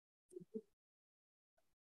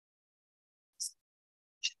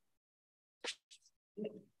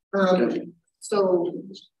So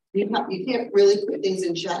you can't really put things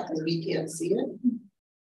in chat because we can't see it.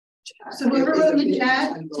 So whoever wrote in the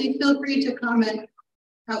chat, please feel free to comment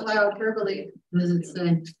out loud verbally. What does it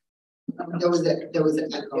say? There was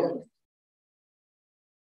an echo.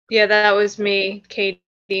 Yeah, that was me, Katie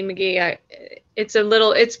McGee. It's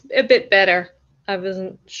a bit better. I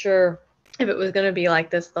wasn't sure if it was going to be like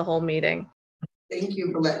this the whole meeting. Thank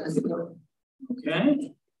you for letting us know.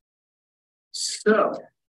 Okay. So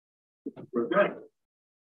we're good.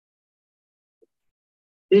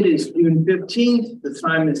 It is June 15th. The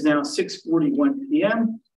time is now 6:41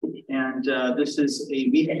 p.m. And this is a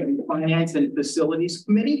meeting of the Finance and Facilities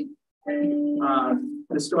Committee.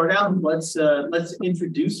 To start out, let's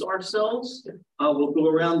introduce ourselves. We'll go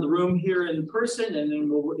around the room here in person, and then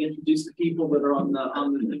we'll introduce the people that are on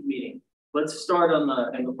the meeting. Let's start in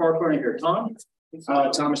the far corner here. Tom.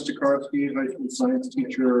 Thomas Jakarski, high school science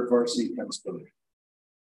teacher, varsity chemistry.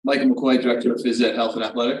 Michael McCoy, Director of Phys Ed, Health and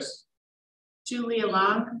Athletics. Julia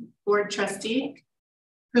Long, Board Trustee.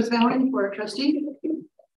 Chris Allen, Board Trustee.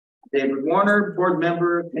 David Warner, Board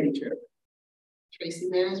Member, Penny Chair. Tracy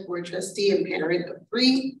Maris, Board Trustee and parent of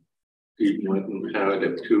 3. Steve Winton, parent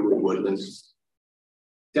of 2 in Woodlands.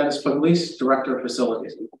 Dennis Pugliese, Director of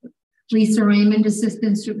Facilities. Lisa Raymond,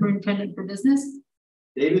 Assistant Superintendent for Business.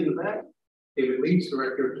 David Levesque. David Leeds,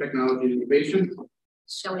 Director of Technology and Innovation.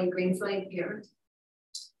 Shelley Greenslade, parent.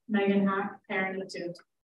 Megan Hack, parent of 2.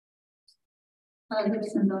 Go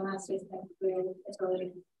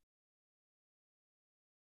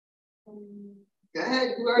ahead,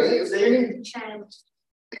 who are you? Child.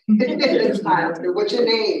 What's your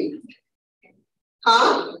name?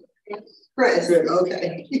 Huh? Chris.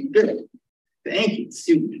 Okay. Good. Thank you,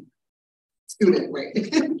 student. Student, right.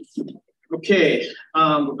 Okay,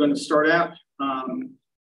 we're going to start out.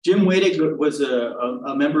 Jim Wadig was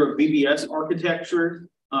a member of BBS Architecture,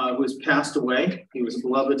 who has passed away. He was a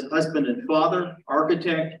beloved husband and father,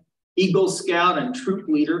 architect, Eagle Scout and troop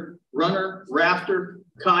leader, runner, rafter,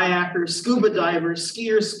 kayaker, scuba diver,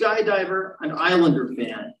 skier, skydiver, and Islander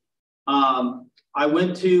fan. I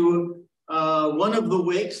went to one of the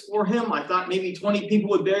wakes for him. I thought maybe 20 people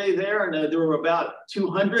would be there, and there were about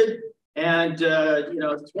 200, and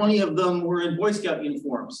 20 of them were in Boy Scout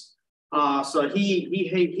uniforms. So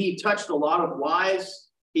he touched a lot of lives.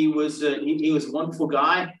 He was a wonderful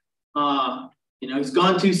guy. He's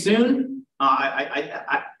gone too soon.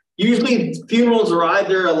 Usually funerals are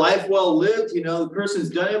either a life well lived, the person's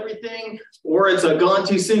done everything, or it's a gone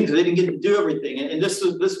too soon because they didn't get to do everything. And this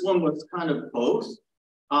one was kind of both.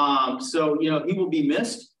 So he will be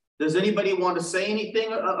missed. Does anybody want to say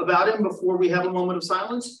anything about him before we have a moment of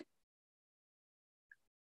silence?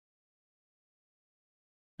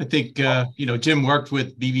 I think Jim worked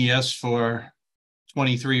with BBS for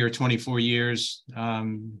 23 or 24 years.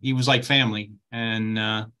 He was like family, and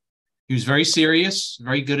he was very serious,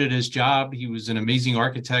 very good at his job. He was an amazing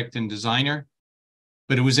architect and designer.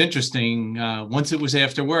 But it was interesting. Once it was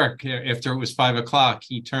after work, after it was 5 o'clock,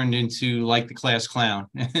 he turned into like the class clown,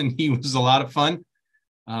 and he was a lot of fun.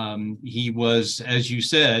 He was, as you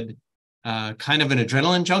said, kind of an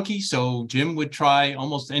adrenaline junkie. So Jim would try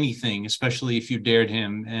almost anything, especially if you dared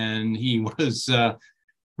him. And he was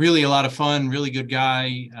really a lot of fun, really good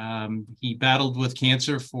guy. He battled with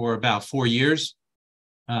cancer for about 4 years.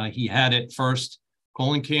 He had at first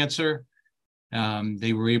colon cancer.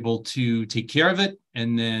 They were able to take care of it.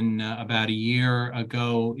 And then about a year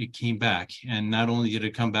ago, it came back. And not only did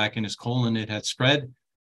it come back in his colon, it had spread.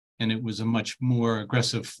 And it was a much more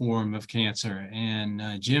aggressive form of cancer. And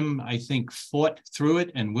Jim, I think, fought through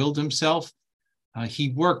it and willed himself.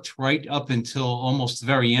 He worked right up until almost the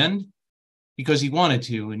very end because he wanted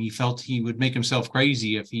to. And he felt he would make himself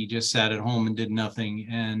crazy if he just sat at home and did nothing.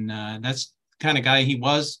 And that's kind of guy he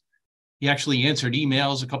was. He actually answered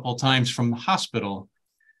emails a couple of times from the hospital,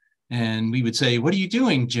 and we would say, "What are you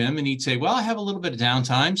doing, Jim?" And he'd say, "Well, I have a little bit of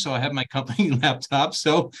downtime, so I have my company laptop,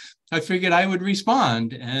 so I figured I would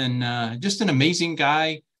respond." And just an amazing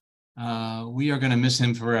guy. We are going to miss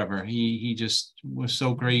him forever. He just was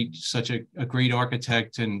so great, such a great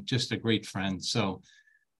architect, and just a great friend. So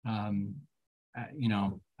I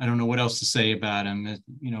don't know what else to say about him.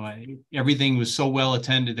 Everything was so well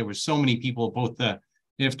attended. There were so many people, both the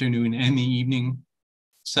afternoon and the evening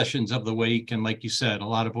sessions of the wake. And like you said, a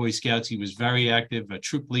lot of Boy Scouts. He was very active, a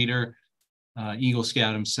troop leader, Eagle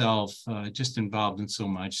Scout himself, just involved in so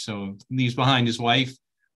much. So leaves behind his wife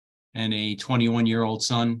and a 21-year-old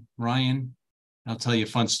son, Ryan. I'll tell you a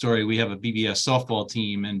fun story. We have a BBS softball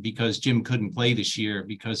team, and because Jim couldn't play this year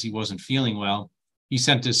because he wasn't feeling well, he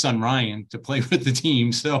sent his son Ryan to play with the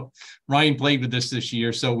team. So Ryan played with us this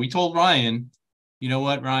year. So we told Ryan, you know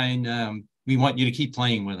what, Ryan, we want you to keep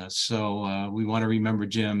playing with us. So we want to remember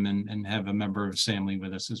Jim and have a member of his family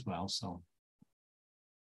with us as well. So.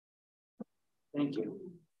 Thank you.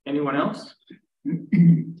 Anyone else?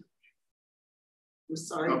 I'm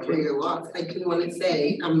sorry for your loss. I do want to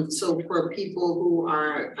say, so for people who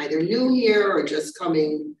are either new here or just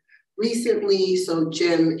coming recently, so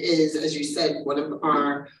Jim is, as you said, one of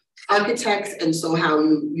our architects, and so how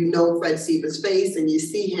you know Fred Sieber's face and you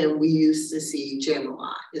see him, we used to see Jim a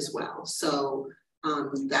lot as well. So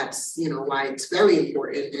that's, you know, why it's very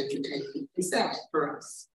important and it's that for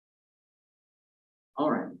us. All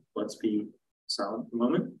right, let's be silent for a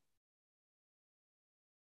moment.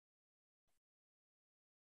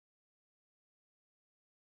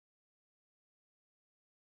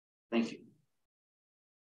 Thank you.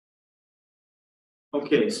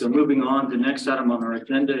 Okay, so moving on, the next item on our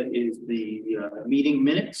agenda is the meeting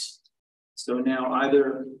minutes. So now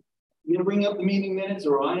either you gonna bring up the meeting minutes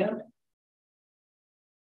or I am.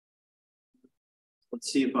 Let's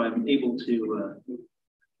see if I'm able to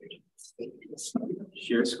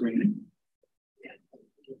share screen.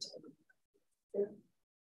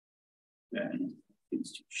 Okay,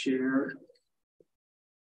 it's to share.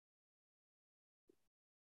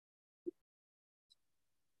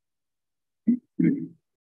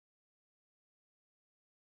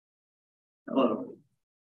 Hello.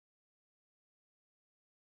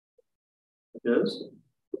 It does.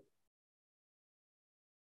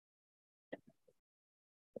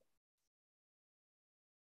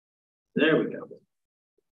 There we go.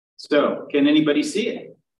 So, can anybody see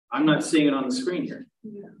it? I'm not seeing it on the screen here.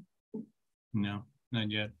 No, not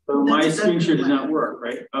yet. So my screen share does not work,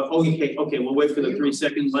 right? Oh, okay, okay. We'll wait for the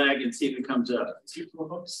 3-second lag and see if it comes up.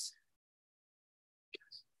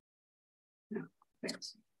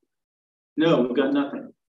 No, we've got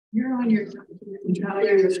nothing. You're on your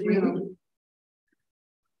screen.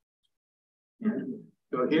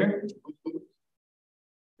 Go here. Okay.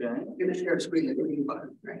 You're gonna share a screen at the green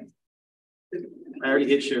button, right? I already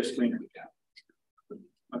hit share screen.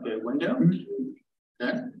 Okay, window.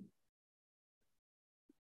 Okay.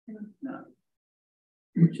 No.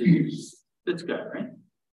 Which is this guy, right?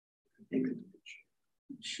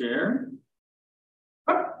 Share.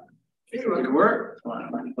 Did work?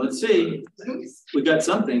 Let's see. We got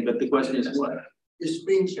something, but the question is what? Your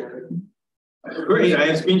screen sharing. Great, I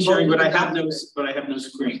have screen sharing, but I have no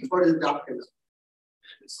screen. For the document.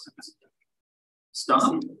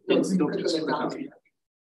 Stop.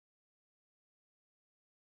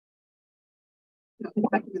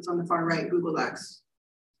 It's on the far right, Google Docs.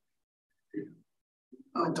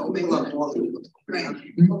 Oh, don't make love all of it. Right.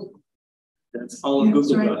 That's all of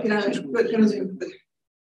Google Docs. Yeah,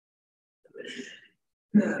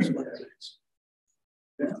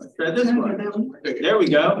 Let's try this one. There we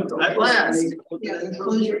go. At last.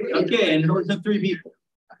 Okay, and those are 3 people.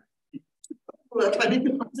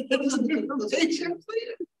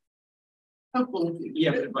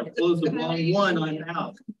 Yeah, but if I close the wrong one, I'm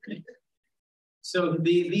out. Okay. So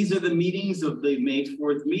these are the meetings of the May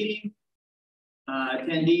 4th meeting.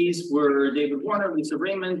 Attendees were David Warner, Lisa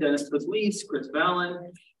Raymond, Dennis Pugliese, Chris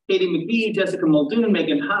Vallon, Katie McGee, Jessica Muldoon,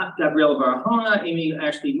 Megan Hock, Gabriella Barahona, Amy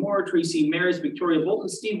Ashley Moore, Tracy Maris, Victoria Bolton,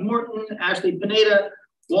 Steve Morton, Ashley Pineda,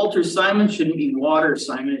 Walter Simon. Shouldn't be Water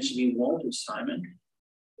Simon, it should be Walter Simon.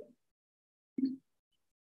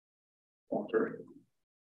 Walter.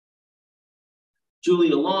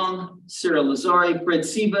 Julia Long, Sarah Lazari, Fred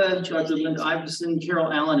Siba, Dr. Linda Iverson,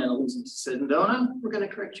 Carol Allen, and Elizabeth Sedona. We're gonna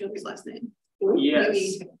correct Julie's last name.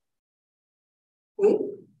 Yes.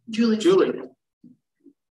 Julie. Julie.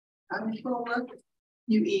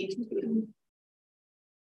 You eat.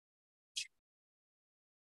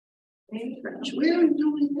 Where are you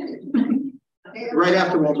doing that? Right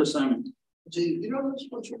after Walter Simon. Gee, you know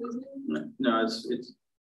what you're doing? No, it's.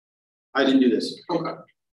 I didn't do this. Okay.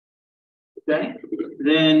 Okay.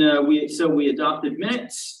 Then we adopted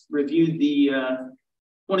minutes, reviewed the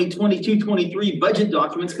 2022-23 budget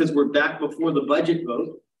documents because we're back before the budget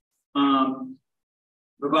vote.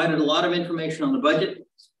 Provided a lot of information on the budget.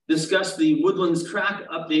 Discussed the Woodlands Track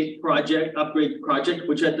upgrade project,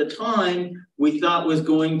 which at the time we thought was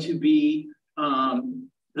going to be the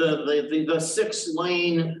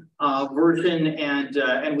 6-lane version,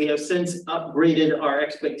 and we have since upgraded our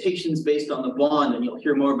expectations based on the bond, and you'll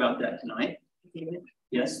hear more about that tonight.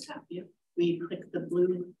 Yes. We click the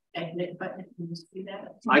blue admit button. Can you see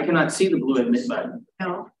that? I cannot see the blue admit button.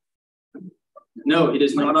 No. No, it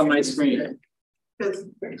is not on my screen. All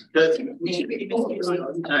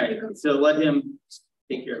right, so let him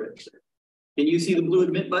take care of it. Can you see the blue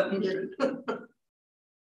admit button?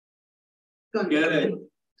 Good.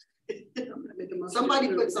 Somebody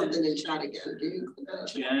put something in chat again. Do you?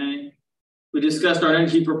 Okay. We discussed our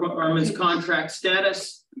energy performance contract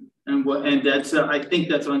status, and that's I think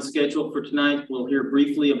that's on schedule for tonight. We'll hear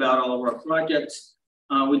briefly about all of our projects.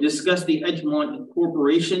 We discussed the Edgemont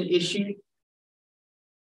Corporation issue.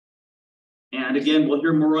 And again, we'll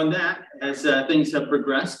hear more on that as things have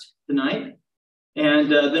progressed tonight.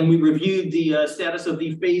 And then we reviewed the status of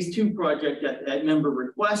the phase 2 project at member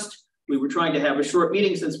request. We were trying to have a short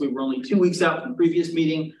meeting since we were only 2 weeks out from the previous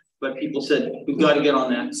meeting, but people said we've got to get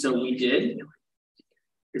on that, so we did.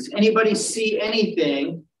 Does anybody see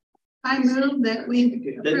anything? I move that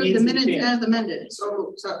we approve the minutes as amended.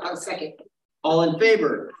 So I'll second. All in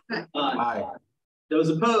favor? Aye. Those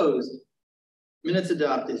opposed? Minutes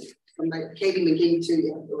adopted. I'm like Katie McGee too.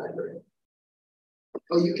 You have to elaborate.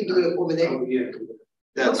 Oh, you can do it over there. Oh, yeah.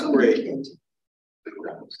 That's great.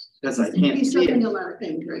 Because I can't He's see doing it. a lot of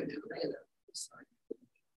things right now.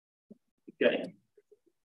 Okay.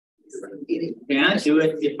 Can't do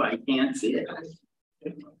it if I can't see it.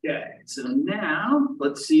 Okay, so now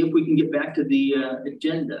let's see if we can get back to the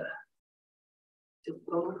agenda.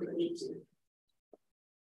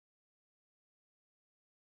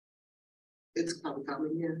 It's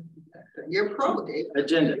coming, yeah. You're pro, Dave.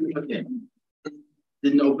 Agenda, okay.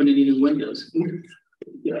 Didn't open any new windows.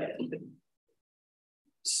 Yeah.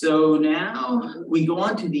 So now we go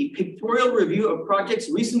on to the pictorial review of projects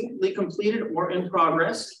recently completed or in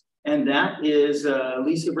progress. And that is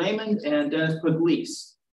Lisa Raymond and Dennis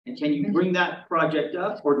Pugliese. And can you bring that project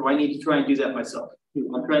up, or do I need to try and do that myself? You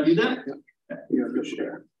want to try and do that? Yeah, good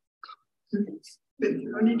share. Can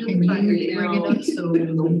you bring it up so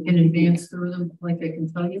we can advance through them like I can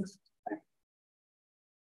tell you?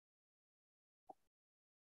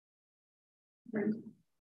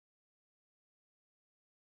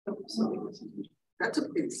 That's a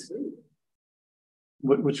big suite.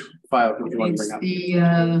 Which file would you want to bring up?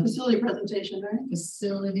 The Facility presentation, right?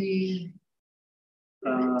 facility.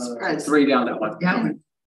 3 down that one. That one.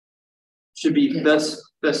 Should be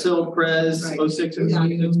Facil Pres Right. 06 and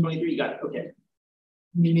 23. You got it. Okay.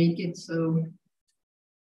 You make it so.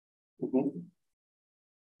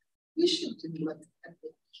 We should do like that.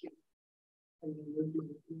 And then we'll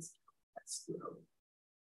do this. That's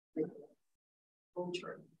like full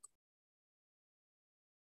chart.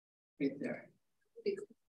 Right there.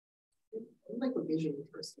 I'm like a visual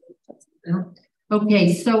person.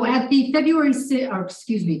 Okay, so at the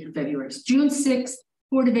June 6th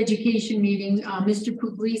Board of Education meeting, Mr.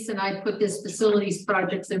 Pugliese and I put this facilities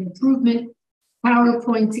projects and improvement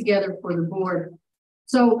PowerPoint together for the board.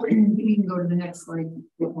 So we can go to the next slide.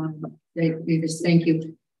 Davis, thank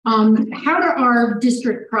you. How are our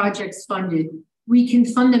district projects funded? We can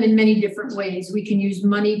fund them in many different ways. We can use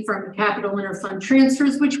money from capital interfund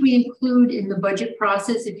transfers, which we include in the budget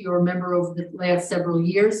process, if you remember, over the last several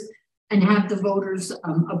years, and have the voters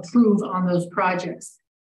approve on those projects.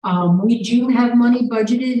 We do have money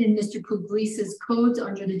budgeted in Mr. Pugliese's codes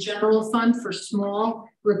under the general fund for small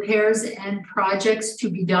repairs and projects to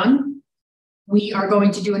be done. We are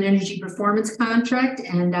going to do an energy performance contract,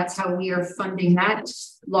 and that's how we are funding that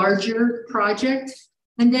larger project.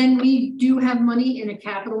 And then we do have money in a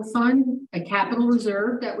capital fund, a capital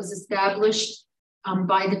reserve that was established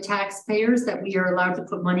by the taxpayers that we are allowed to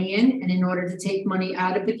put money in. And in order to take money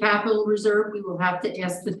out of the capital reserve, we will have to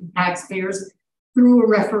ask the taxpayers through a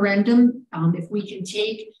referendum if we can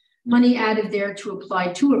take money out of there to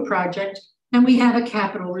apply to a project. And we have a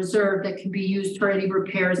capital reserve that can be used for any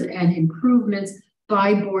repairs and improvements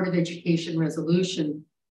by Board of Education resolution.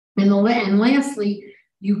 And lastly,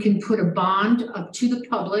 you can put a bond up to the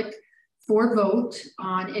public for vote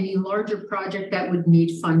on any larger project that would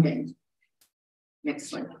need funding. Next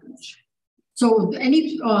slide, please. So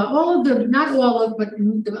all of the, not all of, but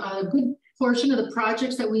a good portion of the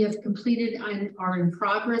projects that we have completed and are in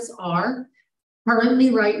progress are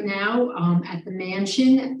currently right now at the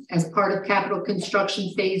mansion as part of capital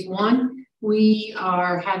construction phase 1. We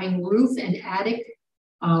are having roof and attic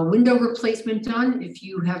window replacement done. If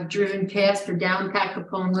you have driven past or down Pat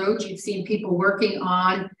Capone Road, you've seen people working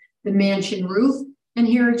on the mansion roof. And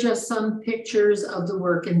here are just some pictures of the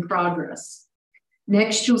work in progress.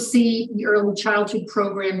 Next, you'll see the Early Childhood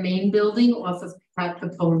Program main building off of Pat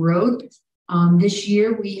Capone Road. This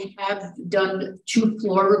year, we have done 2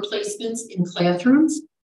 floor replacements in classrooms.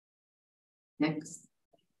 Next.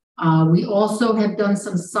 We also have done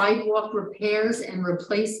some sidewalk repairs and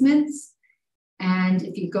replacements. And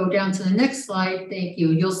if you go down to the next slide, thank you.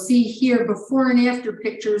 You'll see here before and after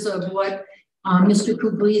pictures of what Mr.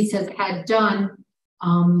 Pugliese has had done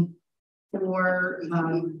for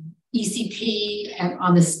ECP and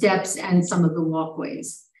on the steps and some of the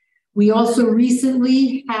walkways. We also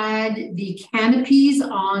recently had the canopies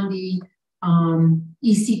on the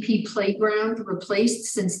ECP playground replaced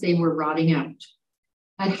since they were rotting out.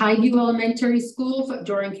 At Highview Elementary School,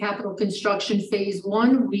 during capital construction phase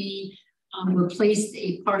 1, we replaced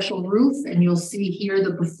a partial roof, and you'll see here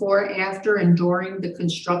the before, after, and during the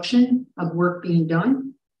construction of work being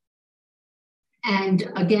done. And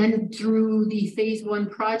again, through the phase 1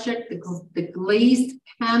 project, the glazed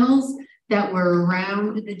panels that were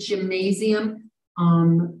around the gymnasium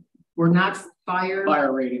were not fire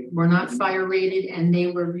rated, and they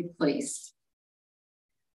were replaced.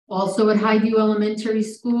 Also at Highview Elementary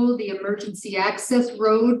School, the emergency access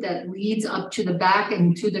road that leads up to the back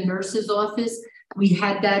and to the nurse's office, we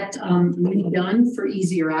had that redone for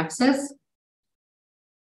easier access.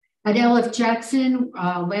 At LF Jackson,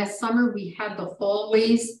 last summer, we had the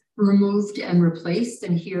hallways removed and replaced,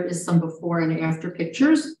 and here is some before and after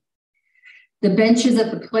pictures. The benches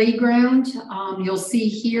at the playground, you'll see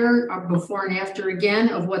here are before and after again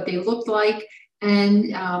of what they looked like,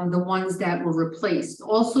 and the ones that were replaced.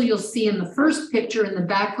 Also, you'll see in the first picture in the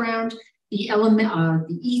background, the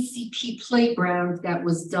ECP playground that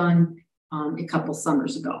was done a couple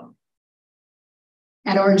summers ago.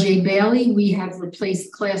 At RJ Bailey, we have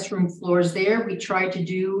replaced classroom floors there. We try to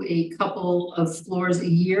do a couple of floors a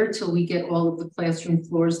year till we get all of the classroom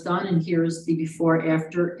floors done. And here's the before,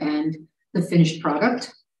 after, and the finished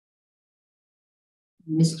product.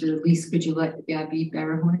 Mr. Leese, could you let Gabby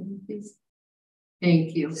Barahorn, please?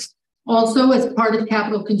 Thank you. Also, as part of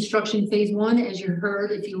capital construction phase 1, as you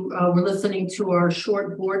heard, if you were listening to our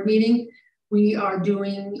short board meeting, we are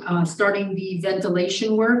doing, starting the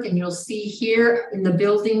ventilation work, and you'll see here in the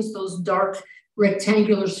buildings, those dark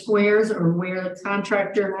rectangular squares are where the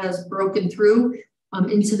contractor has broken through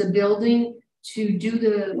into the building to do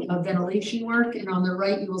the ventilation work. And on the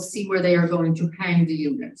right, you will see where they are going to hang the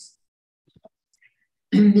units.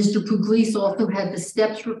 Mr. Pugliese also had the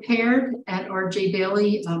steps repaired at RJ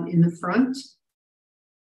Bailey in the front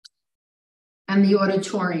and the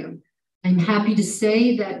auditorium. I'm happy to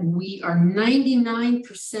say that we are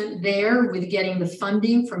 99% there with getting the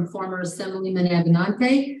funding from former Assemblyman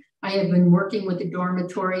Abenante. I have been working with the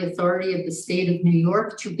Dormitory Authority of the state of New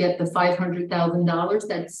York to get the $500,000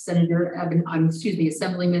 that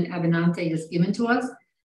Assemblyman Abenante has given to us.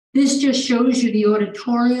 This just shows you the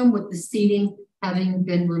auditorium with the seating having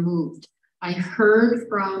been removed. I heard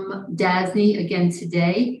from DASNY again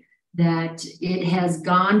today that it has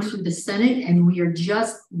gone through the Senate, and we are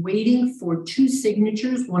just waiting for 2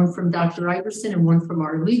 signatures, one from Dr. Iverson and one from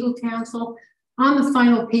our legal counsel, on the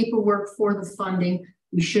final paperwork for the funding.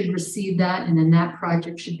 We should receive that, and then that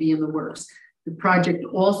project should be in the works. The project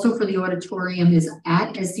also for the auditorium is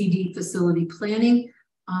at SED facility planning.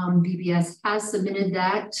 BBS has submitted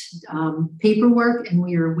that paperwork, and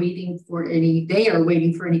we are waiting for they are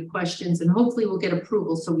waiting for any questions, and hopefully we'll get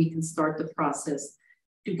approval so we can start the process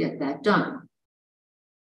to get that done.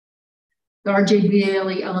 The RJ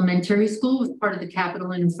Bailey Elementary School was part of the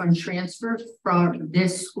capital fund transfer for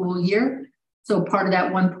this school year. So part of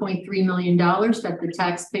that $1.3 million that the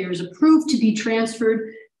taxpayers approved to be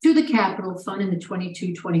transferred to the capital fund in the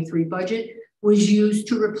 22-23 budget was used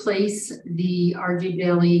to replace the RJ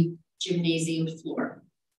Bailey gymnasium floor.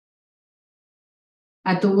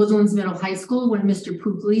 At the Woodlands Middle High School, when Mr.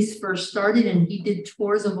 Pugliese first started and he did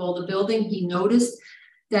tours of all the building, he noticed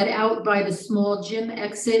that out by the small gym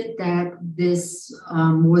exit that this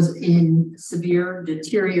was in severe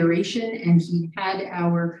deterioration, and he had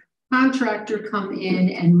our contractor come in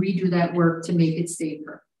and redo that work to make it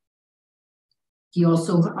safer. He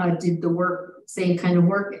also did the work, same kind of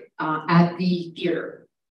work at the theater.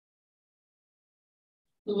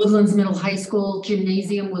 The Woodlands Middle High School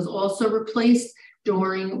gymnasium was also replaced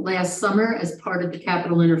during last summer as part of the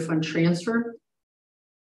capital interfund transfer.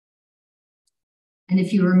 And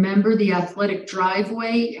if you remember, the athletic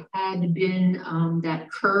driveway had been that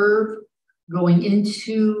curve going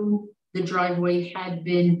into the driveway had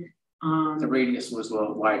been the radius was a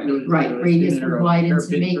little widened. Right, radius was widened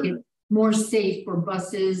to make it more safe for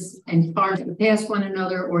buses and cars to pass one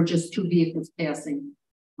another, or just 2 vehicles passing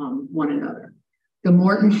one another. The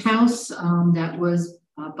Morton House that was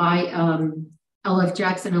by LF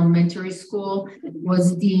Jackson Elementary School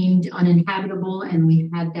was deemed uninhabitable, and we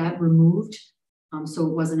had that removed. So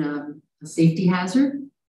it wasn't a safety hazard.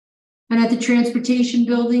 And at the transportation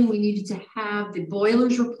building, we needed to have the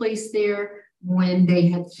boilers replaced there when they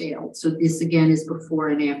had failed. So this again is before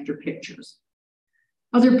and after pictures.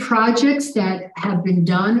 Other projects that have been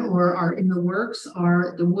done or are in the works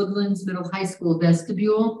are the Woodlands Middle High School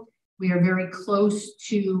vestibule. We are very close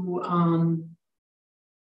to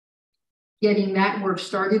getting that work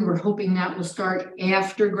started. We're hoping that will start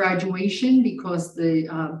after graduation because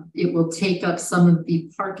it will take up some of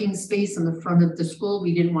the parking space in the front of the school.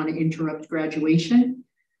 We didn't want to interrupt graduation.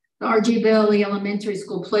 The R.J. Bailey Elementary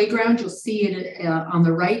School playground, you'll see it on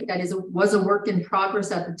the right. That was a work in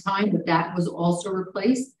progress at the time, but that was also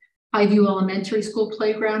replaced. Highview Elementary School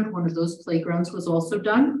playground, one of those playgrounds was also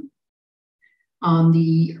done.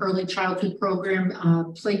 The early childhood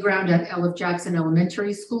program playground at L.F. Jackson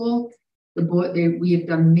Elementary School. We have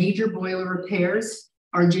done major boiler repairs.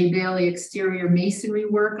 R.J. Bailey exterior masonry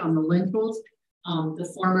work on the lintels.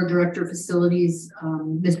 The former director of facilities,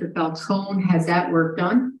 Mr. Falcone, has that work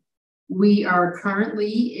done. We are currently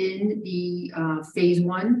in the phase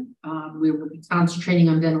 1. We will be concentrating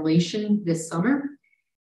on ventilation this summer.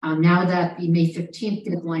 Now that the May 15th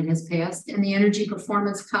deadline has passed, and the energy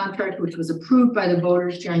performance contract, which was approved by the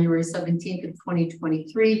voters January 17th of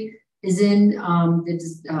 2023, is in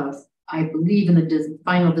I believe in the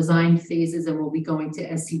final design phases, and will be going to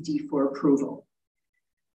SCD for approval.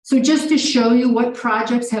 So just to show you what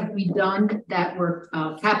projects have we done that were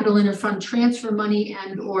capital interfund transfer money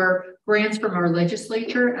and or grants from our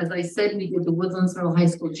legislature. As I said, we did the Woodlands Middle High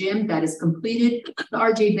School gym, that is completed. The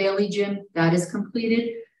R.J. Bailey gym, that is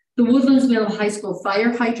completed. The Woodlands Middle High School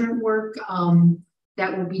fire hydrant work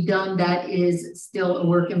that will be done, that is still a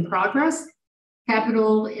work in progress.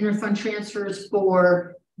 Capital interfund transfers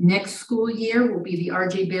for next school year will be the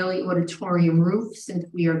R.J. Bailey auditorium roof, since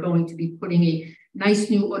we are going to be putting a nice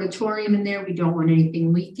new auditorium in there. We don't want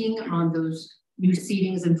anything leaking on those new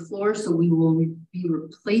seatings and floors, so we will be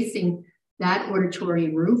replacing that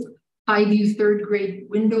auditorium roof. Highview 3rd grade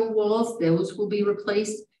window walls, those will be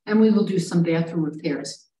replaced, and we will do some bathroom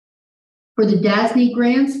repairs. For the DASNY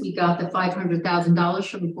grants, we got the $500,000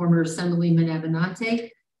 from the former Assemblyman Avenante,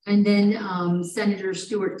 and then Senator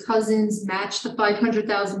Stuart Cousins matched the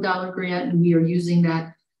 $500,000 grant, and we are using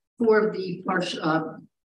that for the partial,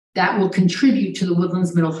 that will contribute to the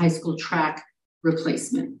Woodlands Middle High School track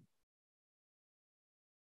replacement.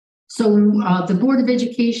 So the Board of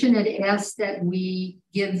Education had asked that we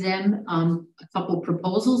give them a couple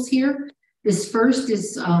proposals here. This first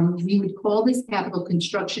is, we would call this Capital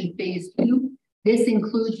Construction Phase 2. This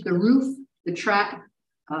includes the roof, the track,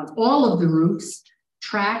 all of the roofs,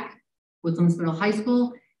 track, Woodlands Middle High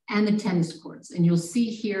School, and the tennis courts. And you'll see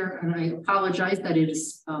here, and I apologize that it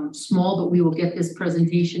is small, but we will get this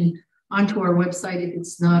presentation onto our website if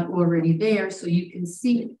it's not already there, so you can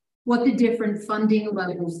see what the different funding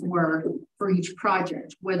levels were for each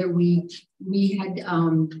project, whether we had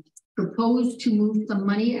proposed to move some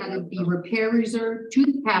money out of the repair reserve to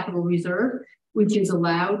the capital reserve, which is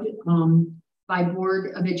allowed by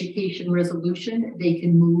Board of Education resolution. They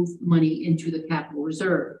can move money into the capital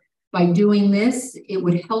reserve. By doing this, it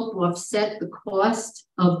would help offset the cost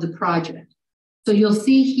of the project. So you'll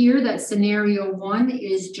see here that scenario 1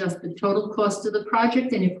 is just the total cost of the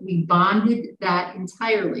project, and if we bonded that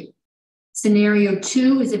entirely. Scenario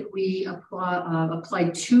 2 is if we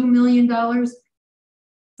applied $2 million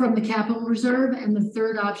from the capital reserve, and the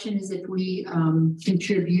third option is if we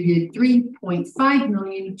contributed $3.5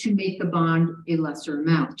 million to make the bond a lesser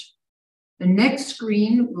amount. The next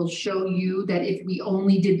screen will show you that if we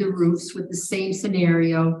only did the roofs with the same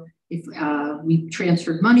scenario, if we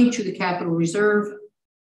transferred money to the capital reserve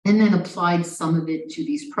and then applied some of it to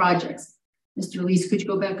these projects. Mr. Lees, could you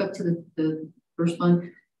go back up to the first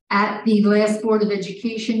one? At the last Board of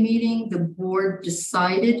Education meeting, the board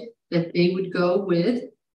decided that they would go with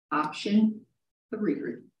option 3.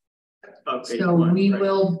 Okay, so we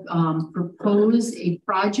will propose a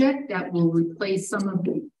project that will replace some of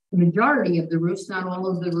the majority of the roofs, not all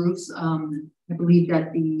of the roofs. I believe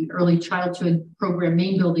that the early childhood program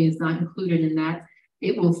main building is not included in that.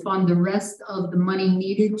 It will fund the rest of the money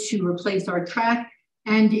needed to replace our track,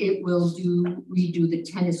 and it will redo the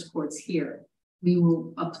tennis courts here. We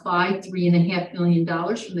will apply $3.5 million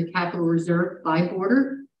from the capital reserve by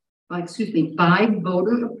voter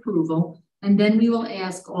approval, and then we will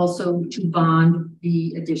ask also to bond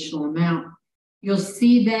the additional amount. You'll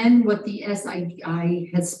see then what the I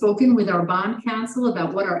had spoken with our bond counsel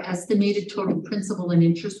about what our estimated total principal and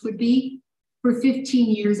interest would be for 15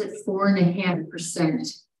 years at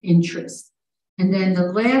 4.5% interest. And then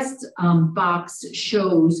the last box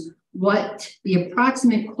shows what the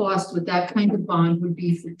approximate cost with that kind of bond would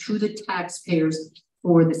be to the taxpayers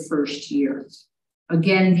for the first year.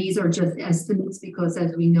 Again, these are just estimates because,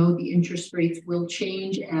 as we know, the interest rates will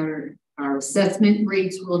change, our assessment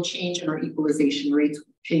rates will change, and our equalization rates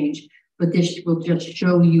will change. But this will just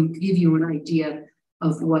give you an idea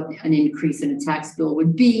of what an increase in a tax bill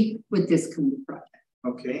would be with this kind of project.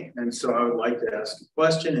 Okay, and so I would like to ask a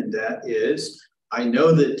question, and that is, I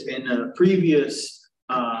know that in previous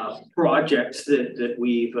projects that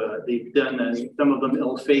they've done, some of them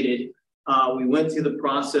ill-fated, we went through the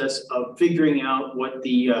process of figuring out what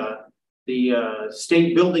the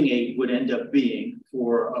state building aid would end up being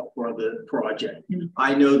for the project. Mm-hmm.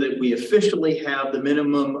 I know that we officially have the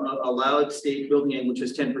minimum allowed state building aid, which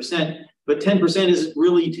is 10%, but 10% isn't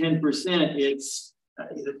really 10%. It's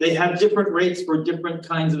they have different rates for different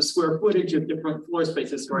kinds of square footage of different floor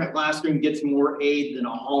spaces. So a classroom gets more aid than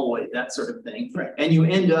a hallway, that sort of thing. Right. And you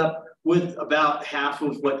end up with about half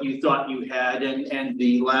of what you thought you had, and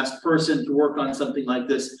the last person to work on something like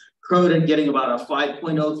this quoted getting about a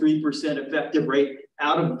 5.03% effective rate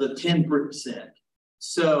out of the 10%.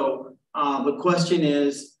 So the question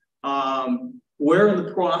is, where in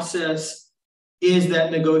the process is that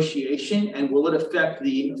negotiation, and will it affect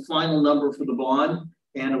the final number for the bond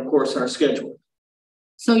and of course our schedule?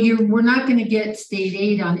 So we're not going to get state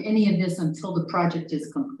aid on any of this until the project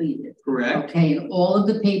is completed. Correct. Okay, and all of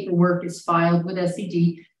the paperwork is filed with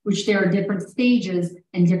SCD, which there are different stages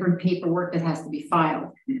and different paperwork that has to be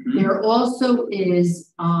filed. Mm-hmm. There also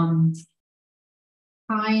is time,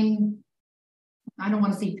 I don't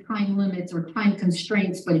want to say time limits or time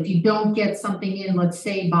constraints, but if you don't get something in, let's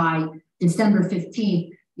say by December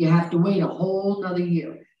 15th, you have to wait a whole another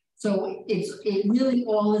year. So it really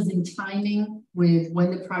all is in timing with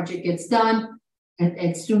when the project gets done. And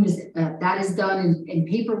as soon as that is done and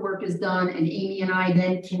paperwork is done, and Amy and I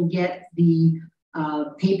then can get the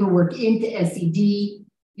paperwork into SED,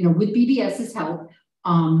 with BBS's help,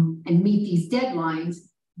 and meet these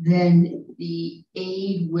deadlines, then the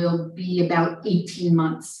aid will be about 18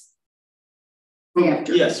 months.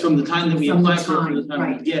 After. Yes, from the time that we apply for it to the time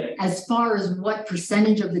right. we get it. As far as what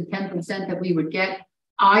percentage of the 10% that we would get,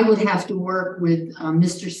 I would have to work with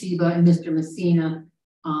Mr. Seba and Mr. Messina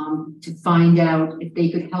to find out if they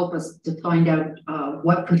could help us to find out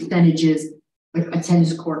what percentages a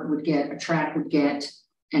tennis court would get, a track would get,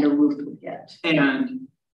 and a roof would get. And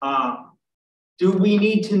do we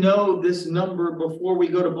need to know this number before we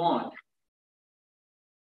go to bond?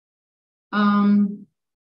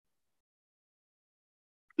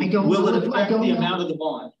 I don't will know. It affect the amount of the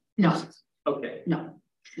bond? No. Okay. No,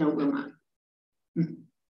 it will not.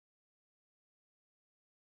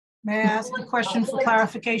 May I ask a question for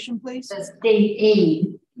clarification, please? The state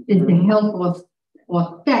aid is to help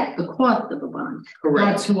offset the cost of the bond. Correct.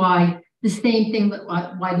 That's why the same thing,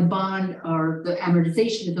 why the bond or the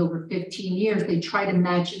amortization is over 15 years. They try to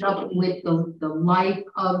match it up with the life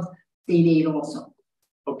of state aid also.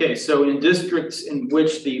 Okay, so in districts in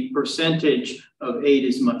which the percentage of aid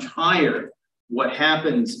is much higher, what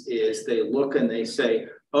happens is they look and they say,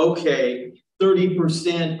 okay,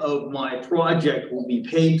 30% of my project will be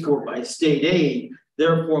paid for by state aid,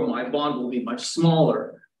 therefore my bond will be much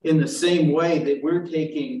smaller. In the same way that we're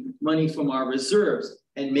taking money from our reserves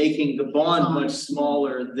and making the bond much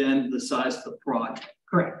smaller than the size of the project.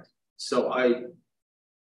 Correct. So I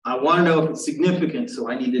want to know if it's significant, so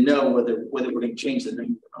I need to know whether we're going to change the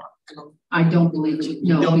number or not. I don't believe it.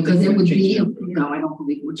 No, because it would be, no, I don't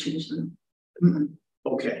believe it would change them.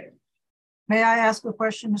 Okay. May I ask a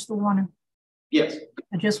question, Mr. Warner? Yes.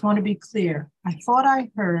 I just want to be clear. I thought I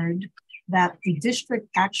heard that the district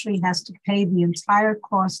actually has to pay the entire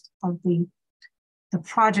cost of the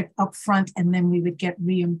project up front, and then we would get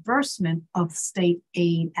reimbursement of state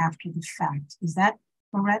aid after the fact. Is that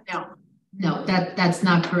correct? No, that's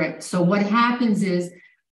not correct. So what happens is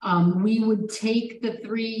we would take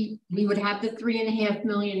we would have the $3.5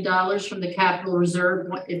 million from the capital reserve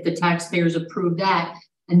if the taxpayers approve that.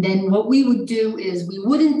 And then what we would do is we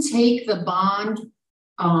wouldn't take the bond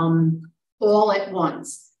all at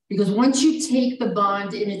once, because once you take the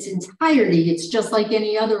bond in its entirety, it's just like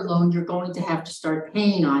any other loan, you're going to have to start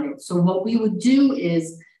paying on it. So what we would do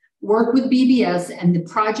is work with BBS, and the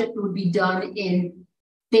project would be done in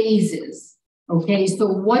phases. Okay, so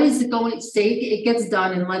what is it going to say? It gets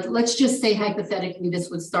done, and let's just say hypothetically this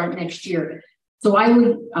would start next year. So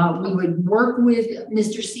we would work with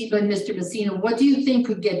Mr. Seba and Mr. Messina. What do you think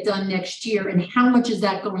could get done next year, and how much is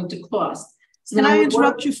that going to cost? So can I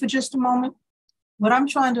interrupt you for just a moment? What I'm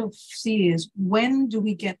trying to see is, when do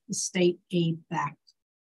we get the state aid back?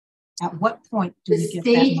 At what point do we get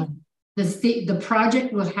that money? The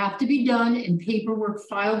project will have to be done and paperwork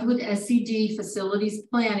filed with SCD, facilities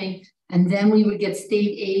planning, and then we would get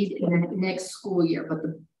state aid in the next school year. But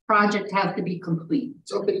the project has to be complete.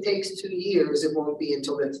 So if it takes 2 years, it won't be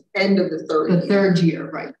until the end of the third year. The third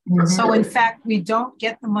year, right. So in fact, we don't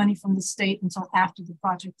get the money from the state until after the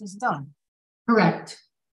project is done. Correct.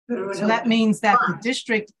 So that means that the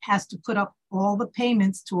district has to put up all the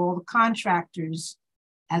payments to all the contractors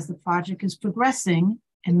as the project is progressing,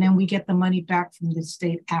 and then we get the money back from the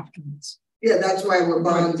state afterwards. Yeah, that's why we're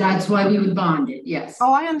bonding. That's why we would bond it, yes.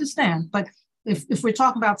 Oh, I understand, but if we're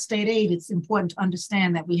talking about state aid, it's important to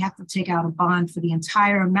understand that we have to take out a bond for the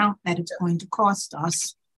entire amount that it's going to cost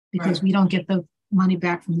us, because we don't get the money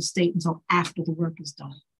back from the state until after the work is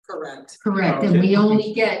done. Correct. Correct, and we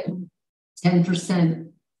only get 10%.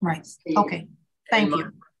 Right, okay, thank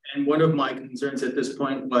you. And one of my concerns at this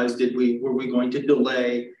point was, were we going to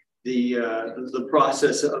delay the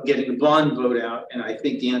process of getting the bond vote out? And I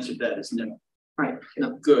think the answer to that is no. Right,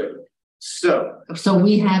 no. Good. So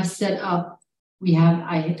we have set up,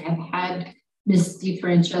 I have had Ms.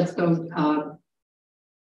 DiFrancesco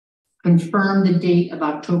confirm the date of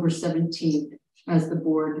October 17th as the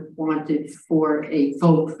board wanted for a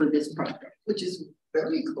vote for this project. Which is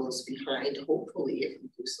very close behind, hopefully, if we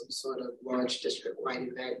do some sort of large district-wide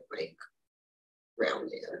event like around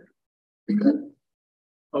there. Good.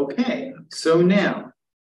 Okay, so now,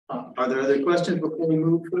 are there other questions before we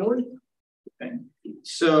move forward? Okay,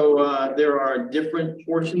 so there are different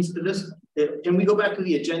portions to this. Can we go back to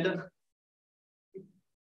the agenda?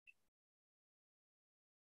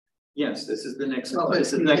 Yes, this is the next part.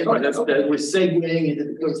 This is the next part. That's that we're segueing into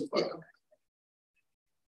the first part.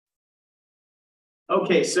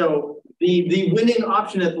 Okay, so the winning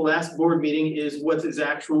option at the last board meeting is what is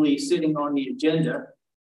actually sitting on the agenda.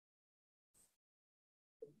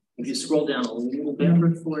 If you scroll down a little bit.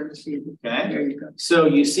 Number 4. Okay. There you go. So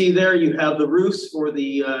you see there, you have the roofs for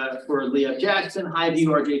Leah Jackson, Highview,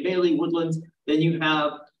 RJ Bailey, Woodlands. Then you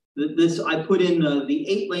have this. I put in the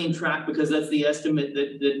 8-lane track because that's the estimate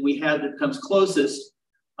that we have that comes closest.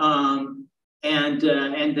 And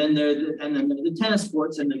then the tennis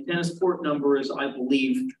courts, and the tennis court number is, I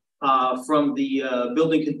believe, from the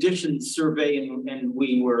building conditions survey, and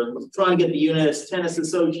we were trying to get the United Tennis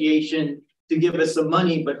Association to give us some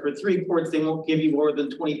money, but for 3 courts they won't give you more than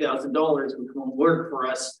 $20,000, which won't work for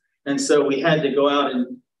us. And so we had to go out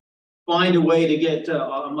and find a way to get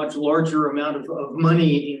a much larger amount of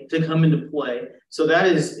money to come into play. So that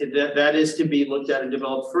is to be looked at and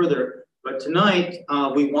developed further. But tonight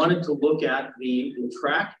we wanted to look at the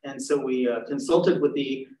track, and so we consulted with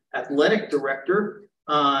the athletic director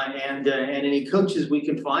and any coaches we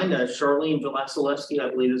can find. Charlene Velasilevsky, I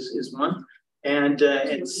believe, is one. And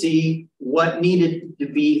see what needed to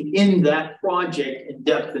be in that project in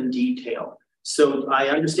depth and detail. So I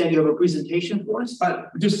understand you have a presentation for us.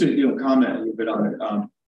 Just to comment a little bit on it.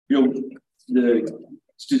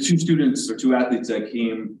 The 2 students or 2 athletes that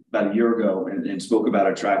came about a year ago and spoke about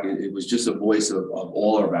our track. It was just a voice of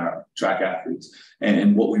all of our track athletes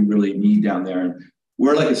and what we really need down there. And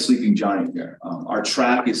we're like a sleeping giant here. Our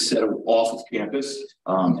track is set off of campus,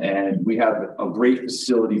 and we have a great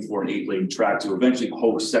facility for an 8-lane track to eventually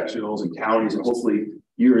host sectionals and counties, and hopefully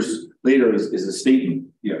years later is a state meet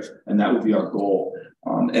here, and that would be our goal.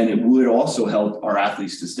 And it would also help our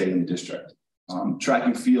athletes to stay in the district. Track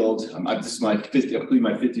and field, this is my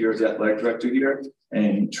 5th year as athletic director here,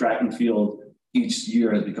 and track and field each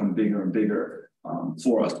year has become bigger and bigger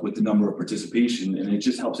for us with the number of participation, and it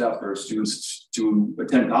just helps out for our students to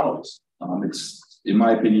attend college. It's, in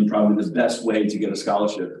my opinion, probably the best way to get a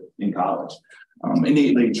scholarship in college. An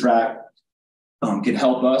 8-lane track can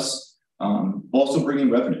help us also bring in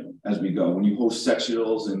revenue as we go. When you host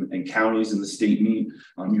sectionals and counties in the state meet,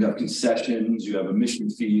 you have concessions, you have admission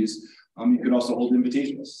fees. You can also hold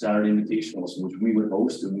invitationals, Saturday invitationals, which we would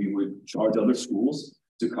host, and we would charge other schools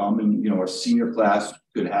to come, and our senior class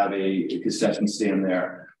could have a concession stand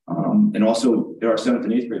there. And also there are 7th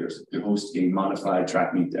and 8th graders to host a modified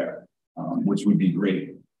track meet there, which would be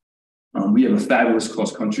great. We have a fabulous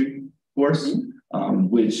cross country course,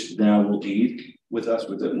 which now will aid with us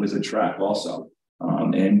with a track also.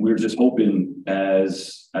 And we're just hoping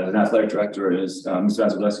as an athletic director, as Ms.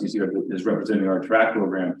 Vasilevsky here is representing our track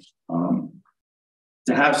program,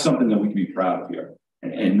 to have something that we can be proud of here.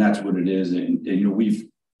 And that's what it is. And we've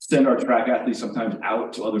sent our track athletes sometimes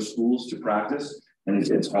out to other schools to practice, and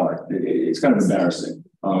it's hard. It's kind of embarrassing.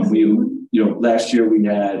 Last year we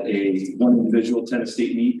had one individual tennis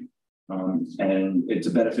state meet, and it's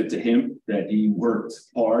a benefit to him that he worked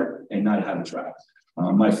hard and not have a track.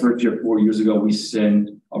 My first year, 4 years ago, we sent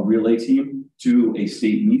a relay team to a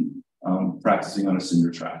state meet, practicing on a cinder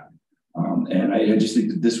track. And I just think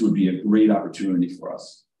that this would be a great opportunity for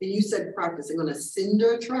us. And you said practicing on a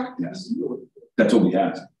cinder track? Yes, that's what we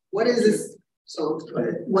have. What is this? So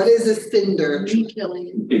what is a cinder?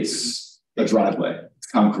 It's a driveway. It's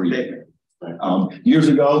concrete. Years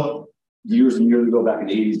and years ago, back in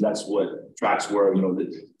the 80s, that's what tracks were,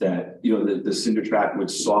 the cinder track would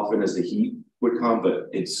soften as the heat would come, but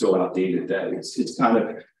it's so outdated that it's kind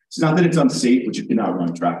of, it's not that it's unsafe, but you cannot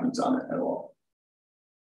run track meets on it at all.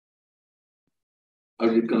 I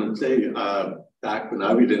was just gonna say, back when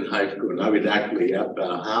I was in high school, and I was actually at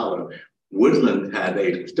Valhalla, Woodland had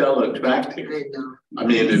a stellar track team. I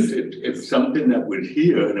mean, it's something that was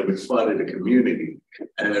here and it was part of the community.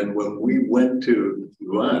 And when we went to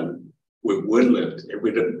run with Woodland, it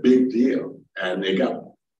was a big deal. And they got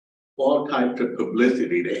all types of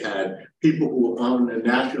publicity. They had people who were on the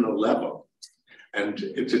national level. And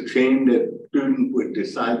it's a shame that students would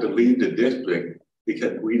decide to leave the district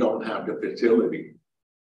because we don't have the facility.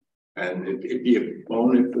 And it'd be a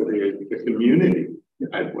bonus for the community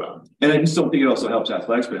as well. And I just don't think it also helps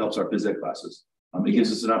athletics, but it helps our phys ed classes. It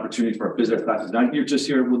gives us an opportunity for our phys ed classes, not just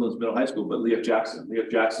here at Woodlands Middle High School, but Leaf Jackson. Leaf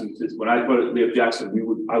Jackson, when I put at Leaf Jackson,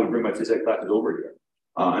 I would bring my phys ed classes over here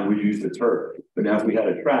and we'd use the turf. But now if we had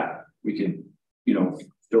a track, we can,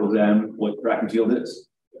 show them what track and field is.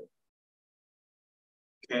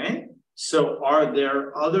 Okay, so are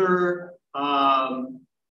there other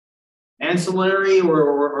ancillary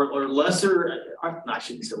or lesser, I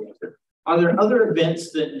shouldn't say lesser, are there other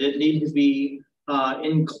events that need to be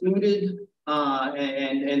included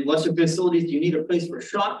and lesser facilities? Do you need a place for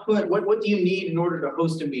shot put? What do you need in order to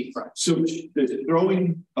host a meet? So the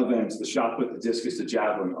throwing events, the shot put, the discus, the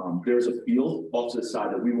javelin, there's a field off to the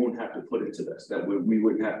side that we won't have to put into this, that we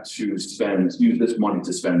wouldn't have to use this money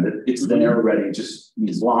to spend it. It's there already, it just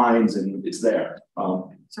needs lines and it's there.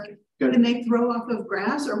 Sorry. Can they throw off of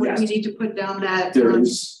grass, or would we need to put down that? There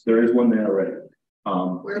is one there already.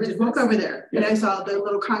 Where did walk over there? Yeah. And I saw the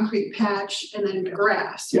little concrete patch and then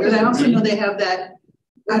grass. Yes. Where they also know they have that,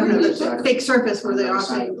 I don't know, the fake surface where they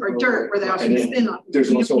often, or dirt where they often spin on.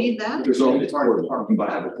 There's also, need that? There's also, it's portable, but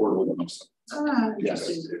I have a portable dumpster. Yes.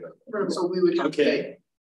 So we would have to.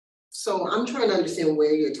 So I'm trying to understand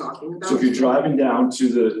where you're talking about. So if you're driving down to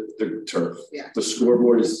the turf, the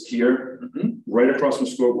scoreboard is here, right across from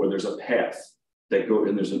the scoreboard, there's a path that goes,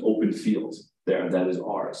 and there's an open field there that is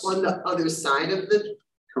ours. On the other side of the.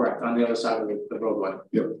 Correct, on the other side of the roadway.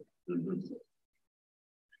 Yep.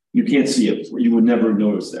 You can't see it. You would never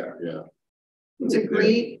notice there. Yeah. It's a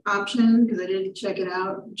great option because I didn't check it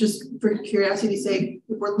out. Just for curiosity's sake,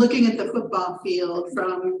 if we're looking at the football field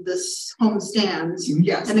from this home stands,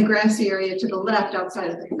 yes, and the grassy area to the left outside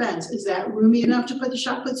of the fence, is that roomy enough to put the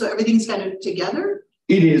shot put so everything's kind of together?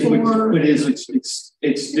 It is.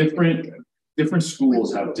 It's different. Different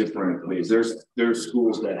schools have different ways. There's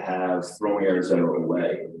schools that have throwing areas that are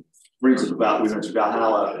away. For instance,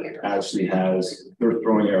 Valhalla actually has their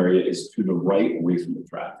throwing area is to the right, away from the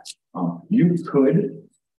track. You could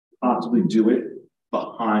possibly do it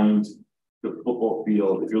behind the football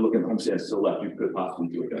field. If you're looking at homestands to the left, you could possibly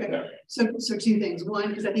do it right there. So two things. One,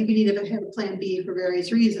 because I think we need to have a plan B for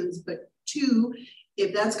various reasons. But two,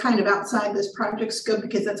 if that's kind of outside this project scope,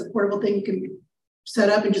 because that's a portable thing you can set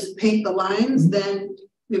up and just paint the lines, then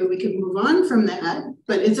maybe we can move on from that.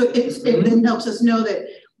 But it then helps us know that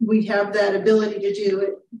we have that ability to do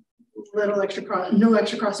it, little extra cost, no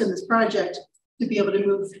extra cost in this project, to be able to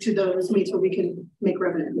move to those meets where we can make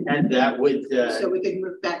revenue. And that would so we can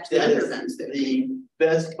move back to the other events. The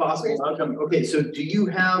best possible outcome. Okay, so do you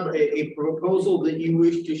have a proposal that you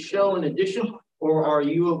wish to show in addition, or do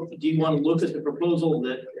you want to look at the proposal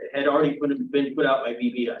that had already been put out by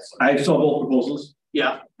BBS? I saw both proposals.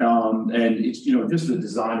 Yeah. And it's just the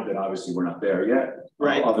design of it. Obviously, we're not there yet.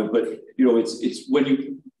 Right. Of it, but it's when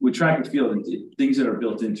you with track and field and things that are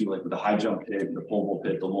built into, like with the high jump pit, the pole vault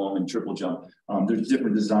pit, the long and triple jump. There's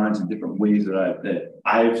different designs and different ways that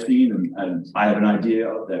I've seen and I have an idea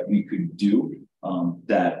of that we could do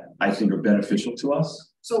that I think are beneficial to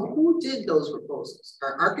us. So who did those proposals?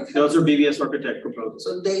 Our architects? Those are BBS architect proposals.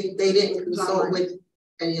 So they didn't consult with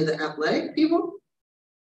any of the athletic people?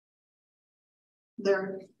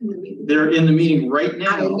 They're in the meeting. They're in the meeting right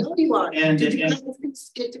now. I know you are. And did you guys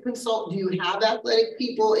get to consult? Do you have athletic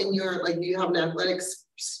people in your, do you have an athletics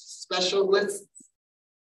specialist?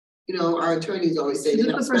 Our attorneys always say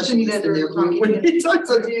they have specialists in their group.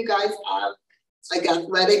 So do you guys have like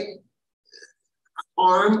athletic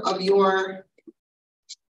arm of your?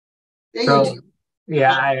 So,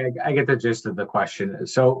 yeah, I get the gist of the question.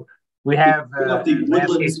 So we have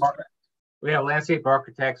landscape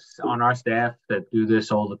architects on our staff that do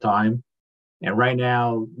this all the time. And right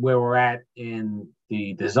now, where we're at in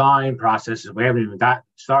the design process is we haven't even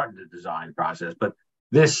started the design process, but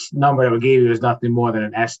this number that we gave you is nothing more than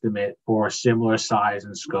an estimate for a similar size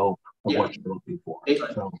and scope of what you're looking for.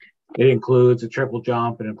 So it includes a triple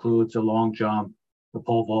jump, it includes a long jump, the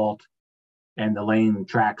pole vault, and the lane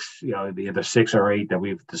tracks, the other 6 or 8 that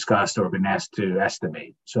we've discussed or been asked to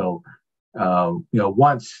estimate. So,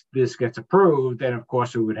 once this gets approved, then of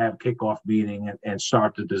course we would have a kickoff meeting and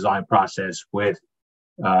start the design process with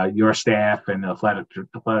your staff and the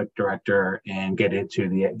athletic director and get into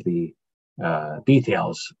the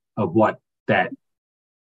details of what that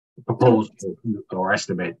proposal or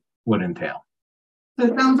estimate would entail. So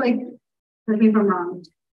it sounds like, correct me if I'm wrong,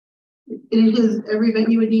 it is every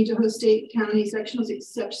event you would need to host state county sectionals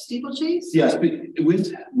except steeplechase? Yes, but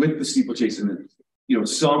with the steeplechase and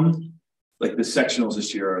some like the sectionals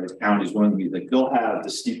this year or the counties one of them, like they'll have the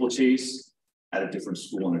steeplechase at a different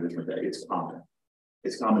school on a different day. It's common.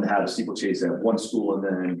 It's common to have a steeplechase at one school and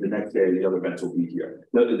then the next day the other events will be here.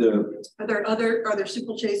 Are there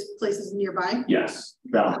steeplechase places nearby? Yes.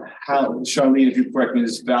 Charlene, if you correct me,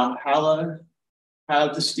 does Valhalla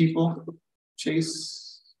have the steeplechase?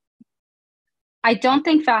 I don't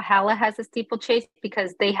think Valhalla has a steeplechase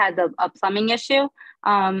because they had a plumbing issue.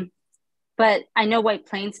 But I know White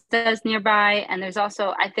Plains does nearby, and there's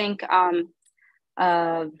also, I think, not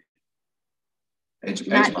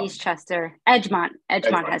Eastchester, Edgemont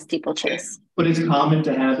has steeplechase. But it's common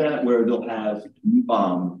to have that where they'll have,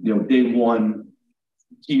 day 1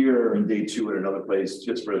 here and day 2 at another place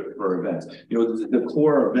just for events. The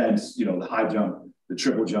core events, the high jump, the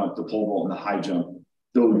triple jump, the pole vault, and the high jump,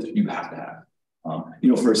 those you have to have.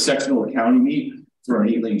 For a sectional or county meet for an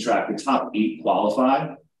 8-lane track, the top 8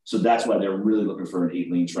 qualify. So that's why they're really looking for an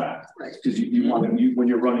 8-lane track. Right. Because you want when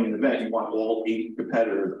you're running an event, you want all 8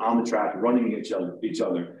 competitors on the track running each other.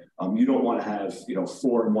 You don't want to have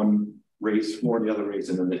 4 in one race, 4 in the other race,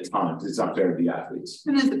 and then the times. It's not fair to the athletes.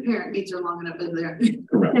 And as the parent meets are long enough in there.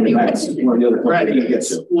 Correct. That's one of the other right. You get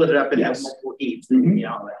split it up into multiple heats.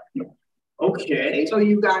 Okay. So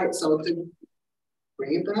you got it. So to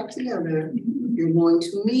bring it back together, you're going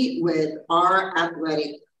to meet with our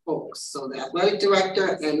athletic folks, so the athletic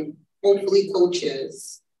director and hopefully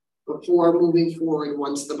coaches before moving forward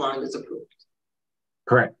once the bond is approved.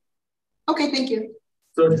 Correct. Okay, thank you.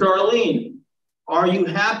 So Charlene, are you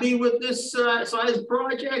happy with this size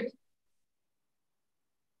project?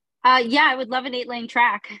 Yeah, I would love an 8-lane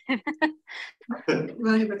track. I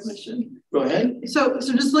have a question. Go ahead. So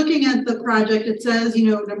just looking at the project, it says,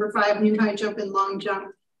 number 5, new high jump and long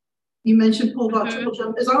jump. You mentioned pole vault, triple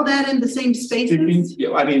jump. Is all that in the same spaces?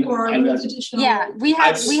 Yeah, I mean, or yeah, we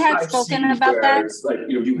had spoken about that. It's like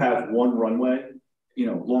you have one runway.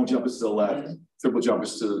 Long jump is to the left, triple jump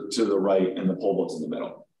is to the right, and the pole vault's in the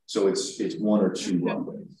middle. So it's 1 or 2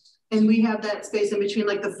 runways. And we have that space in between,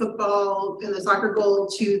 like the football and the soccer goal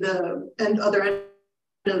to the other end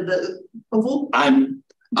of the oval. I'm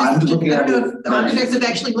looking at it. The architects have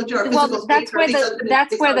actually looked at our physical space.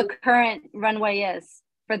 That's where the current runway is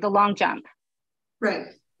for the long jump. Right,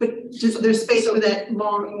 but just there's space for that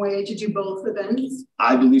long way to do both events.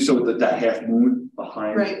 I believe so. That half moon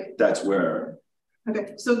behind. Right. That's where.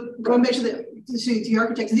 Okay, so going back to the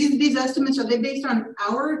architects, these estimates, are they based on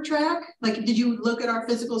our track? Like, did you look at our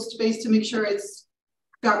physical space to make sure it's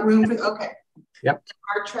got room for? Okay. Yep.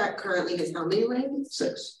 Our track currently has how many lanes?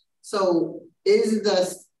 6. So is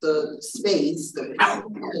the space the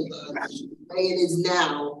way it is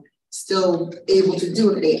now still able to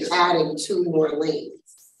do it? They added 2 more lanes.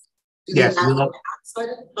 Yes,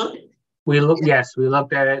 we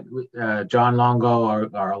looked at it. John Longo,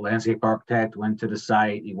 our landscape architect, went to the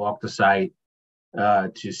site. He walked the site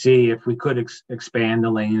to see if we could expand the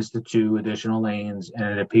lanes to 2 additional lanes, and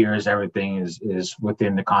it appears everything is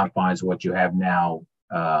within the confines of what you have now.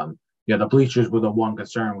 The bleachers were the one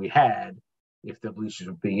concern we had, if the bleachers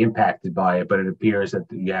would be impacted by it, but it appears that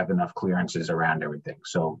you have enough clearances around everything,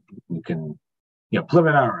 so we can,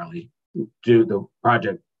 preliminarily do the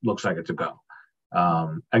project. Looks like it's a go.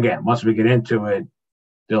 Again, once we get into it,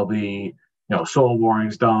 there'll be soil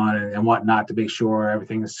borings done and whatnot to make sure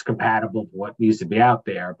everything is compatible with what needs to be out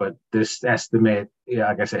there. But this estimate,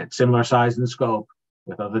 like I said, similar size and scope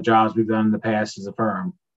with other jobs we've done in the past as a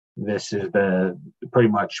firm. This is pretty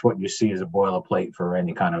much what you see as a boilerplate for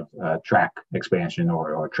any kind of track expansion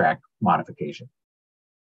or track modification.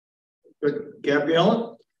 Good.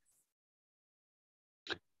 Gabriella?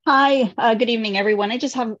 Hi, good evening, everyone. I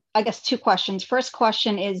just have, 2 questions. First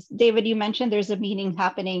question is, David, you mentioned there's a meeting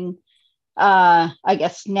happening,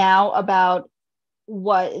 now about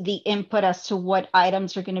what the input as to what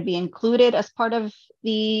items are going to be included as part of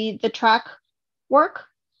the track work.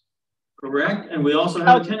 Correct. And we also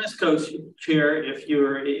have a tennis coach chair if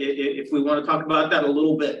we want to talk about that a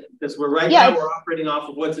little bit, because we're operating off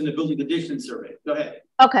of what's in the building conditions survey. Go ahead.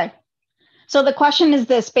 Okay. So the question is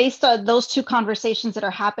this: based on those two conversations that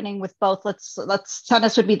are happening with both, let's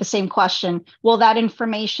tennis would be the same question. Will that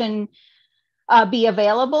information be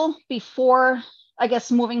available before, I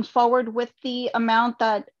guess, moving forward with the amount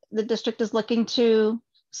that the district is looking to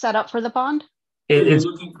set up for the bond? It's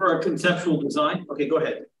looking for a conceptual design. Okay, go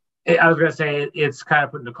ahead. I was going to say it's kind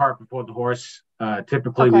of putting the cart before the horse.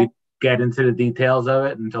 Typically, we get into the details of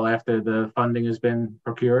it until after the funding has been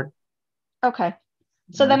procured. Okay.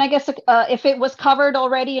 So then I guess if it was covered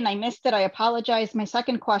already and I missed it, I apologize. My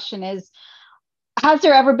second question is, has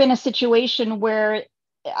there ever been a situation where,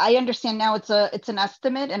 I understand now it's an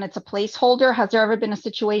estimate and it's a placeholder. Has there ever been a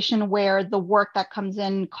situation where the work that comes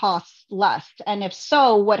in costs less? And if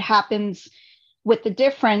so, what happens with the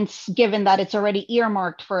difference given that it's already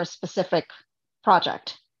earmarked for a specific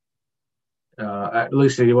project?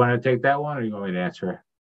 Lisa, you want to take that one or you want me to answer?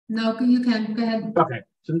 No, you can, go ahead. Okay.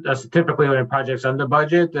 So typically when a project's under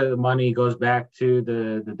budget, the money goes back to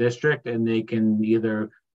the district and they can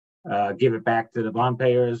either give it back to the bond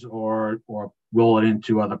payers or roll it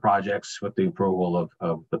into other projects with the approval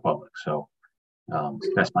of the public. So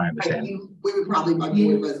that's my understanding. We would probably by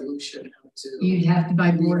board resolution have to. You'd have to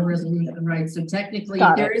buy board resolution, right? So technically,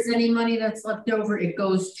 if there is any money that's left over, it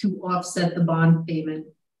goes to offset the bond payment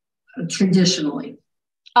traditionally.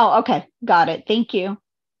 Oh, okay. Got it. Thank you.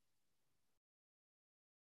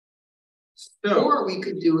 Or we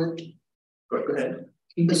could do it. Go ahead.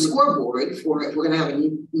 The scoreboard for it. We're going to have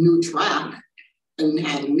a new track and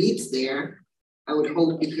have meets there. I would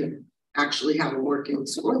hope we could actually have a working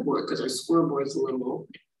scoreboard because our scoreboard is a little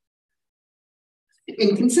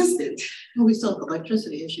inconsistent. Well, we still have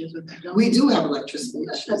electricity issues with that. We do have electricity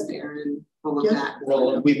issues there and all of that.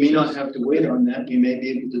 Well, we may not have to wait on that. We may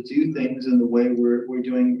be able to do things in the way we're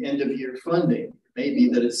doing end of year funding. Maybe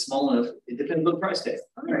that it's small enough. It depends on the price tag.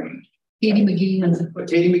 All right. Katie McGee.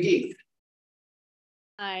 Katie McGee.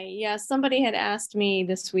 Hi. Yeah, somebody had asked me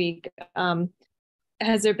this week,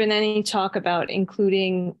 has there been any talk about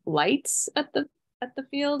including lights at the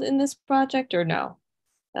field in this project or no?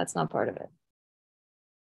 That's not part of it.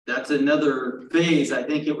 That's another phase. I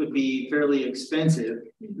think it would be fairly expensive.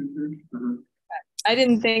 I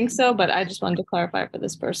didn't think so, but I just wanted to clarify for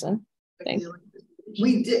this person. Thanks.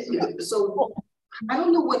 We did. So I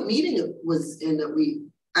don't know what meeting it was in that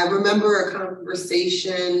I remember a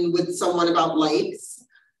conversation with someone about lights.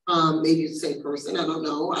 Maybe the same person, I don't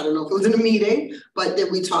know. I don't know if it was in a meeting, but then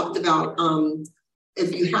we talked about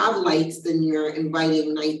if you have lights, then you're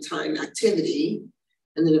inviting nighttime activity.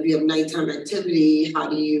 And then if you have nighttime activity, how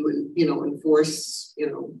do you, enforce,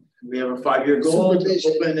 We have a 5-year goal to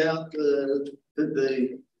open out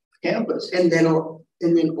the campus. And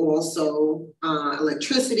then also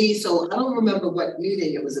electricity. So I don't remember what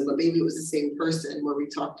meeting it was in, but maybe it was the same person where we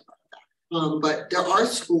talked about that. But there are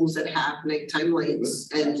schools that have nighttime lights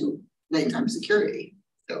and nighttime security.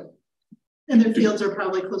 So, and their fields are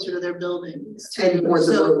probably closer to their buildings too. And more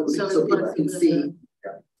so people can see.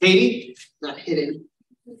 Katie? Not hidden.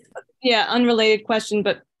 Yeah, unrelated question,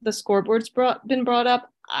 but the scoreboard's been brought up.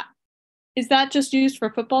 Is that just used for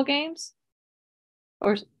football games?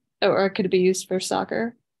 Or could it be used for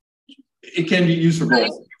soccer? It can be used for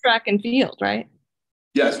both. Track and field, right?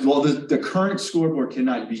 Yes, well, the current scoreboard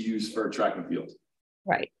cannot be used for track and field.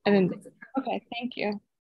 Right. Okay, thank you.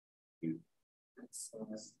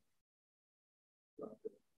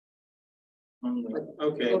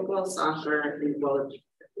 Okay. Football, soccer, and well,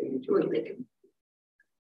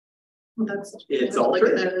 It's all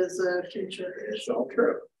true. That is a future. It's all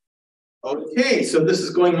true. Okay, so this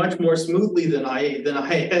is going much more smoothly than I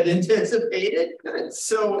had anticipated.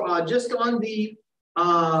 So just on the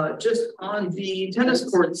tennis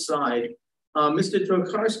court side, Mr.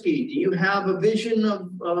 Tokarski, do you have a vision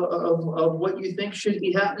of what you think should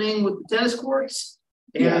be happening with the tennis courts?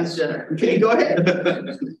 Yes. Okay, go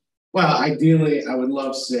ahead. Well, ideally, I would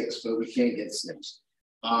love 6, but we can't get 6.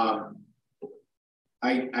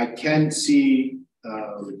 I can see.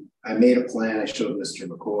 I made a plan. I showed Mr.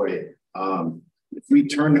 McCoy. If we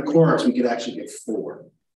turn the courts, we could actually get 4.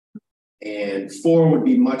 And 4 would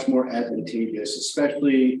be much more advantageous,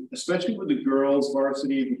 especially with the girls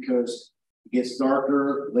varsity, because it gets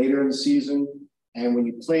darker later in the season. And when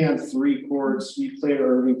you play on 3 courts, we play at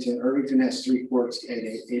Irvington. Irvington has 3 courts, and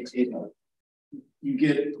you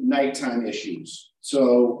get nighttime issues.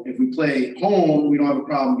 So if we play home, we don't have a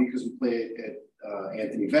problem because we play at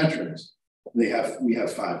Anthony Veterans. We have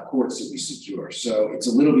 5 courts that we secure, so it's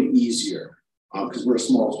a little bit easier because we're a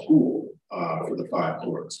small school for the 5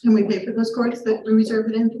 courts. And we pay for those courts that we reserve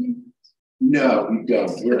at Anthony? No, we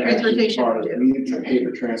don't. We're actually part of. We pay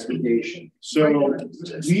for transportation. So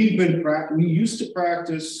we used to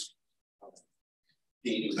practice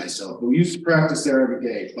dating myself, but we used to practice there every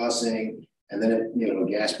day, busing, and then, you know,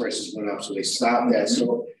 gas prices went up, so they stopped that.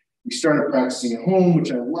 So we started practicing at home,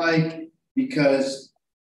 which I like because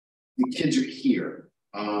the kids are here.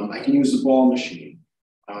 I can use the ball machine.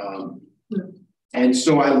 And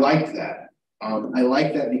so I like that. I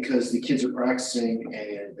like that because the kids are practicing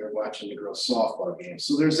and they're watching the girls' softball game.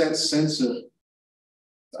 So there's that sense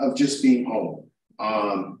of just being home.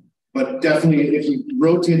 But definitely, if we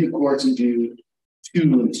rotate the courts and do 2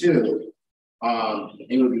 and 2,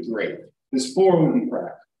 it would be great. This 4 would be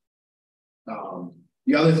practice.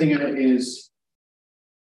 The other thing is,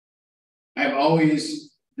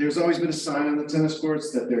 there's always been a sign on the tennis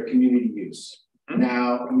courts that they're community use.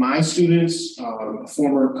 Now, my students, a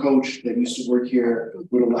former coach that used to work here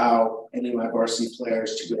would allow any of my varsity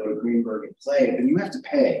players to go to Greenburgh and play, but you have to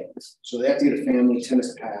pay. So they have to get a family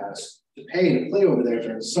tennis pass to pay to play over there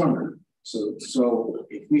during the summer. So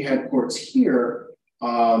if we had courts here, they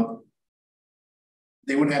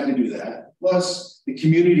wouldn't have to do that. Plus, the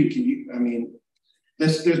community can,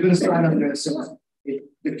 there's been a sign up there that says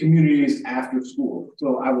the community is after school.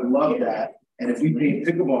 So I would love that. And if we paid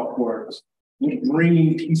pickleball courts, we're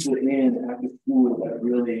bringing people in after school that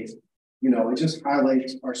really, you know, it just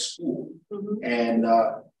highlights our school. And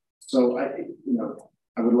so I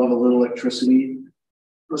would love a little electricity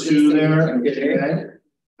to there.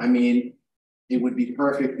 And it would be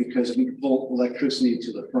perfect because if we could pull electricity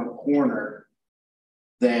to the front corner,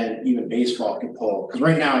 then even baseball can pull. Because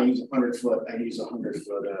right now I use a 100-foot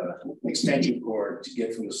extension cord to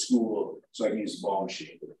get from the school so I can use the ball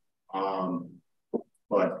machine.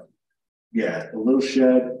 But yeah, a little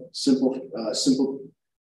shed, simple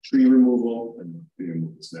tree removal, and tree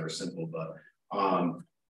removal is never simple, but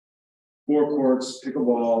 4 courts,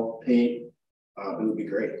 pickleball, paint, it would be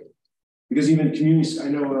great. Because even communities, I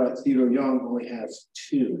know Theodore Young only has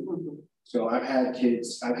 2. So I've had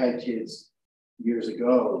kids years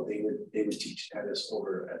ago, they would teach tennis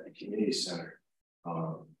over at the community center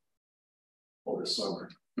over the summer.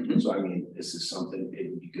 So this is something,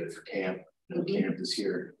 it would be good for camp. Camp is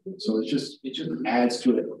here. So it just adds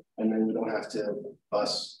to it. And then we don't have to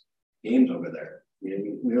bus games over there.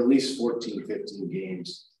 We're at least 14, 15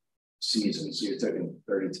 games season. So you're taking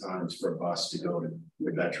 30 times for a bus to go to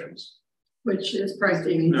the veterans. Which is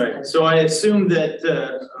pricey. Right. So I assume that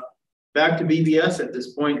back to BBS at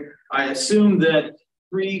this point, I assume that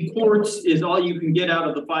 3 courts is all you can get out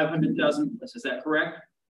of the 500,000. Is that correct?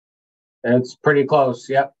 That's pretty close.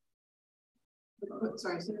 Yep.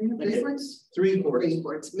 Sorry, 3 courts? 3 courts. 3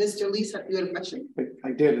 courts. Mr. Lisa, you had a question?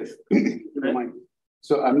 I did.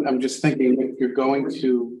 So I'm just thinking, if you're going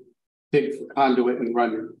to dig for conduit and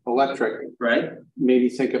run electric, right? Maybe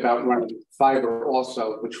think about running fiber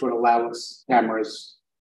also, which would allow us cameras,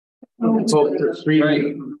 both for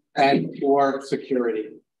 3D and for security.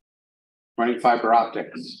 Running fiber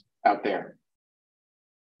optics out there,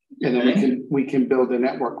 and then we can build a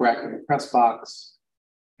network rack in the press box,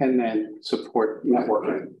 and then support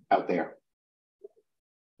networking out there.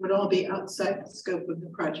 Would all be outside the scope of the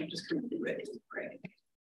project, just currently ready, right?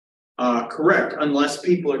 Correct, unless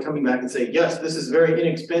people are coming back and say, yes, this is very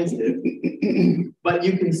inexpensive. But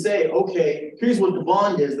you can say, okay, here's what the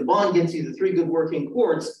bond is. The bond gets you the 3 good working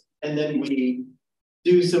courts, and then we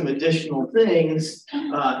do some additional things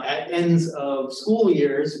at ends of school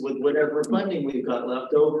years with whatever funding we've got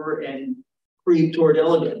left over and creep toward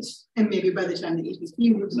elegance. And maybe by the time the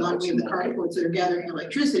EPC moves along, we have the carports that are gathering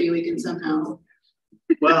electricity, we can somehow.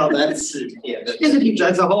 Well, that's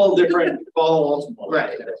a whole different ball,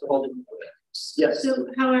 right? That's a whole different. Yes. So,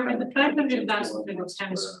 however, the 500,000 for the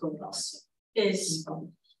tennis courts is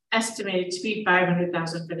estimated to be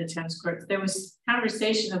 500,000 for the tennis courts. There was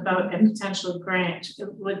conversation about a potential grant.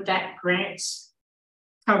 Would that grant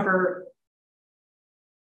cover?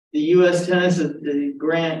 The U.S. Tennis the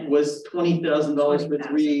grant was $20,000 for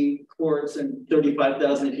 3 courts and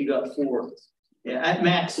 $35,000 if you got 4. Yeah, at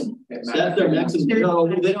maximum. That's their maximum. No,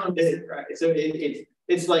 they don't bid, right? So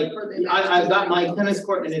it's like I've got my tennis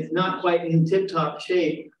court and it's not quite in tip-top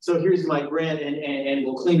shape. So here's my grant and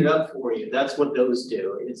we'll clean it up for you. That's what those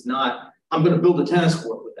do. It's not, I'm going to build a tennis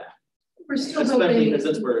court with that. We're still especially because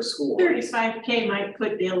it's where a school. 35K might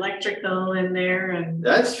put the electrical in there, and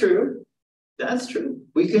that's true. That's true.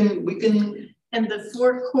 We can. And the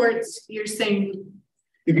 4 courts, you're saying.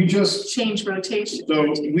 If you just change rotation.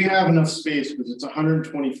 So we have enough space because it's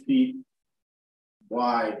 120 feet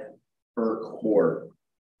wide per court.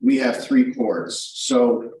 We have 3 courts.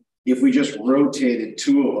 So if we just rotated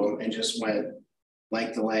 2 of them and just went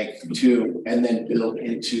length to length 2 and then built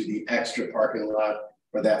into the extra parking lot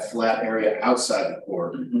or that flat area outside the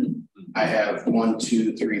court, I have 1,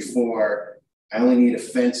 2, 3, 4. I only need a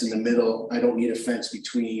fence in the middle. I don't need a fence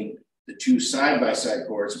between the two side-by-side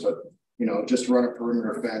courts, but you know, just run a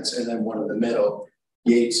perimeter fence and then one in the middle.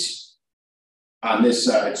 Gates on this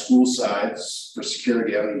side, school sides for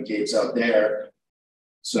security. I don't need gates out there.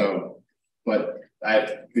 So, but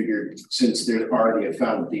I figured since there's already a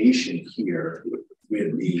foundation here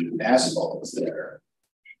with the asphalt there,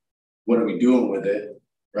 what are we doing with it?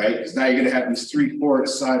 Right? Because now you're gonna have these 3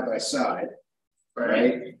 courts side by side,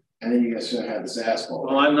 right? And then you're gonna have this asphalt.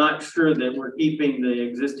 Well, I'm not sure that we're keeping the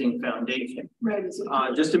existing foundation. Right.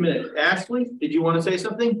 Just a minute. Ashley, did you want to say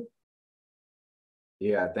something?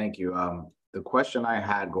 Yeah, thank you. The question I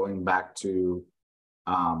had going back to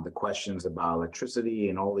the questions about electricity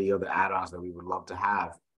and all the other add-ons that we would love to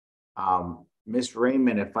have. Ms.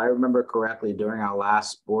 Raymond, if I remember correctly, during our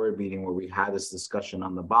last board meeting where we had this discussion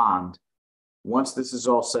on the bond, once this is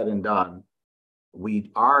all said and done,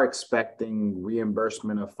 we are expecting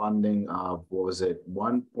reimbursement of funding of, what was it,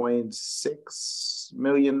 $1.6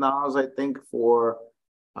 million, I think, for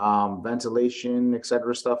ventilation, et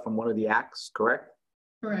cetera, stuff from one of the acts, correct?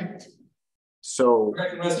 Correct. So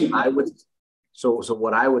I would, so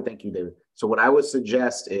what I would, thank you, David. So what I would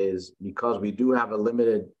suggest is, because we do have a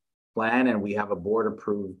limited plan and we have a board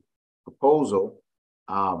approved proposal,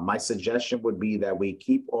 my suggestion would be that we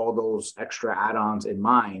keep all those extra add-ons in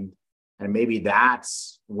mind. And maybe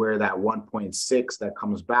that's where that 1.6 that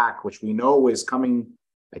comes back, which we know is coming.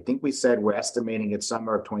 I think we said we're estimating it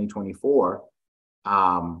summer of 2024,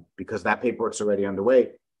 because that paperwork's already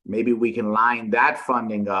underway. Maybe we can line that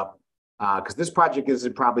funding up, because this project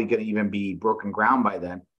isn't probably going to even be broken ground by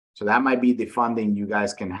then. So that might be the funding you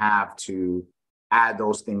guys can have to add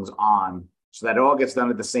those things on, so that it all gets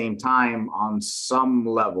done at the same time on some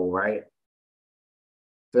level, right?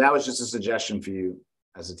 So that was just a suggestion for you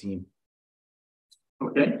as a team.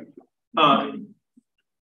 Okay.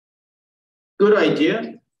 Good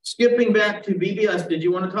idea. Skipping back to BBS, did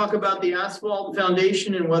you want to talk about the asphalt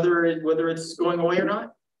foundation and whether it's going away or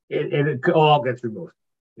not? It all gets removed.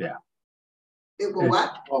 Yeah. It will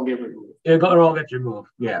what? All get removed. It all gets removed.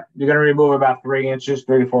 Yeah. You're going to remove about 3 inches,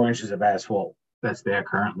 3 to 4 inches of asphalt that's there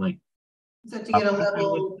currently. Is that to get a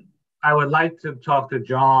level? I would like to talk to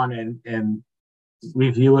John and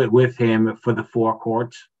review it with him for the 4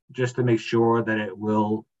 courts, just to make sure that it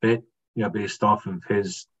will fit, you know, based off of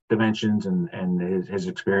his dimensions and his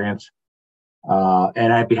experience.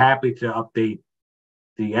 And I'd be happy to update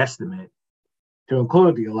the estimate to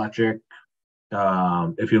include the electric,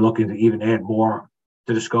 if you're looking to even add more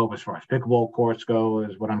to the scope as far as pickleball courts go,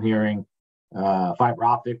 is what I'm hearing, fiber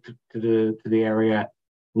optic to the area.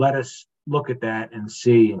 Let us look at that and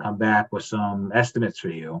see and come back with some estimates for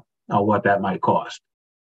you on what that might cost,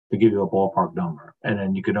 to give you a ballpark number. And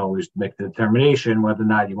then you could always make the determination whether or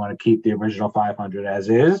not you want to keep the original 500 as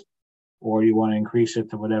is, or you want to increase it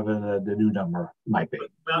to whatever the new number might be.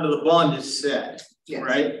 Now the bond is set, yes.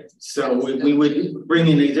 Right? So we would bring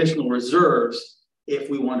in additional reserves if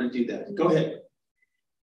we want to do that. Go ahead.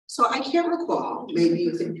 So I can't recall, maybe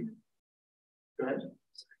you can. Go ahead.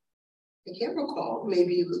 I can't recall,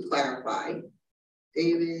 maybe you could clarify.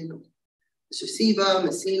 David, Mr. Siva,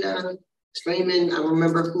 Messina, Raymond, I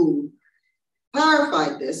remember who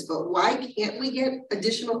clarified this, but why can't we get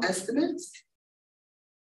additional estimates?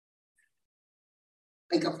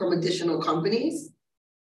 Like from additional companies?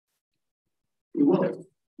 You will.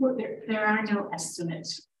 Well, there are no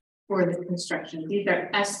estimates for the construction. These are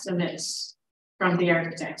estimates from the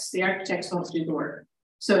architects. The architects won't do the work.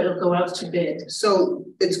 So it'll go out to bid. So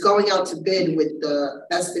it's going out to bid with the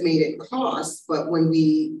estimated cost, but when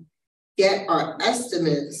we get our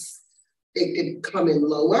estimates, it could come in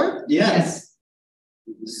lower? Yes.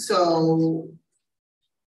 So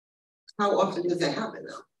how often does that happen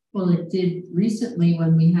though? Well, it did recently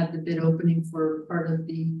when we had the bid opening for part of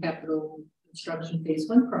the capital construction phase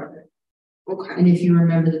 1 project. Okay. And if you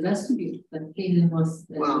remember the vestibule, that came in less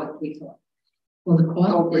than what we thought. Well, the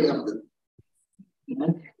cost. Don't bring up the.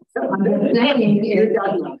 I'm just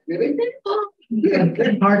saying,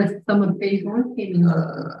 really? Part of some of phase 1 came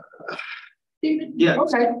in. Yeah.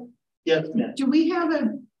 Okay. Yes. Do we have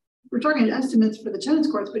we're talking estimates for the tennis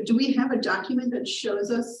courts, but do we have a document that shows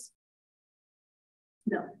us?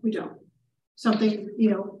 No, we don't. Something, you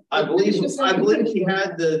know. I believe we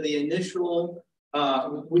had the initial,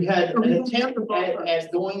 we had an attempt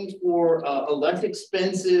at going for a less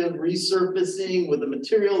expensive resurfacing with a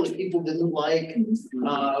material that people didn't like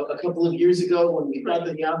a couple of years ago when we thought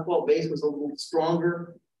that the asphalt base was a little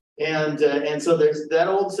stronger. And so there's that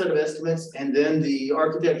old set of estimates, and then the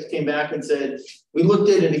architects came back and said, we looked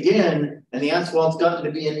at it again, and the asphalt's gotten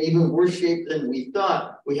to be in even worse shape than we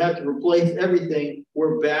thought. we have to replace everything,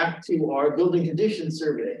 we're back to our building condition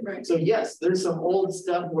survey. Right. So yes, there's some old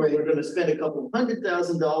stuff where we're gonna spend a couple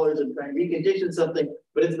 $100,000 and try and recondition something,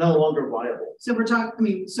 but it's no longer viable. So we're talking, I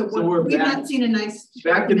mean, we're we've back- not seen a nice.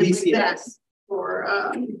 back to document like BCS. that For,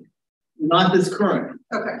 Not this current.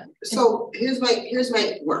 okay. So here's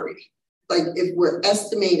my worry. Like if we're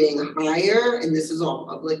estimating higher, and this is all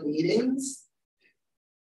public meetings,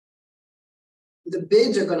 the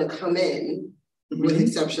bids are gonna come in, with the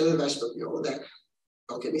exception of the vegetable fuel, that,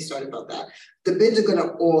 don't get me started about that. The bids are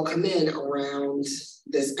gonna all come in around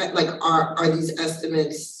this, like are these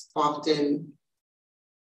estimates often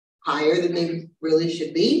higher than they really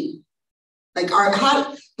should be? Like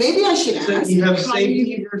maybe I should So ask. you have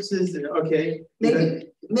safety versus, okay.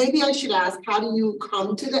 Maybe I should ask, how do you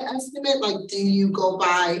come to the estimate? Like, do you go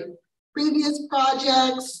by previous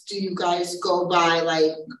projects? Do you guys go by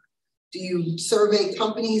like, do you survey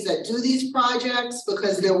companies that do these projects?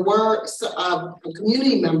 Because there were a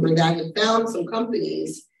community member that had found some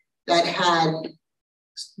companies that had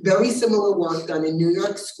very similar work done in New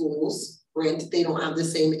York schools. Granted, they don't have the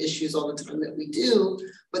same issues all the time that we do,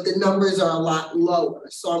 but the numbers are a lot lower.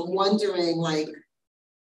 So I'm wondering, like,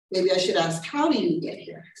 maybe I should ask, how do you get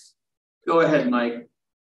here? Go ahead, Mike.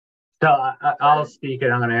 So I'll speak,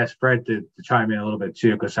 and I'm going to ask Fred to chime in a little bit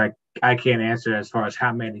too, because I can't answer as far as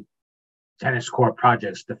how many tennis court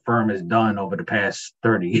projects the firm has done over the past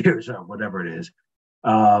 30 years or whatever it is.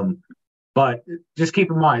 But just keep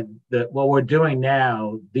in mind that what we're doing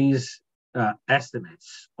now, these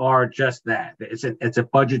estimates are just that. It's a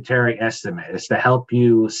budgetary estimate. It's to help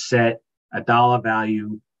you set a dollar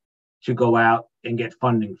value to go out and get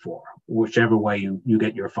funding for, whichever way you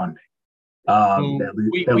get your funding.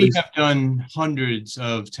 We have done hundreds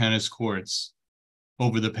of tennis courts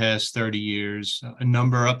over the past 30 years, a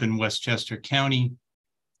number up in Westchester County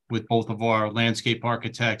with both of our landscape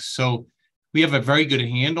architects. So we have a very good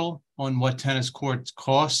handle on what tennis courts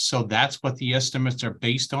cost. So that's what the estimates are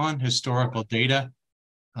based on, historical data.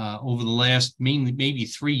 Over the last maybe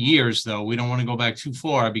 3 years, though, we don't want to go back too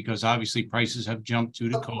far because obviously prices have jumped due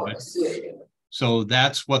to COVID. So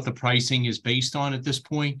that's what the pricing is based on at this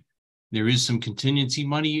point. There is some contingency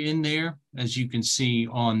money in there, as you can see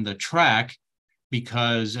on the track,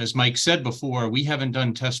 because as Mike said before, we haven't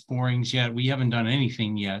done test borings yet. We haven't done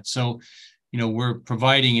anything yet. So, we're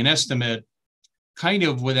providing an estimate kind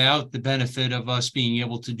of without the benefit of us being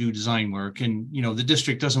able to do design work. And, the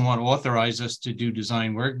district doesn't want to authorize us to do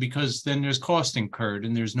design work because then there's cost incurred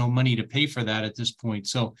and there's no money to pay for that at this point.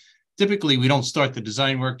 So typically we don't start the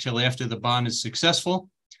design work till after the bond is successful,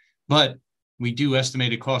 but we do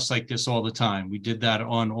estimated costs like this all the time. We did that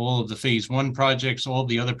on all of the phase 1 projects, all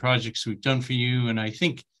the other projects we've done for you. And I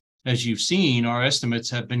think, as you've seen, our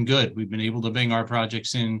estimates have been good. We've been able to bring our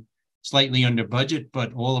projects in slightly under budget,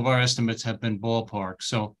 but all of our estimates have been ballpark.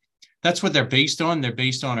 So that's what they're based on. They're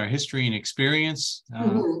based on our history and experience.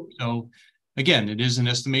 So again, it is an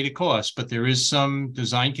estimated cost, but there is some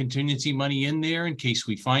design contingency money in there in case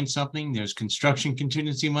we find something. There's construction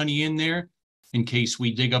contingency money in there in case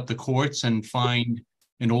we dig up the courts and find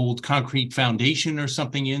an old concrete foundation or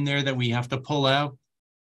something in there that we have to pull out.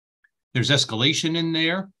 There's escalation in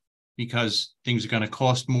there because things are going to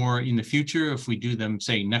cost more in the future if we do them,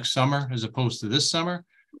 say, next summer as opposed to this summer.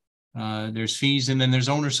 There's fees, and then there's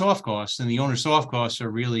owner soft costs. And the owner soft costs are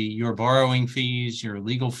really your borrowing fees, your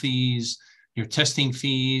legal fees, your testing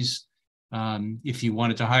fees, if you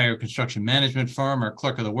wanted to hire a construction management firm or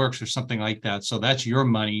clerk of the works or something like that. So that's your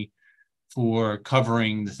money for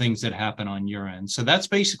covering the things that happen on your end. So that's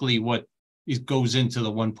basically what goes into the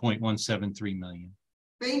 1.173 million.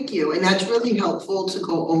 Thank you. And that's really helpful to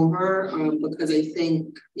go over because I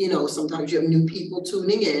think, sometimes you have new people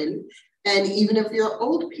tuning in. And even if you're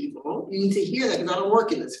old people, you need to hear that because I don't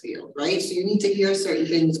work in this field, right? So you need to hear certain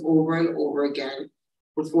things over and over again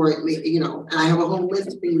before it, and I have a whole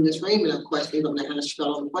list for you, Ms. Raymond, of questions I'm going to ask you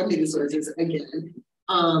about all the funding sources again.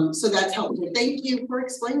 So that's helpful. Thank you for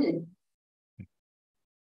explaining.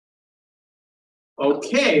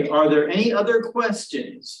 Okay, are there any other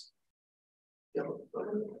questions?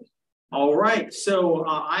 All right, so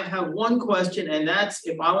I have one question, and that's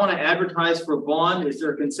if I want to advertise for a bond, is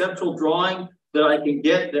there a conceptual drawing that I can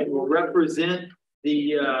get that will represent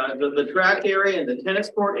the track area and the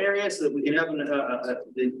tennis court area so that we can have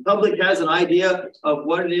the public has an idea of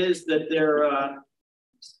what it is that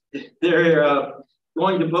they're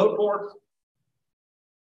going to vote for?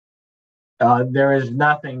 There is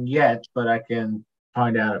nothing yet, but I can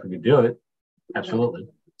find out if we can do it. Absolutely.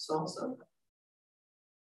 So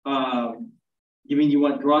You mean you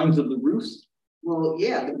want drawings of the roofs? Well,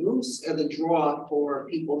 yeah, the roofs are the draw for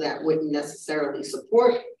people that wouldn't necessarily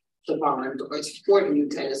support the bond or support a new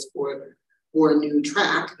tennis court or a new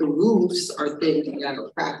track. The roofs are things that are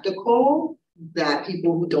practical, that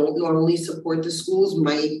people who don't normally support the schools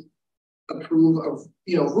might approve of,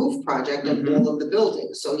 roof project of all of the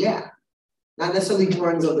buildings. So yeah, not necessarily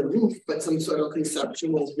drawings of the roof, but some sort of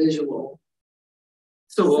conceptual visual.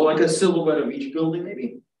 So like a silhouette of each building,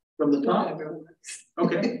 maybe from the top.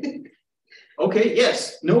 Okay. Okay.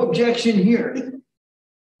 Yes. No objection here.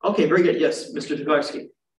 Okay. Very good. Yes, Mr. Takarsky.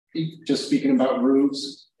 Just speaking about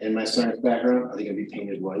roofs and my science background, I think it'd be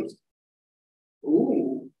painted white.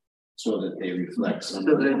 Ooh. So that they reflect some.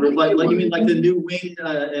 So they reflect, like you mean like the new wing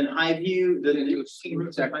and high view, the new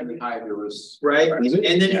high view was right. And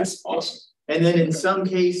then it's awesome. And then in some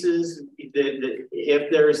cases,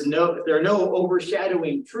 if there are no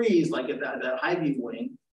overshadowing trees like at that high view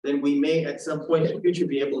wing, then we may at some point in the future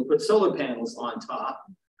be able to put solar panels on top.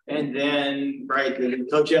 And then, right, the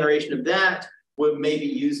cogeneration of that would maybe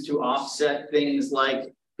used to offset things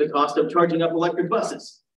like the cost of charging up electric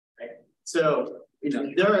buses. Right? So,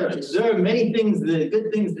 there are many things,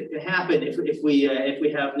 good things that can happen if we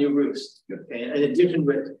have new roofs. Okay, in addition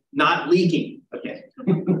with not leaking. Okay.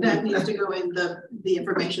 That needs to go in the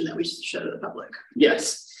information that we show to the public.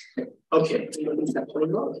 Yes. Okay.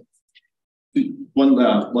 One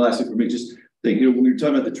last thing for me, just think, we were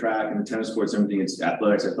talking about the track and the tennis courts and everything. It's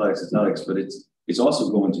athletics, but it's also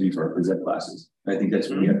going to be for our phys ed classes. And I think that's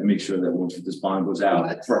when we have to make sure that once this bond goes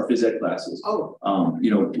out for our phys ed classes. Oh.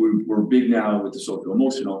 We're big now with the social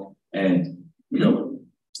emotional and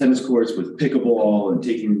tennis courts with pickleball and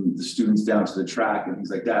taking the students down to the track and things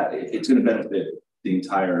like that. It's going to benefit the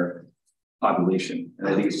entire population. And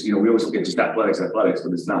I think it's, we always look at just athletics,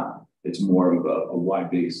 but it's not. It's more of a wide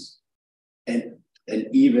base. And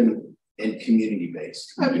even in community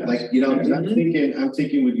based. Like, I'm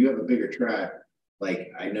thinking when you have a bigger track,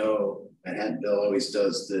 like I know Manhattanville always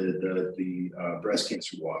does the breast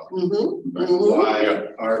cancer walk. Why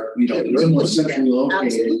are we're more centrally located?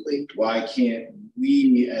 Absolutely. Why can't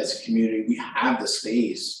we as a community, we have the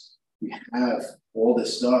space, we have all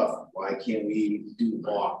this stuff, why can't we do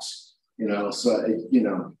walks? So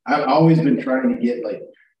I've always been trying to get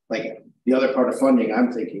like the other part of funding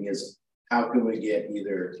I'm thinking is how can we get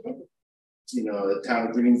either the town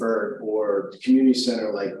of Greenburgh or the community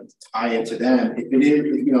center, like tie into them. If it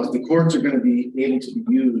is, if the courts are going to be able to be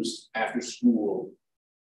used after school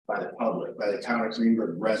by the public, by the town of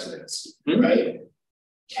Greenburgh residents, right?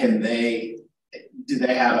 Do they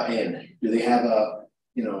have a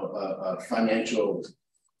financial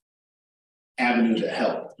avenue to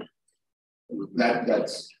help?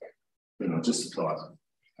 That's just a thought.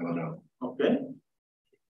 I don't know. Okay.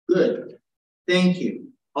 Good. Thank you.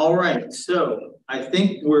 All right, so I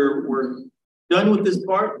think we're done with this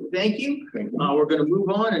part. Thank you. We're going to move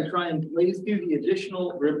on and try and blaze through the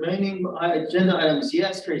additional remaining agenda items.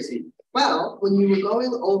 Yes, Tracy. Well, when you were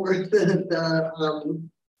going over the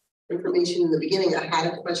information in the beginning, I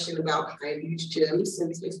had a question about high-use gyms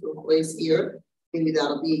since Mr. McCoy is here. Maybe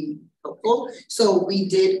that'll be helpful. So we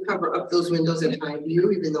did cover up those windows at high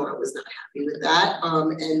view, even though I was not happy with that.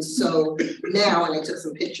 And so now, and I took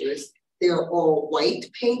some pictures, they're all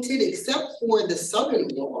white painted, except for the southern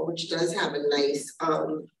wall, which does have a nice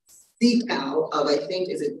decal of, I think,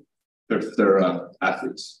 is it? They're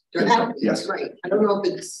athletes. They're athletes, yes. Right. I don't know if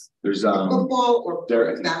it's football or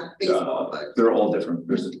baseball, but they're all different.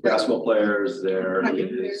 There's basketball players, there's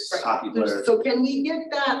hockey players. So can we get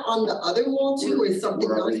that on the other wall too, or is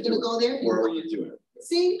something else going to go there? We're already doing it.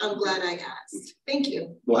 See, I'm glad I asked. Thank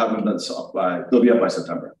you. We'll have them done they'll be up by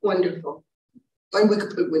September. Wonderful. And we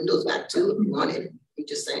could put windows back too if we wanted. I'm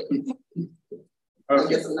just saying. I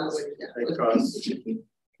guess I'm not with that.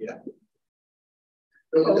 Yeah.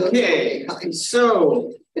 Okay,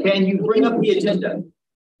 so can you bring up the agenda?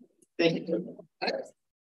 Thank you.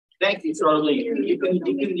 Thank you, Charlie.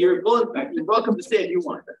 You're welcome to stay if you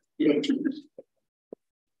want. Yeah.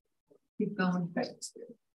 Keep going.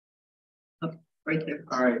 Oh, right there.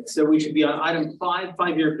 All right, so we should be on item 5,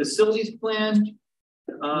 5-year facilities plan.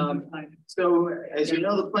 So as you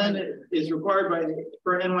know, the plan is required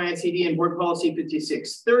for NYSED and board policy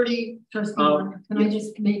 5630. Can I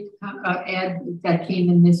just add that came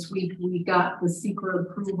in this week? We got the secret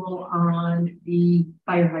approval on the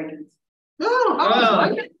fire hydrants.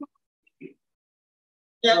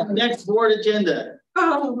 Yeah, next board agenda.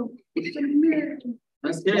 Oh, okay.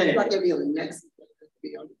 It's not gonna be on the next.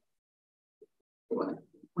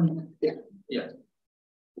 Yeah. Yeah.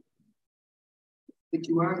 But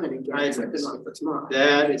you are going to get something on for tomorrow.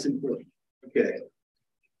 That is important. Okay.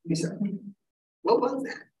 What was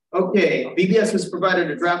that? Okay, BBS has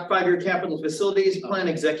provided a draft 5-year capital facilities plan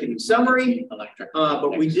executive summary,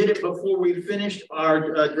 but we did it before we finished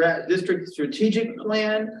our draft district strategic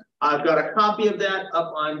plan. I've got a copy of that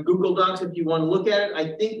up on Google Docs if you want to look at it.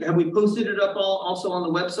 I think, have we posted it up also on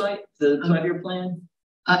the website, the 5-year plan?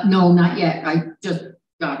 No, not yet. I just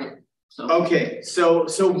got it. So. Okay, so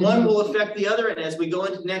one will affect the other, and as we go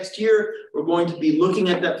into next year, we're going to be looking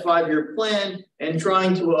at that 5-year plan and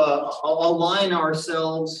trying to align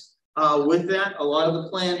ourselves with that. A lot of the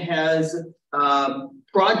plan has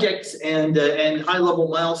projects and high-level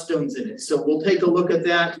milestones in it, so we'll take a look at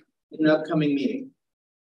that in an upcoming meeting.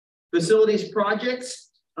 Facilities projects,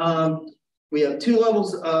 we have 2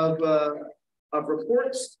 levels of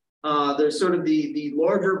reports. There's sort of the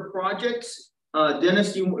larger projects.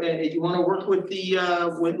 Dennis, you want to work with the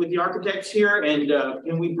architects here, and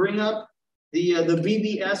can we bring up the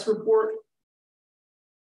BBS report?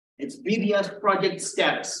 It's BBS project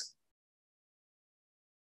status.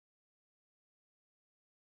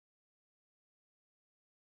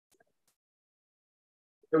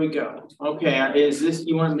 Here we go. Okay, is this,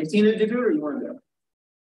 you want Messina to do it, or you want to go?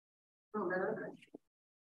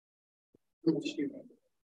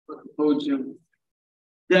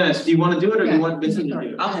 Dennis, do you want to do it, or do you want Messina to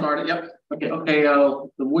do it? I'll start it. Yep. Okay. The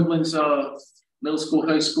Woodlands Middle School,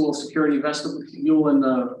 High School security vestibule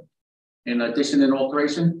in addition and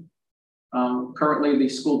alteration. Currently, the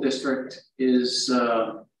school district is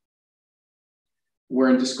we're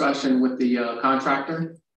in discussion with the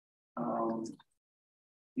contractor.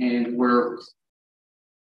 And we're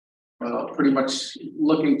pretty much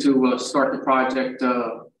looking to start the project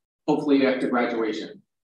hopefully after graduation.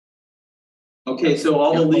 Okay, so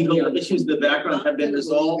all the legal issues in the background have been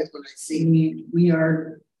resolved. We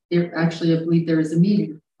are there. Actually, I believe there is a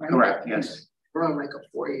meeting. Right? Correct. Yes. We're on like a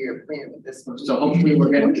 4-year plan with this one. So hopefully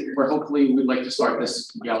we'd like to start this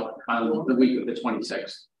on the week of the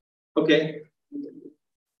 26th. Okay.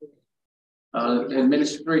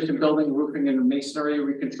 Administration building, roofing and masonry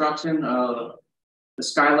reconstruction. The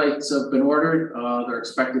skylights have been ordered. They're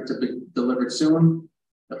expected to be delivered soon.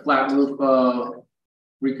 The flat roof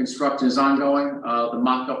reconstruction is ongoing. The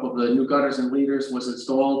mock-up of the new gutters and leaders was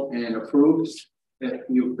installed and approved. If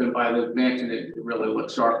you've been by the mansion, it really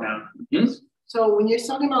looks sharp now. Yes. So when you're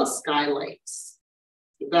talking about skylights,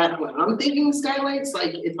 that what I'm thinking skylights,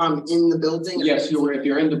 like if I'm in the building. Yes, if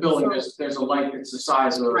you're in the building, there's a light that's the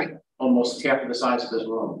size of almost half of the size of this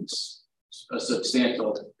room. It's a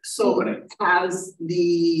substantial opening. Has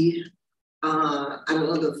the I don't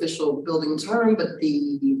know the official building term, but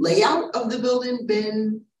the layout of the building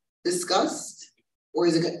been discussed, or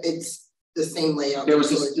is it's the same layout? There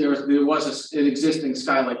was an existing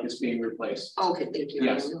skylight that's being replaced. Okay, thank you.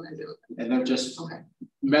 Yes, and they're just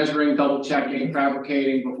measuring, double checking,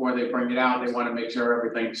 fabricating before they bring it out. They want to make sure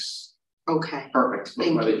everything's perfect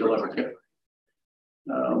before they deliver it.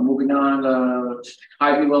 Moving on,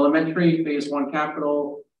 Highview Elementary Phase 1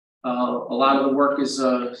 capital. A lot of the work is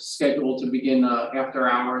scheduled to begin after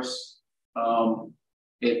hours at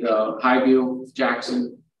Highview,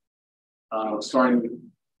 Jackson, starting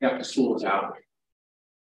after school is out.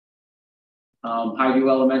 Highview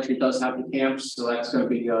Elementary does have the camps, so that's going to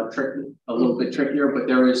be a little bit trickier, but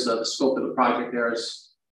there is the scope of the project there is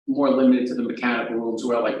more limited to the mechanical rooms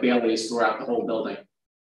where like Bailey is throughout the whole building.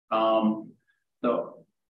 So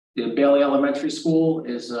the Bailey Elementary School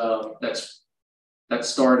is that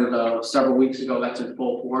started several weeks ago. That's in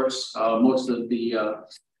full force. Most of the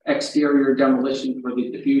exterior demolition for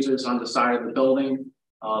the diffusers on the side of the building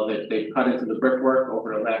that they cut into the brickwork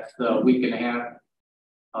over the last week and a half.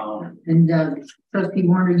 Trustee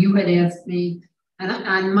Warner, you had asked me,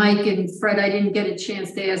 and Mike and Fred, I didn't get a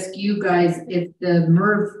chance to ask you guys if the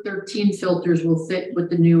MERV 13 filters will fit with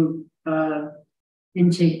the new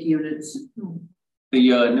intake units. The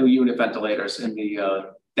new unit ventilators in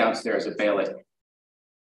the downstairs at Bailey.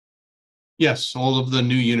 Yes, all of the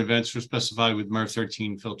new unit vents were specified with MERV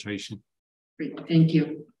 13 filtration. Great, thank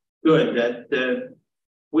you. Good. That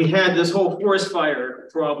we had this whole forest fire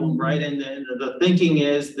problem, right? And the thinking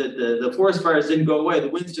is that the forest fires didn't go away. The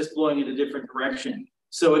wind's just blowing in a different direction.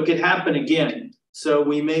 So it could happen again. So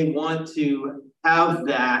we may want to have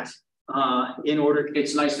that in order.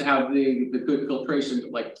 It's nice to have the good filtration,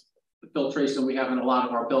 like the filtration we have in a lot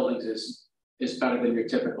of our buildings is better than your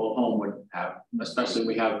typical home would have. Especially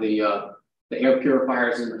we have the air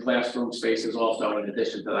purifiers in the classroom spaces also in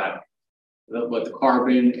addition to that. With the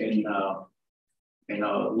carbon and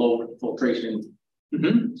low filtration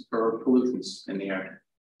for pollutants in the air.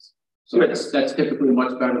 So that's typically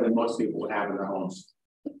much better than most people would have in their homes.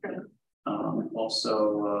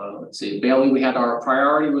 Let's see, Bailey, we had our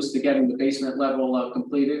priority was to getting the basement level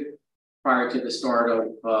completed prior to the start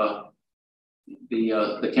of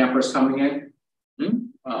the campers coming in.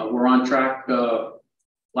 We're on track. A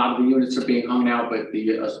lot of the units are being hung now, but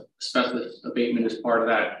the asbestos abatement is part of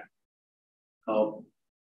that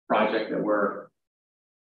project that we're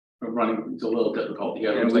running into a little difficulty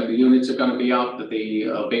here. It looks like the units are going to be up, that the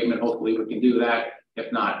abatement, hopefully we can do that.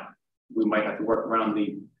 If not, we might have to work around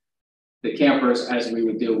the campers as we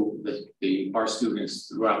would do our students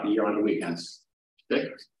throughout the year on the weekends. Okay.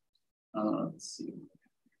 Let's see.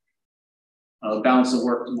 Balance of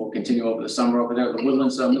work will continue over the summer over there. The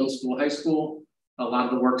Woodlands Middle School, High School. A lot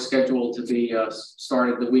of the work scheduled to be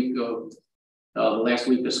started the week of the last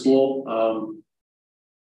week of school.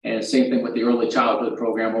 And same thing with the early childhood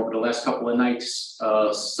program over the last couple of nights.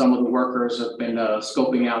 Some of the workers have been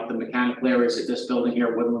scoping out the mechanical areas at this building here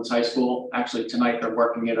at Woodlands High School. Actually, tonight they're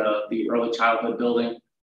working at the early childhood building,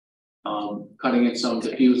 cutting in some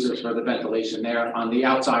diffusers for the ventilation there on the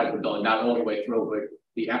outside of the building, not all the way through, but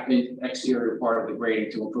the exterior part of the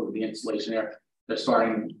grading to improve the insulation there. They're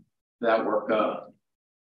starting that work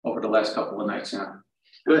over the last couple of nights now.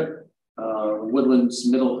 Good. Woodlands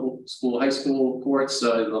Middle School, High School courts,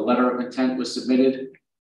 the letter of intent was submitted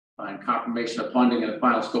and confirmation of funding and the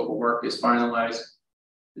final scope of work is finalized.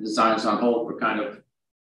 The design is on hold. We're kind of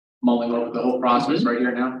mulling over the whole process right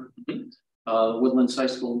here now. Woodlands High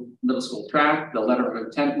School, Middle School track, the letter of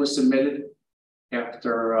intent was submitted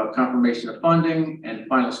after confirmation of funding and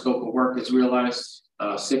final scope of work is realized.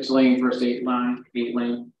 6 lane versus 8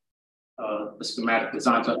 lane. The schematic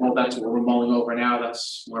designs on hold. That's what we're mulling over now.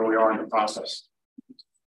 That's where we are in the process.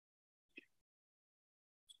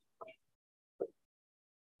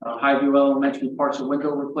 Highview Elementary partial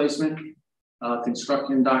window replacement.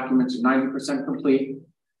 Construction documents are 90% complete.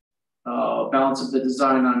 Balance of the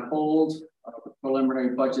design on hold.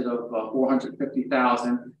 Preliminary budget of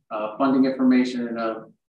 $450,000. Funding information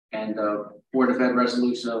and Board of Ed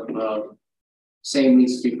resolution of same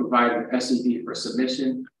needs to be provided with SED for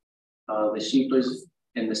submission. The SHEEPAs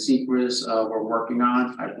and the SECRAs we're working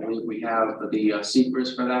on. I believe we have the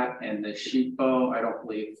SECRAs for that, and the SHEEPA, I don't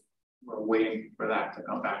believe we're waiting for that to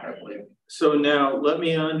come back, I believe. So now let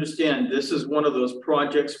me understand, this is one of those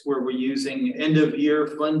projects where we're using end of year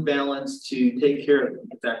fund balance to take care of it.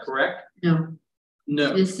 Is that correct? No.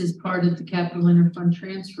 No. This is part of the capital interfund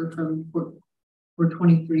transfer for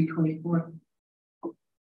 23-24.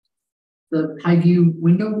 The Highview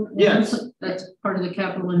window? Yes. That's part of the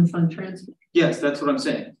capital and fund transfer. Yes, that's what I'm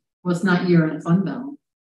saying. Well, it's not year-end fund balance.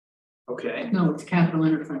 Okay. No, it's capital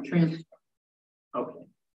interfund transfer. Okay.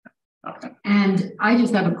 Okay. And I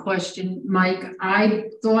just have a question, Mike. I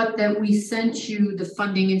thought that we sent you the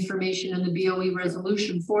funding information and the BOE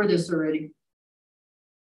resolution for this already.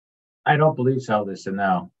 I don't believe so, Lisa,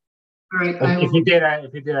 no. All right. If you did, I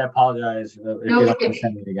apologize. If you don't want to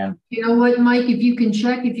send it again. You know what, Mike, if you can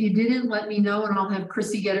check, if you didn't, let me know and I'll have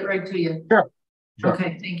Chrissy get it right to you. Sure.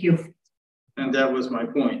 Okay, thank you. And that was my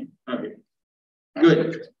point. Okay.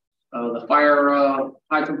 Good. The fire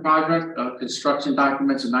hydrant project, construction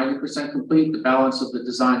documents are 90% complete. The balance of the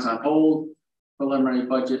designs on hold. Preliminary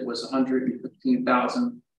budget was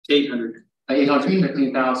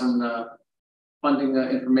 $815,000 funding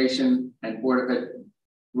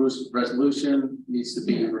resolution needs to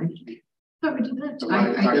be. The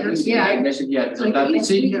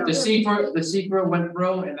secret went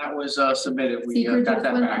through and that was submitted. We got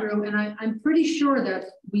that back. Through, and I'm pretty sure that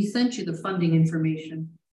we sent you the funding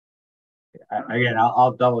information. Again,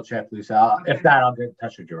 I'll double check, Lisa. Okay. If not, I'll get in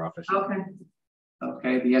touch with your office. Okay.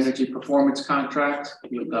 Okay, the energy performance contract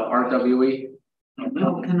with the RWE.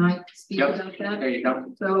 Oh, can I speak about that? There you go.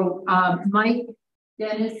 So Mike,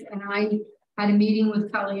 Dennis, and I had a meeting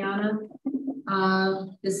with Kalyana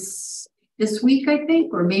this week, I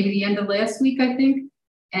think, or maybe the end of last week, I think.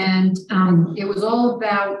 And it was all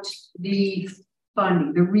about the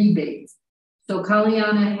funding, the rebates. So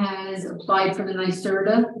Kalyana has applied for the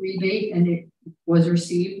NYSERDA rebate and it was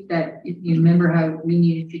received. That, if you remember how we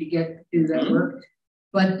needed you to get through that work.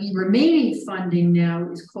 But the remaining funding now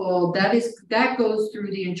is called, that goes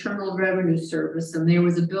through the Internal Revenue Service. And there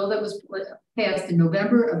was a bill that was passed in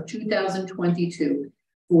November of 2022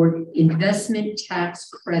 for investment tax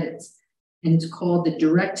credits. And it's called the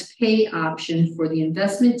direct pay option for the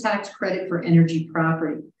investment tax credit for energy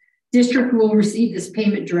property. District will receive this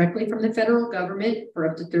payment directly from the federal government for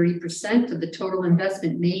up to 30% of the total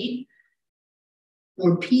investment made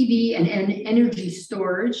for PV and energy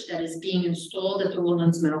storage that is being installed at the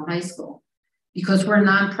Woodlands Middle High School. Because we're a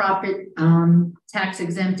nonprofit tax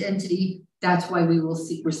exempt entity, that's why we will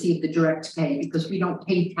receive the direct pay, because we don't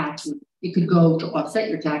pay taxes it could go to offset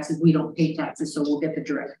your taxes. We don't pay taxes, so we'll get the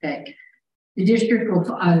direct pay. The district will,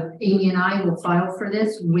 Amy and I will file for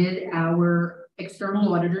this with our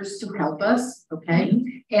external auditors to help us, okay?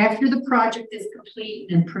 After the project is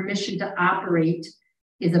complete and permission to operate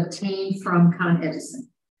is obtained from Con Edison.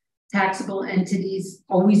 Taxable entities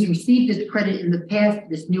always received this credit in the past.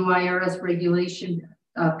 This new IRS regulation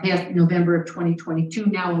passed November of 2022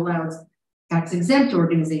 now allows tax exempt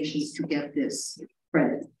organizations to get this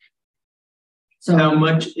credit. So how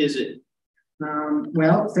much is it?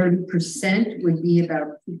 Well, 30% would be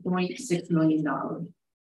about $2.6 million.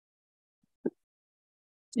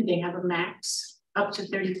 Do they have a max? Up to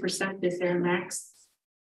 30%, is there a max?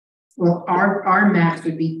 Well, our max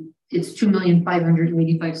would be, it's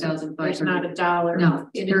 $2,585,500. There's not a dollar. No,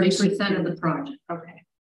 30% of the project. Okay.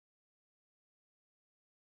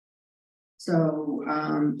 So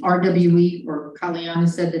RWE or Kalyana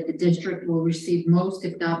said that the district will receive most,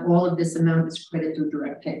 if not all of this amount is credited to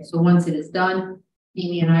direct pay. So once it is done,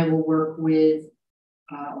 Amy and I will work with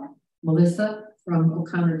Melissa from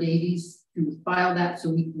O'Connor Davies to file that so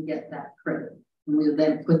we can get that credit. And we'll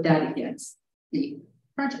then put that against the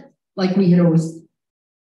project, like we had always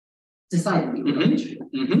decided we were going to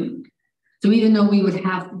do. So even though we would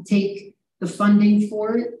have to take the funding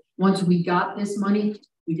for it, once we got this money,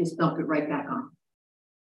 we just dumped it right back on.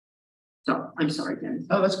 So I'm sorry, Dennis.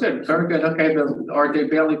 Oh, that's good. Very good. Okay, the R.J.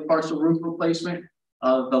 Bailey partial roof replacement.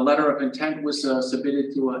 The letter of intent was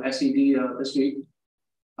submitted to SED this week.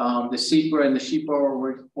 The SECRA and the SHPO are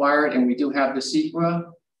required, and we do have the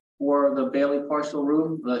SECRA for the Bailey partial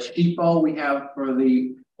roof. The SHPO we have for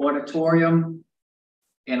the auditorium,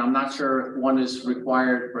 and I'm not sure if one is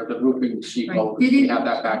required for the roofing SHPO. Right. We have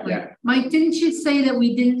that back yet. Mike, didn't you say that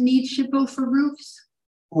we didn't need SHPO for roofs?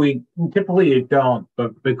 We typically don't,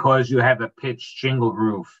 but because you have a pitched shingle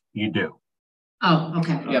roof, you do. Oh,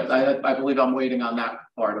 okay. Yeah, I believe I'm waiting on that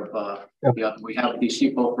part of yeah, we have the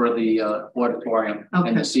SHPO for the auditorium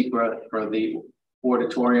and the SECRA for the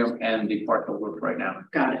auditorium and the partial roof right now.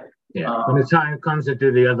 Got it. Yeah. When the time comes to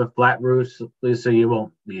do the other flat roofs, Lisa, you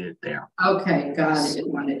won't need it there. Okay, got it.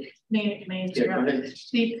 May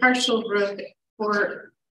the partial roof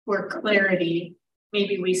for clarity,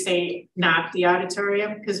 maybe we say not the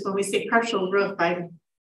auditorium, because when we say partial roof, I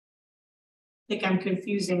think I'm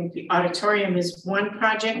confusing. The auditorium is one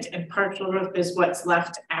project and partial roof is what's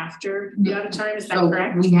left after the auditorium. Is that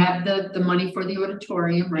correct? We have the money for the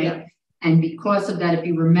auditorium, right? Yeah. And because of that, if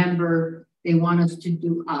you remember, they want us to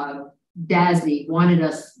do DASNY wanted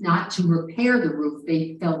us not to repair the roof.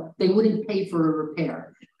 They felt they wouldn't pay for a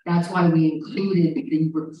repair. That's why we included the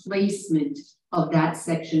replacement of that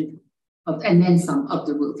section of, and then some of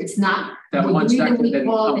the roof. It's not that one section that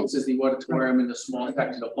encompasses the auditorium and the small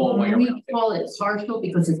section the whole way around. We call it partial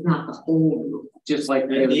because it's not the whole roof. Just like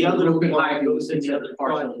the other roof high goes in the other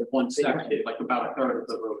partial with one section, like about a third of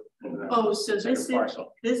the roof. Oh, so this is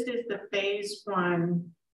the phase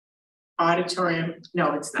one auditorium.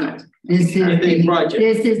 No, it's not. This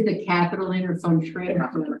is the capital interfund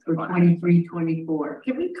transfer for 23-24.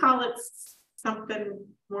 Can we call it something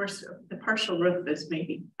more? The partial roof is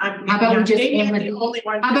maybe. How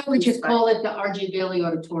about we just call it the RJ Bailey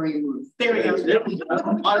Auditorium roof? There we go.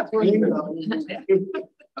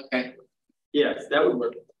 Okay. Yes, that would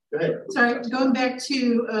work. Go ahead. Sorry, going back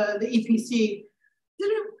to the EPC.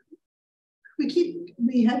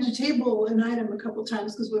 We had to table an item a couple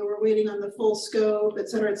times because we were waiting on the full scope, et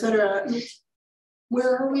cetera, et cetera.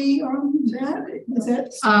 Where are we on that? Is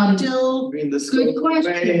that still good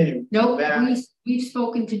question? Nope, we've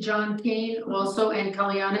spoken to John Kane also and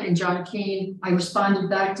Kalyana, and John Kane, I responded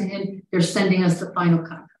back to him. They're sending us the final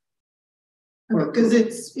contract. Because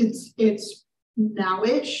it's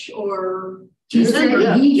nowish or he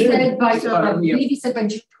said by June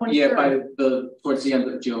 23rd. Yeah, by towards the end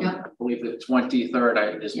of June, I believe the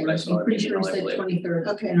 23rd is what I saw. I'm pretty sure it said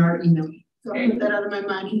 23rd in our email. So I'll put that out of my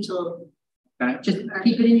mind until just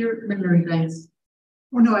keep it in your memory, thanks.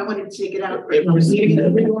 Well, no, I wanted to take it out.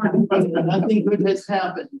 Nothing good has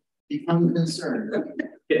happened. Become concerned.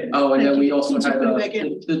 Oh, and then we also had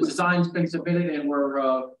the design's been submitted, and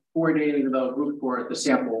we're coordinating the roof for the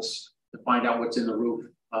samples to find out what's in the roof.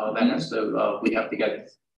 That has to we have to get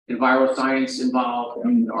EnviroScience involved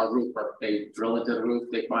in our roof. They drill into the roof,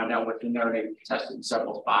 they find out what's in there, they test it in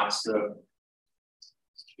several spots to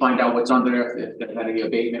find out what's under there, if there's any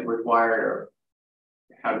abatement required or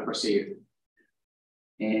how to proceed.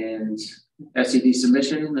 And SED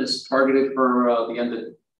submission is targeted for the end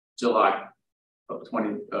of July of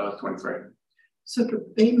 2023. So if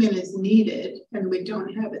abatement is needed and we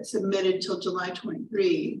don't have it submitted till July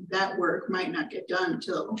 23, that work might not get done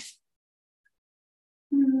till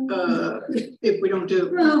If we don't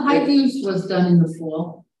do. Well, high use was done in the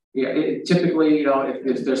fall. Yeah, typically, you know,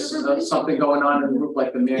 if there's something going on in the roof,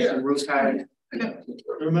 like the mansion roof had.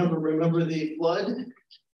 Remember the flood?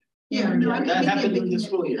 Yeah, no, That happened in the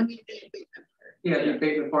school year. Yeah, the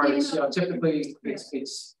abatement part is, typically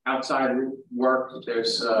it's outside work,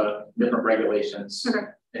 there's different regulations.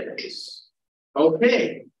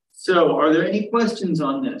 Okay, so are there any questions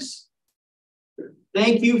on this?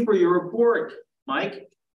 Thank you for your report, Mike.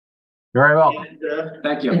 You're very welcome. And,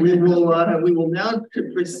 thank you. We will now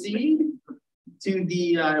proceed to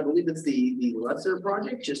the I believe it's the lesser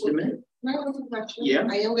project. Just a minute. Can I ask a question? Yeah.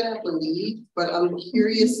 I am gonna have to leave, but I'm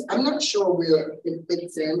curious. I'm not sure where it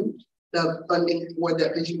fits in the funding for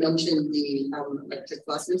that, because you mentioned the electric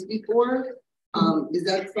buses before. Is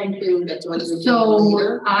that something that's going to be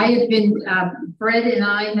So I have been, Fred and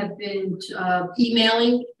I have been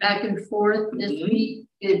emailing back and forth this week,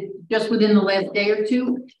 just within the last day or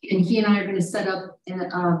two. And he and I are going to set up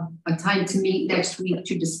a time to meet next week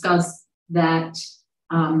to discuss that,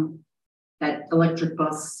 that electric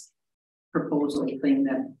bus proposal thing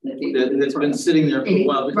that's been sitting there for a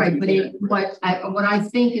while. Right, but what I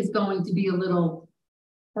think is going to be a little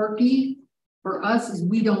quirky for us is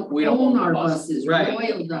we don't own our buses, right?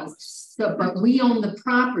 Royal does. So, but we own the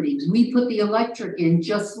property. We put the electric in,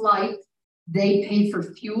 just like they pay for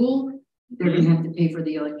fuel. They're going to have to pay for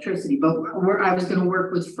the electricity. But I was going to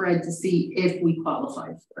work with Fred to see if we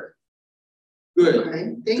qualify for it. Good.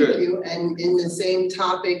 Okay, thank you. And in the same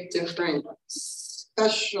topic, different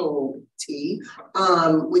specialty.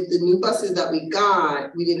 With the new buses that we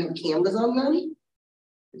got, we didn't have cameras on them.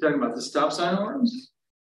 You're talking about the stop sign alarms?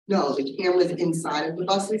 No, the cameras inside of the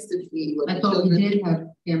buses to see what I thought we did have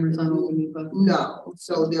cameras on all the new buses. No,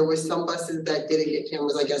 so there were some buses that didn't get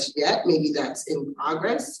cameras, I guess, yet. Maybe that's in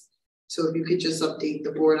progress. So if you could just update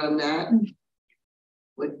the board on that,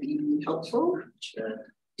 would be helpful. Sure.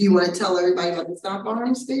 Do you want to tell everybody about the stop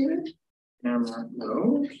arms, David? Camera,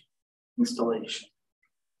 no. Installation.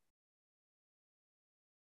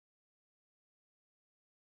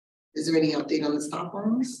 Is there any update on the stop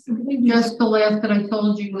arms? Just the last that I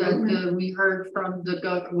told you that we heard from the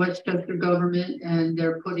Westchester government, and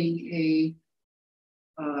they're putting a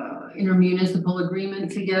intermunicipal agreement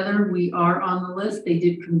together. We are on the list. They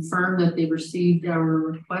did confirm that they received our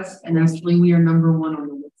request, and actually we are number 1 on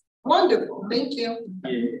the list. Wonderful, thank you.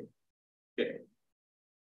 Yeah. Okay.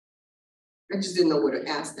 I just didn't know where to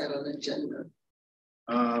ask that on the agenda.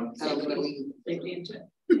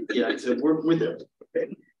 Yeah, so we're with it.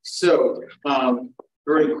 Okay. So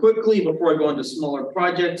very quickly, before I go into smaller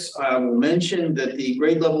projects, I will mention that the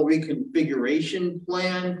grade level reconfiguration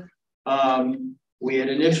plan, we had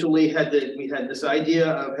initially had this idea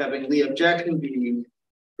of having Leah Jackson be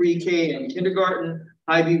pre-K and kindergarten,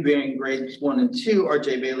 Ivy being grades 1 and 2,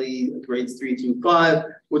 RJ Bailey grades 3 through 5,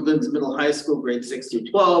 Woodlands Middle High School grades 6 through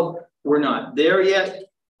 12. We're not there yet.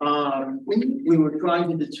 We were trying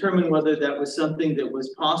to determine whether that was something that was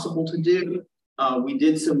possible to do. We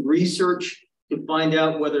did some research to find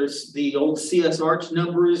out whether the old CS Arch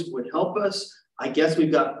numbers would help us. I guess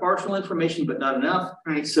we've got partial information, but not enough.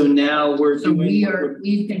 Right. So now we've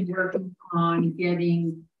been working on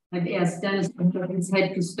getting. I've asked Dennis, his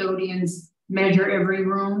head custodians, measure every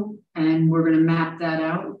room, and we're going to map that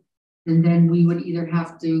out. And then we would either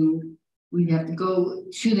we'd have to go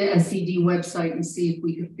to the SCD website and see if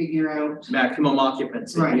we could figure out maximum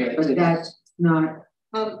occupancy. Right, yeah, but that's not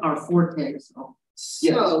our forte.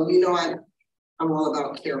 So you know, I'm all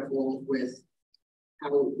about careful with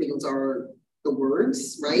how things are, the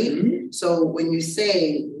words, right? Mm-hmm. So when you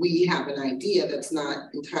say we have an idea, that's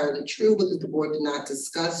not entirely true, because the board did not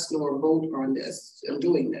discuss nor vote on this and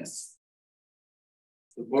doing this.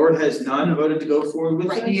 The board has not voted to go forward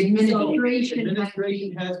with it. The administration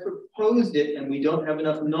has proposed it, and we don't have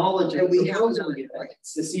enough knowledge of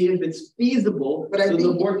to see if it's feasible. But so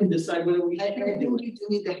the board can decide whether we should do it. You do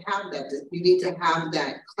need to have that. You need to have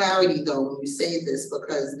that clarity, though, when you say this,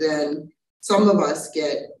 because then some of us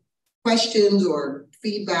get questions or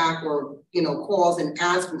feedback or calls and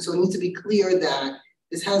asking. So it needs to be clear that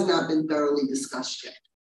this has not been thoroughly discussed yet.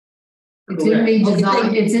 It's in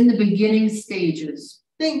redesign. It's in the beginning stages.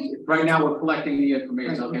 Thank you. Right now, we're collecting the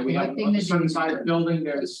information. Right. Okay, we have a certain size building.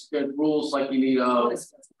 There's rules like you need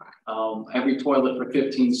every toilet for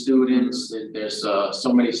 15 students. There's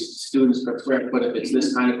so many students per square foot if it's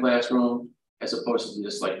this kind of classroom, as opposed to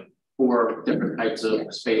just like 4 different types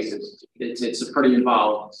of spaces. It's a pretty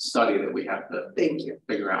involved study that we have to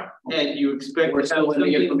figure out. And you expect we're still in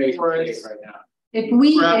the information phase right now. If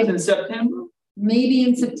we perhaps in September? Maybe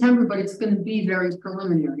in September, but it's going to be very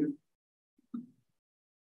preliminary.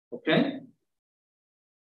 Okay.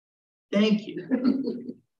 Thank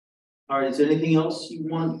you. All right, is there anything else you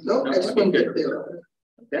want? Nope, I just want to get there.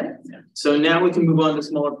 Okay, so now we can move on to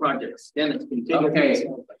smaller projects. Dennis, can you take Okay,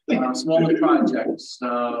 smaller projects.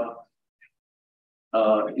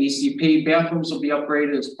 ECP bathrooms will be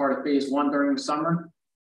upgraded as part of phase 1 during the summer.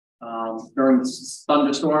 During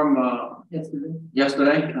thunderstorm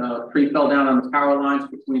yesterday, tree fell down on the power lines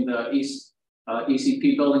between the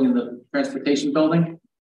ECP building and the transportation building.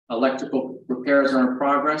 Electrical repairs are in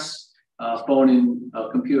progress. Phone and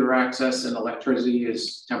computer access and electricity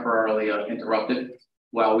is temporarily interrupted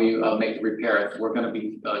while we make the repair. We're going to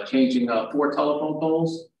be changing 4 telephone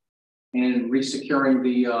poles and resecuring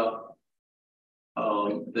the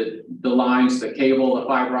lines, the cable, the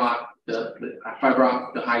fiber optic,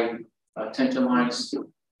 the high tension lines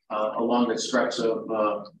along the stretch of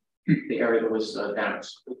the area that was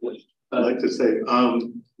damaged. I'd like to say,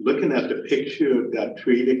 looking at the picture of that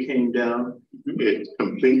tree that came down, it's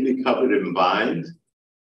completely covered in vines.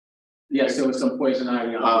 Yes, there was some poison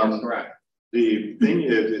ivy on it, correct. The thing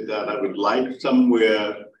is that I would like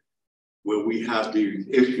somewhere where we have these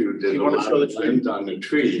issues, there's a lot of vines on the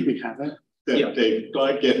tree. We have it. That they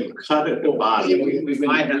start getting cut at the bottom. We've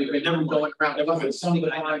never going around. There wasn't so many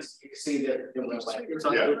times you can see that there was like it's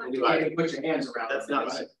on you put your hands around. That's not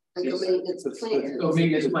right. It's a plan. So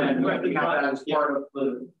maintenance plan. We have that as part of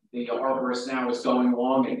the arborist now is going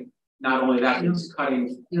along, and not only that, it's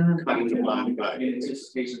cutting the line in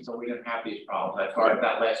anticipation, so we didn't have these problems. I started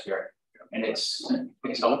that last year, and it's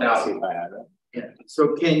helped out. Yeah.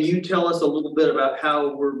 So can you tell us a little bit about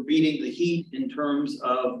how we're beating the heat in terms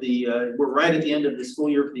of the, we're right at the end of the school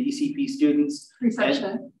year for the ECP students.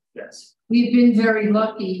 Yes. We've been very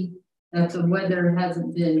lucky that the weather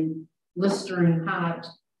hasn't been blistering hot.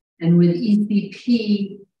 And with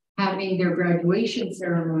ECP having their graduation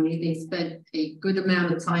ceremony, they spent a good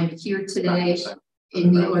amount of time here today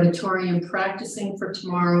in the auditorium practicing for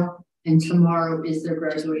tomorrow. And tomorrow is their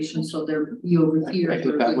graduation, so they'll be over here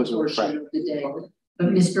for a good portion of the day. But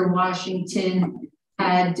Mr. Washington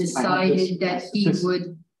had decided that he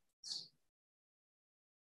would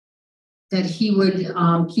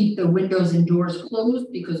keep the windows and doors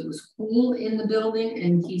closed because it was cool in the building,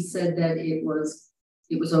 and he said that it was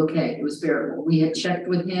okay, it was bearable. We had checked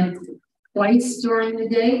with him twice during the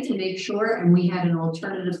day to make sure, and we had an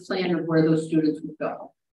alternative plan of where those students would go.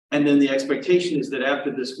 And then the expectation is that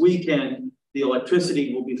after this weekend, the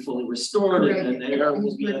electricity will be fully restored. Correct. And the air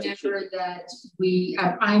will be. Remember that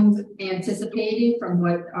I'm anticipating from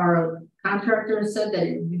what our contractor said that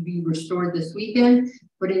it would be restored this weekend,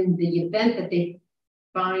 but in the event that they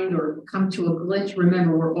find or come to a glitch,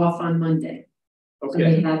 remember we're off on Monday. Okay. So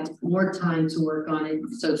they have more time to work on it.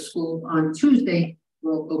 So school on Tuesday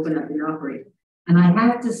will open up and operate. And I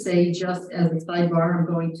have to say, just as a sidebar, I'm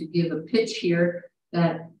going to give a pitch here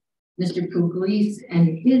that Mr. Pugliese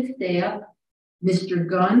and his staff, Mr.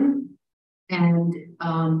 Gunn and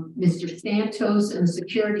Mr. Santos and the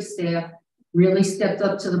security staff really stepped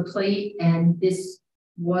up to the plate, and this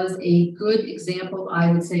was a good example,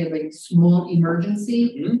 I would say, of a small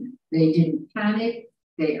emergency. Mm-hmm. They didn't panic.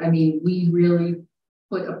 We really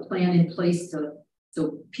put a plan in place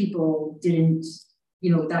so people didn't,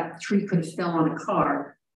 that tree could have fell on a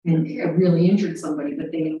car and it really injured somebody,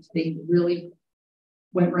 but they really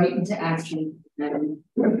went right into action, and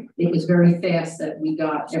it was very fast that we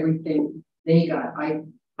got everything they got.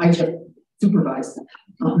 I just supervised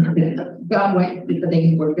them. God went, but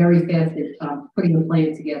they were very fast at putting the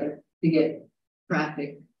plan together to get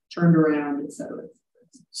traffic turned around, etc.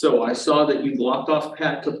 So I saw that you blocked off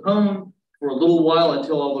Pat Capone for a little while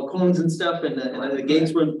until all the cones and stuff and the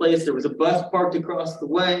gates were in place. There was a bus parked across the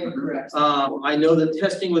way. Correct. I know that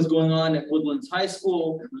testing was going on at Woodlands High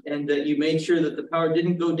School, and that you made sure that the power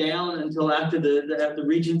didn't go down until after the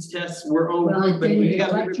Regents tests were over. Well, the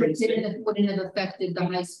electric wouldn't have affected the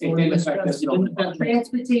high school. It was just the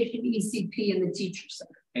transportation, ECP, and the teacher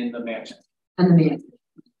center. And the mansion. And the mansion.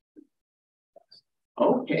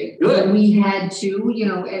 Okay, good. And we had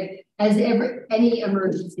to, as any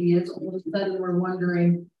emergency is, all of a sudden we're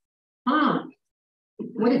wondering,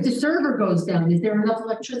 what if the server goes down? Is there enough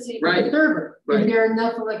electricity for the server? Right. Is there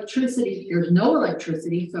enough electricity? There's no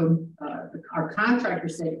electricity. So our contractor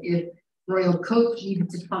said if Royal Coach needed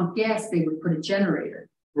to pump gas, they would put a generator.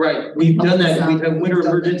 Right, we've done that. We've had winter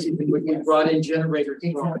emergencies in which we brought in generators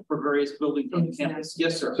for various buildings on the campus.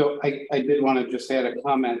 Yes, sir. So I did want to just add a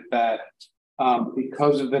comment that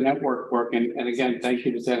because of the network work, and again, thank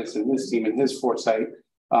you to Dennis and his team and his foresight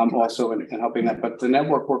also in helping that. But the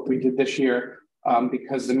network work we did this year,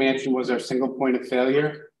 because the mansion was our single point of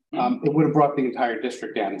failure, it would have brought the entire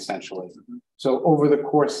district down essentially. So over the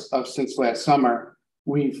course of since last summer,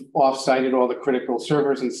 We've off-sited all the critical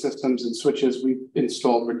servers and systems and switches. We've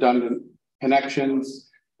installed redundant connections.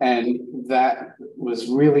 And that was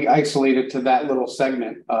really isolated to that little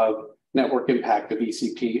segment of network impact of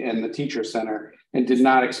ECP and the teacher center, and did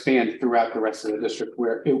not expand throughout the rest of the district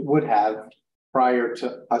where it would have prior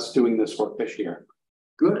to us doing this work this year.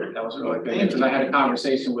 Good. That was really good. Because I had a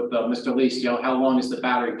conversation with Mr. Leese, you know, how long is the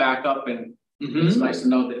battery backup? And it's nice to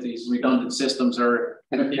know that these redundant systems are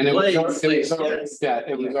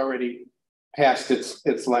it was already past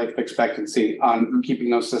its life expectancy on keeping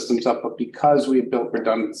those systems up, but because we built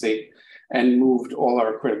redundancy and moved all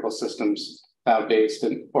our critical systems cloud-based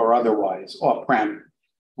and or otherwise off-prem,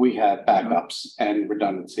 we have backups and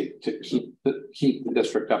redundancy to keep the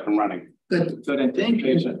district up and running. Good. Good. And thank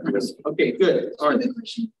you. Okay, good. All right.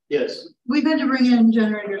 Yes. We've had to bring in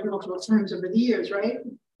generators multiple times over the years, right?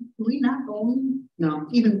 Do we not own? No.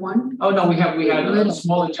 Even one? Oh, no, we had a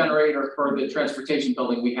smaller generator for the transportation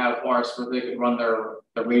building. We have ours where they could run their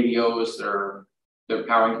radios, their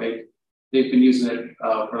powering. They've been using it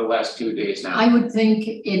for the last 2 days now. I would think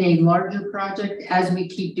in a larger project, as we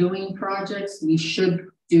keep doing projects, we should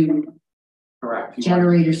do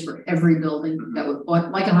generators for every building that would,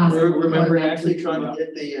 like a hospital. Remember actually trying to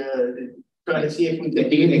get trying to see if we could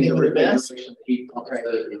do the best. The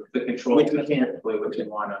control, which we can't, which we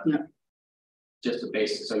want to. Just the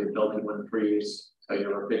basics, so your building wouldn't freeze, so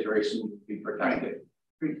your refrigeration would be protected.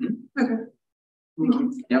 Okay.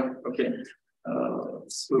 Yep. Okay.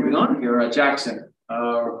 Moving on here, Jackson.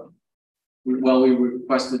 We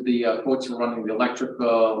requested the quotes for running the electric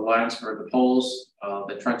lines for the poles.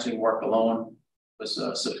 The trenching work alone was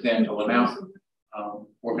a substantial amount.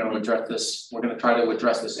 We're going to address this. We're going to try to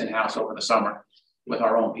address this in-house over the summer with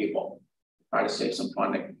our own people. Try to save some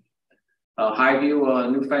funding.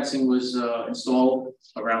 Highview, new fencing was installed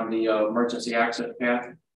around the emergency access path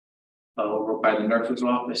over by the nurse's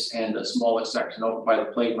office, and a smaller section over by the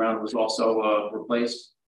playground was also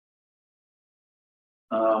replaced.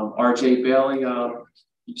 RJ Bailey,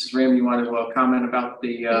 Mrs. Ram, you want to comment about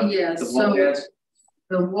the wall pads?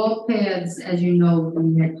 The wall pads, as you know,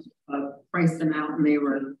 we had priced them out and they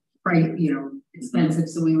were expensive.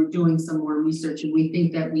 So we were doing some more research, and we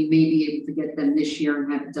think that we may be able to get them this year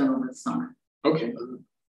and have it done over the summer. Okay.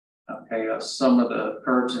 Okay, some of the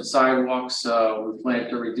curbs and sidewalks, we plan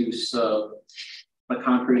to reduce the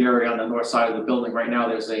concrete area on the north side of the building. Right now,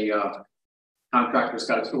 there's a contractor's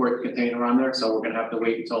got a storage container on there, so we're going to have to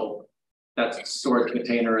wait until that storage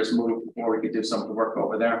container is moved before we can do some of the work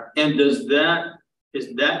over there. And is that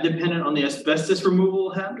dependent on the asbestos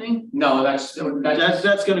removal happening? No, that's going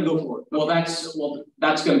to go forward. Well, that's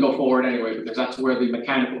going to go forward anyway, because that's where the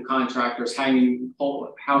mechanical contractors hanging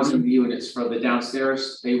housing units for the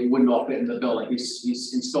downstairs. They wouldn't all fit in the building.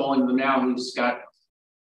 He's installing them now. He's got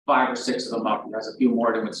 5 or 6 of them up. He has a few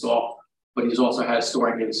more to install, but he's also has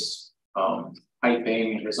storing his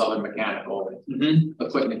piping and his other mechanical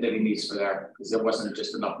equipment that he needs for there, because there wasn't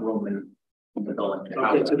just enough room in the building.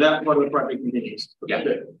 Okay, so that part of the project continues. Yeah.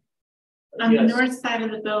 On the north side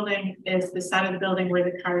of the building is the side of the building where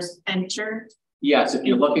the cars enter. Yes, if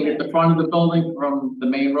you're looking at the front of the building from the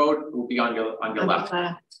main road, it will be on your left.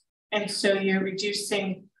 And so you're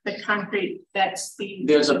reducing the concrete. That's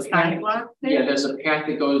there's a sidewalk there? Yeah, there's a path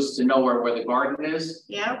that goes to nowhere where the garden is.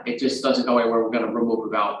 Yeah. It just doesn't go anywhere. We're going to remove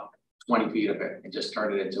about 20 feet of it and just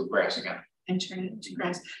turn it into grass again. And turn it into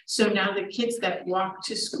grass. So now the kids that walk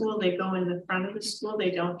to school, they go in the front of the school. They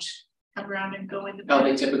don't come around and go in the back. No,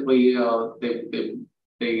 they typically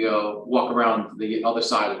they walk around the other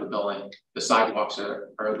side of the building. The sidewalks are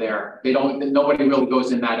there. Nobody really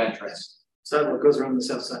goes in that entrance. Sidewalk goes around the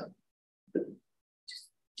south side.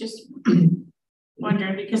 Just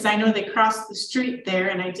wondering, because I know they crossed the street there,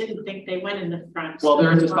 and I didn't think they went in the front. Well,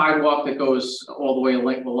 there is a sidewalk that goes all the way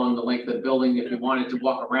along the length of the building. If you wanted to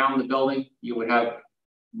walk around the building, you would have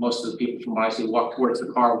most of the people from what I see walk towards the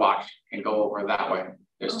car wash and go over that way.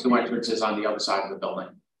 There's 2 entrances on the other side of the building.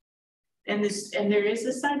 And there is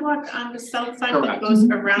a sidewalk on the south side. Correct. That goes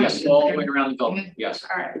around. Yes, all the way around the building. Yes.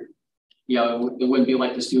 All right. Yeah, it wouldn't be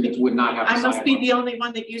like the students would not have. I must be the only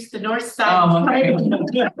one that used the north side. Oh, okay.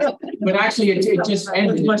 But actually, it just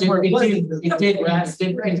ended. It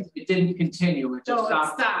didn't continue. It just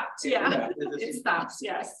stopped. It stopped. Yeah, it stops.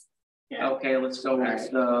 Yes. Yeah. Okay, let's go with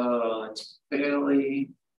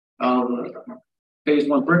Bailey. Phase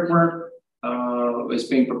 1 brickwork is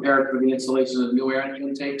being prepared for the installation of new air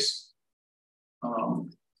intakes.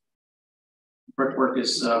 Brickwork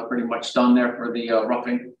is pretty much done there for the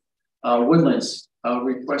roughing. Woodlands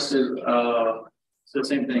requested the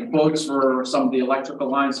same thing, quotes for some of the electrical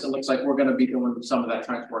lines. It looks like we're going to be doing some of that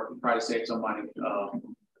trench work and try to save some money.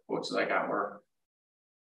 Quotes that I got were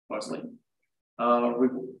Wesley.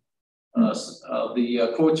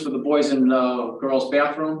 The quotes for the boys and girls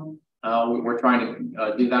bathroom, we're trying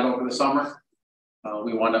to do that over the summer.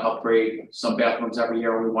 We want to upgrade some bathrooms every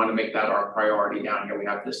year. We want to make that our priority down here. We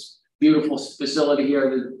have this beautiful facility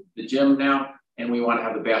here, the gym now, and we want to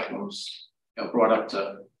have the bathrooms brought up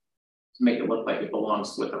to make it look like it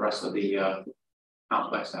belongs with the rest of the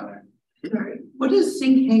complex down there. All right. What does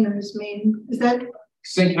sink hangers mean? Is that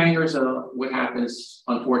sink hangers? What happens,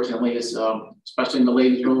 unfortunately, is especially in the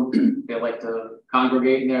ladies' room, they like to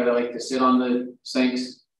congregate in there. They like to sit on the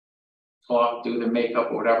sinks, talk, do their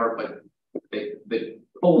makeup or whatever, but they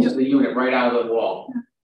pulls the unit right out of the wall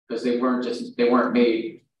because they weren't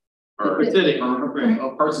made for sitting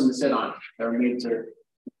or a person to sit on. They're made to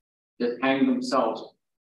just hang themselves.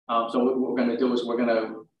 So what we're going to do is we're going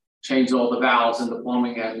to change all the valves and the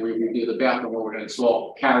plumbing as we redo the bathroom, where we're going to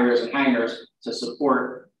install carriers and hangers to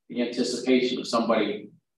support the anticipation of somebody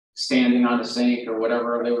standing on the sink or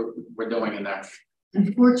whatever we're doing in there.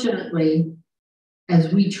 Unfortunately,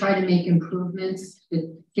 as we try to make improvements,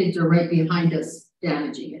 the kids are right behind us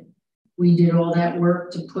damaging it. We did all that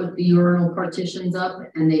work to put the urinal partitions up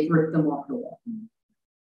and they've ripped them off the wall.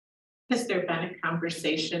 Has there been a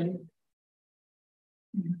conversation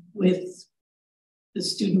with the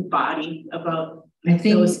student body about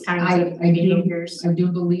those kinds of behaviors? I do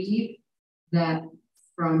believe that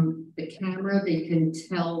from the camera, they can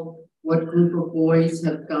tell what group of boys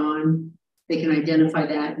have gone. They can identify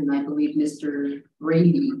that, and I believe Mr.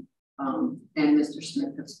 Brady and Mr.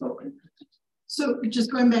 Smith have spoken. So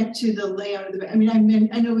just going back to the layout of the, I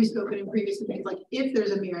know we've spoken in previous meetings, like if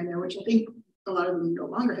there's a mirror in there, which I think a lot of them no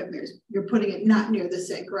longer have mirrors, you're putting it not near the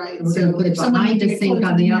sink, right? We're going to put it behind the sink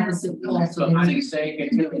on the opposite wall. So behind the sink,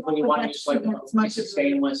 and typically you want to use like a piece of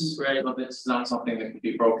stainless, right? But it's not something that can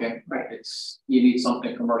be broken. Right. You need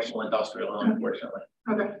something commercial, industrial, unfortunately.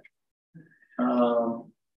 Okay.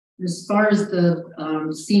 As far as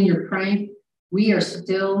the senior prank, we are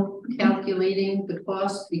still calculating the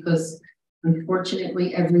cost because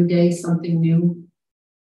unfortunately every day something new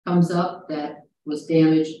comes up that was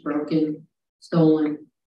damaged, broken, stolen,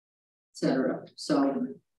 etc. So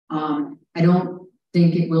I don't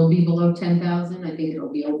think it will be below $10,000. I think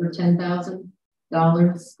it'll be over $10,000.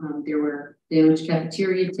 There were damaged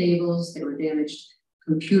cafeteria tables, there were damaged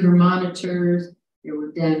computer monitors, there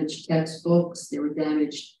were damaged textbooks, there were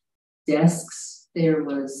damaged desks. There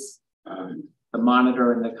was the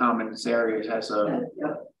monitor in the commons areas has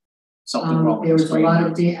something wrong. There was a lot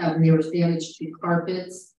of there was damage to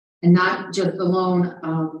carpets, and not just alone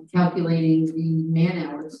calculating the man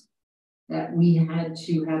hours that we had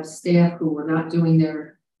to have staff who were not doing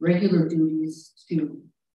their regular duties to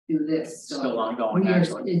do this. So still ongoing.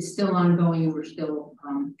 It's still ongoing, and we're still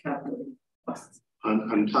calculating costs.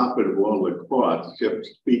 On top of all the costs,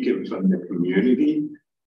 just speaking from the community,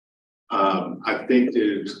 I think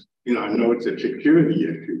there's, I know it's a security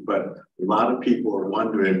issue, but a lot of people are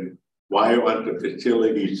wondering why aren't the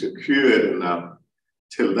facilities secured enough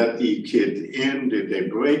to let these kids in? Did they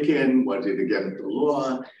break in? Was it against the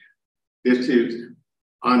law?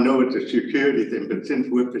 I know it's a security thing, but since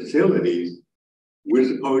we're facilities, we're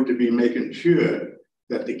supposed to be making sure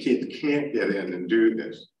that the kids can't get in and do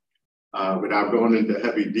this. Without going into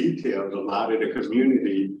heavy details, a lot of the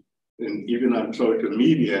community, and even on social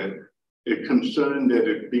media, is concerned that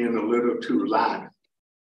it's being a little too lax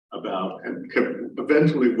about, and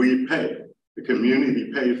eventually we pay, the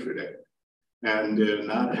community pays for that. And they're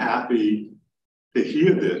not happy to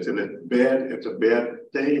hear this, and it's a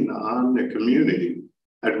bad thing on the community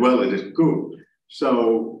as well as the school.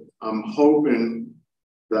 So I'm hoping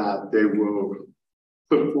that they will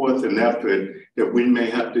put forth an effort that we may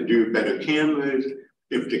have to do better cameras,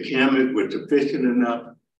 if the cameras were sufficient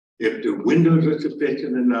enough, if the windows are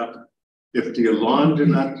sufficient enough, if the alarms are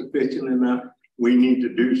not sufficient enough, we need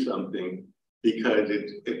to do something, because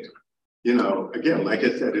it's again, like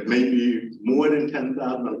I said, it may be more than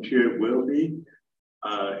 10,000, I'm sure it will be.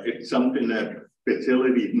 It's something that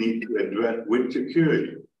facilities need to address with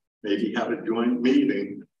security. Maybe have a joint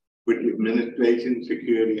meeting with the administration,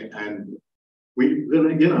 security, and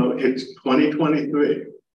it's 2023.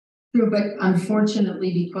 True, but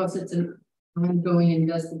unfortunately, because it's an ongoing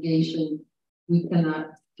investigation, we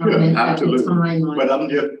cannot comment at the time on. But I'm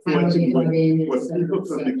just pointing what people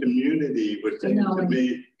from the community were saying to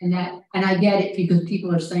me. And I get it, because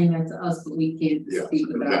people are saying that to us, but we can't speak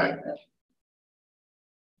about it.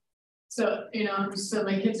 So, so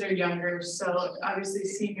my kids are younger, so obviously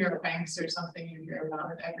senior pranks are something you hear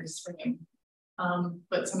about every spring.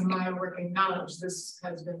 But to my working knowledge, this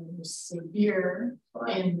has been severe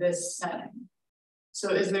in this setting. So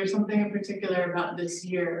is there something in particular about this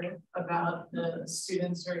year about the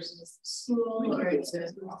students versus the school, or is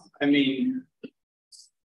it? I mean,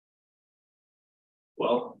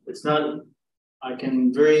 well, it's not, I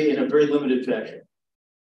can in a very limited fashion.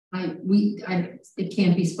 It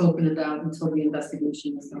can't be spoken about until the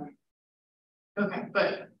investigation is done. Okay,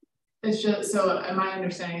 but it's just, so my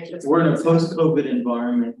understanding is just. We're in a post-COVID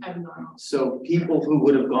environment. Abnormal. So people who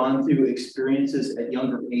would have gone through experiences at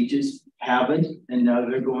younger ages haven't, and now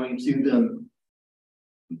they're going through them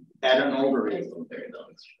at an older age.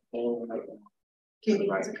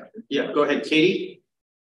 Yeah, go ahead, Katie.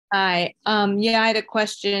 Hi, yeah, I had a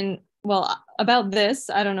question, well, about this.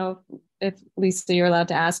 I don't know if Lisa, you're allowed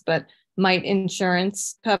to ask, but might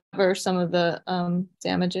insurance cover some of the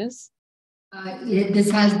damages?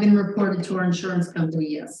 This has been reported to our insurance company,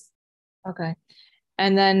 yes. Okay.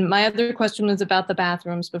 And then my other question was about the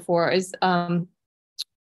bathrooms before.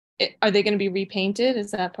 Are they going to be repainted?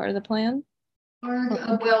 Is that part of the plan?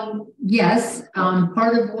 Well, yes.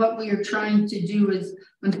 Part of what we are trying to do is,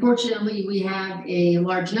 unfortunately, we have a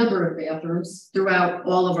large number of bathrooms throughout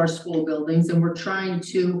all of our school buildings, and we're trying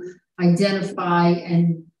to identify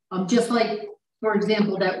and just like, for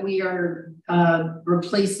example, that we are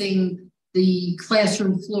replacing the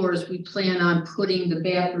classroom floors. We plan on putting the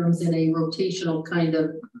bathrooms in a rotational kind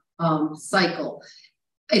of cycle.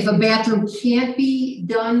 If a bathroom can't be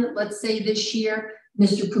done, let's say this year,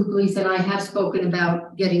 Mr. Pugliese and I have spoken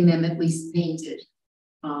about getting them at least painted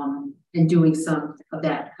and doing some of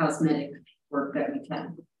that cosmetic work that we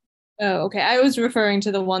can. Oh, okay. I was referring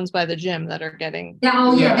to the ones by the gym that are getting. Yeah,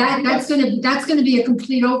 oh yeah, that's gonna be a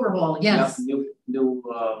complete overhaul. Yes. Yep, new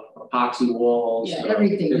epoxy walls. Yeah,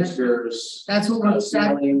 everything. Fixtures. That's what we're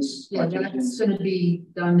ceilings. Yeah, that's gonna be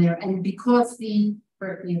done there. And because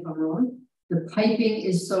correct me if I'm wrong, the piping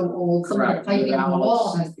is so old, some of the piping on the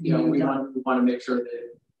wall has to be done. We want to make sure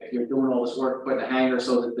that if you're doing all this work, putting a hanger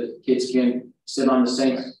so that the kids can sit on the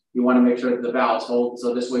sink, you want to make sure that the valves hold.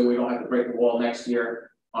 So this way we don't have to break the wall next year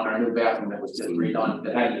on our new bathroom that was just redone,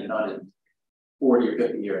 that hadn't been done in 40 or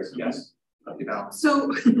 50 years. Yes.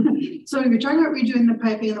 So if you're talking about redoing the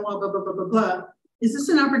piping in the wall, blah, blah, blah, blah, blah, is this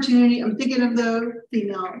an opportunity? I'm thinking of the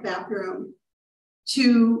female bathroom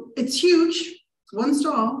it's huge. One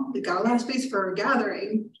stall, they got a lot of space for a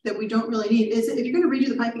gathering that we don't really need. Is it, if you're going to redo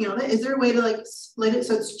the piping and all that, is there a way to like split it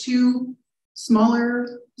so it's two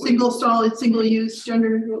smaller single stall, it's single use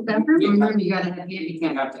gender bathroom? You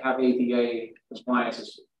can't have to have ADA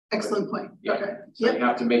compliances. Excellent point. Yeah. Okay. So you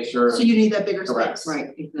have to make sure. So you need that bigger space. Right,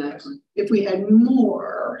 exactly. If we had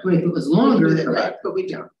more. Wait, if it was longer. Correct, but we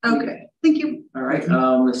don't. Okay, thank you. All right,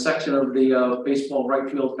 the section of the baseball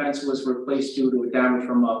right field fence was replaced due to damage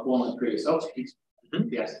from fallen trees. Oh,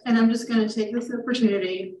 yes. And I'm just going to take this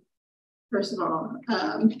opportunity, first of all,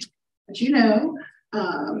 as you know,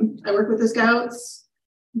 I work with the Scouts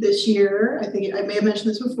this year. I think I may have mentioned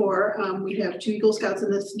this before. We have 2 Eagle Scouts in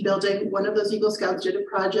this building. One of those Eagle Scouts did a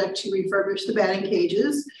project to refurbish the batting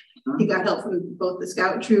cages. He got help from both the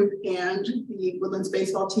Scout troop and the Woodlands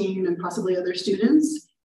baseball team and possibly other students.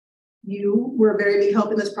 You were a very big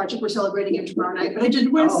help in this project. We're celebrating it tomorrow night, but I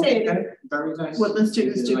did want to say that very nice. Woodland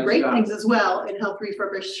students do great things as well and help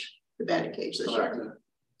refurbish the batting cage this year.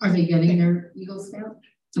 Are they getting their Eagle Scout?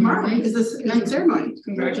 Tomorrow is this ceremony.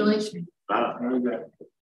 Congratulations. Wow, very good.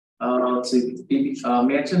 Let's see,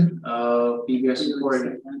 Manson, BBS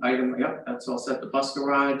reporting item. Yep, that's all set. The bus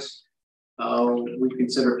garage. We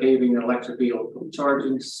consider paving an electric vehicle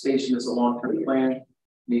charging station as a long-term plan.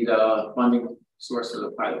 Need a funding source for the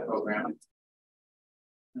pilot program.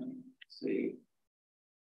 Let's see.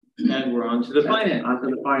 And we're on to the finance. On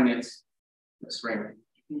to the finance. Ms. Raymond.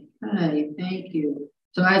 Hi, thank you.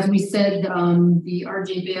 So as we said, the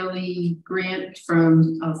RJ Bailey grant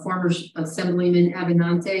from former Assemblyman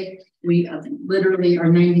Abenante, we literally are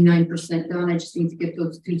 99% done. I just need to get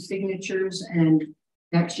those 2 signatures and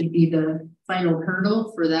that should be the final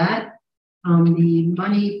hurdle for that. The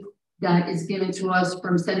money that is given to us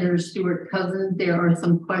from Senator Stewart Cousins, there are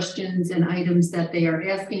some questions and items that they are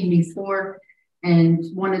asking me for. And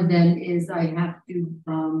one of them is I have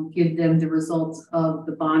to give them the results of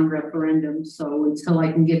the bond referendum. So until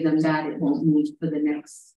I can give them that, it won't move for the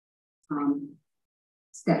next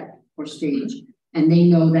step or stage. And they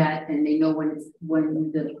know that, and they know we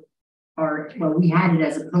had it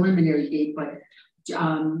as a preliminary date, but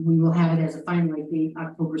we will have it as a final date,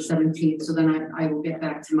 October 17th. So then I will get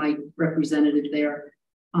back to my representative there.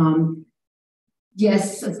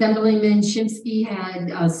 Yes, Assemblyman Shimsky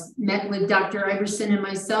had met with Dr. Iverson and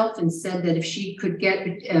myself and said that if she could get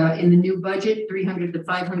in the new budget $300,000 to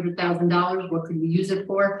 $500,000, what could we use it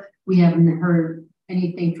for? We haven't heard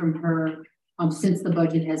anything from her since the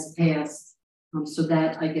budget has passed. So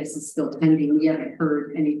that I guess is still pending. We haven't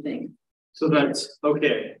heard anything. So that's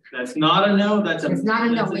okay. That's not a no. That's a. It's not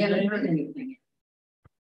a no. that's We a haven't nay? heard anything.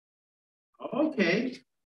 Okay.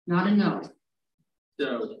 Not a no.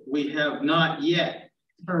 So we have not yet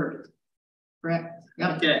heard. Correct.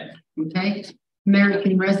 Yep. Okay. Okay.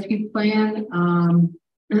 American Rescue Plan.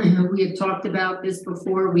 We had talked about this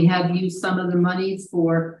before. We have used some of the money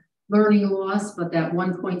for learning loss, but that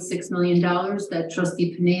 $1.6 million that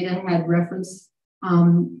Trustee Pineda had referenced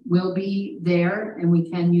will be there, and we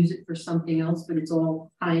can use it for something else, but it's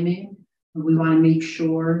all timing. We want to make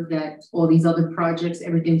sure that all these other projects,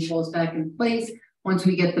 everything falls back in place once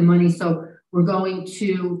we get the money. So we're going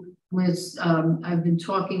to, I've been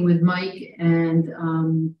talking with Mike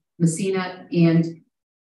and Messina, and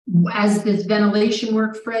as this ventilation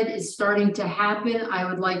work, Fred, is starting to happen, I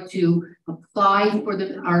would like to apply for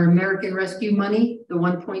our American Rescue money, the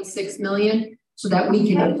 1.6 million, so that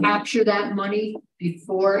we can capture that money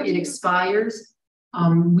before it expires.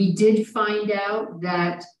 We did find out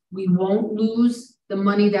that we won't lose the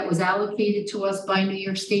money that was allocated to us by New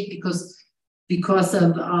York State because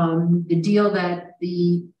of the deal that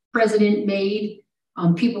the president made.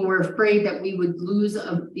 People were afraid that we would lose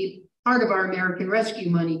the part of our American Rescue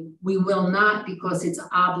money. We will not, because it's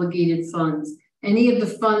obligated funds. Any of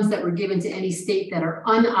the funds that were given to any state that are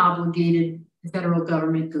unobligated, the federal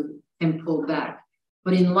government can pull back.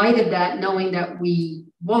 But in light of that, knowing that we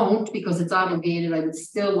won't because it's obligated, I would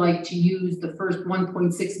still like to use the first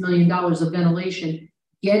 $1.6 million of ventilation,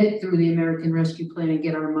 get it through the American Rescue Plan and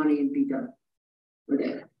get our money and be done with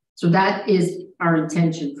it. So that is our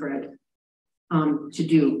intention, Fred, to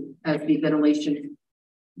do as the ventilation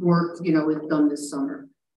work, is done this summer.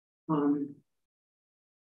 And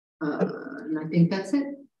I think that's it.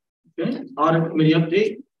 Okay. Audit committee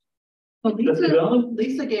update. Well,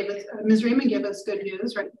 Lisa gave us, Ms. Raymond gave us good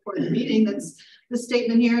news right before the meeting. That's the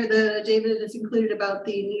statement here that David has included about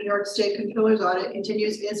the New York State Comptroller's audit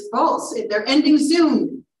continues is false. They're ending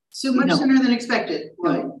soon, much sooner than expected.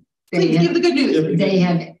 Right. Please give the good news. They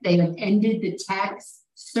have ended the tax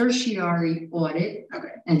certiorari audit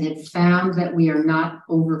and have found that we are not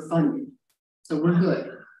overfunded. So we're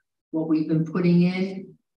good. What we've been putting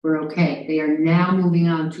in, we're okay. They are now moving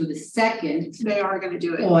on to the second. They are going to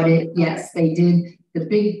do it. Audit. Yes, they did. The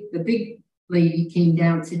big lady came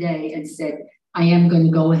down today and said, I am going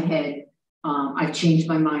to go ahead. I've changed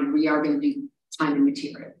my mind. We are going to do time and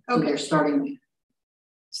material. So they're starting.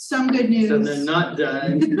 Some good news. So they're not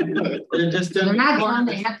done. They're just done. They're not done.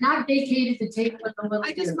 They have not vacated the table.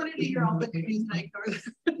 I just wanted to hear all the good news tonight.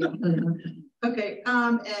 Okay.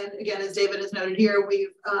 And again, as David has noted here,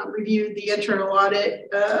 we've reviewed the internal audit,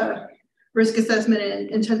 risk assessment, and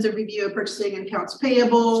intensive review of purchasing and accounts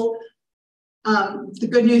payable. The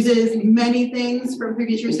good news is many things from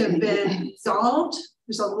previous years have been solved.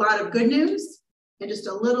 There's a lot of good news. And just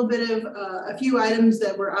a little bit of a few items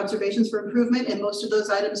that were observations for improvement, and most of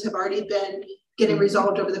those items have already been getting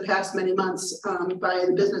resolved over the past many months by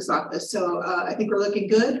the business office. So I think we're looking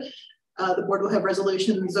good. The board will have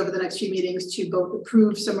resolutions over the next few meetings to both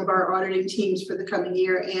approve some of our auditing teams for the coming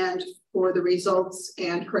year and for the results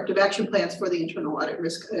and corrective action plans for the internal audit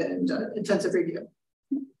risk and intensive review.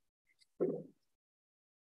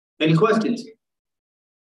 Any questions?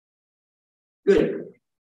 Good.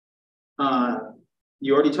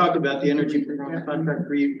 You already talked about the energy contract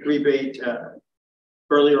rebate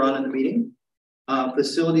earlier on in the meeting.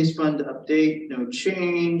 Facilities fund update, no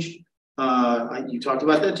change. You talked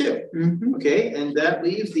about that too. Okay, and that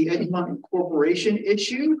leaves the Edgemont Corporation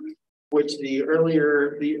issue, which the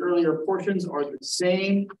earlier portions are the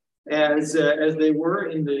same as they were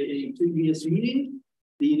in the previous meeting.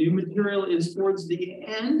 The new material is towards the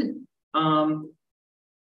end.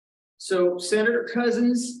 So Senator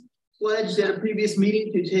Cousins pledged at a previous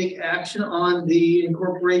meeting to take action on the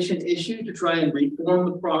incorporation issue to try and reform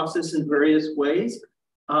the process in various ways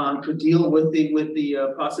to deal with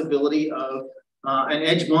the possibility of an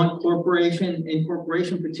Edgemont Corporation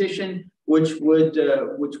incorporation petition, which would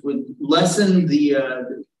lessen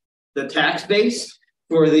the tax base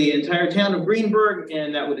for the entire town of Greenburgh,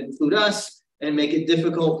 and that would include us, and make it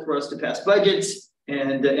difficult for us to pass budgets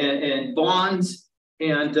and bonds.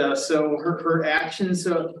 And so her actions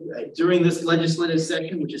during this legislative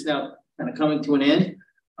session, which is now kind of coming to an end,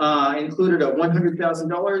 included a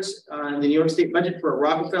 $100,000 in the New York State budget for a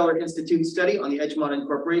Rockefeller Institute study on the Edgemont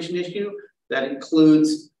incorporation issue. That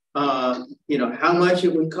includes, how much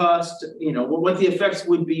it would cost, what the effects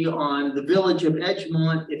would be on the village of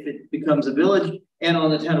Edgemont if it becomes a village, and on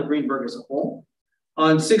the town of Greenburgh as a whole.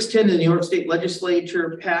 On 6/10, the New York State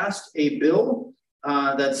legislature passed a bill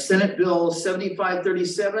That's Senate Bill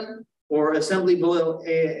 7537 or Assembly Bill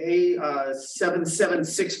AA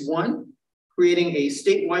 7761, creating a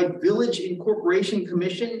statewide village incorporation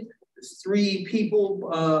commission. There's 3 people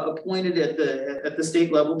appointed at the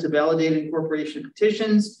state level to validate incorporation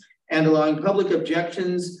petitions and allowing public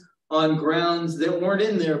objections on grounds that weren't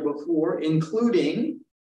in there before, including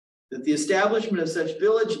that the establishment of such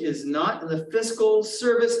village is not in the fiscal,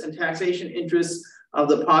 service, and taxation interests of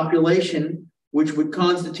the population, which would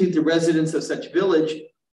constitute the residents of such village,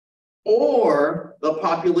 or the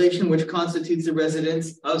population which constitutes the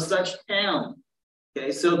residents of such town. Okay,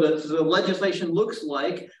 so the legislation looks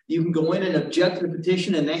like you can go in and object to the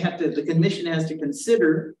petition, and the commission has to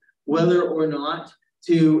consider whether or not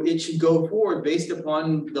it should go forward based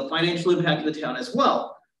upon the financial impact of the town as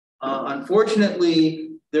well. Unfortunately,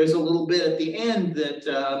 there's a little bit at the end that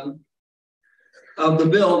of the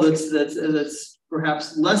bill that's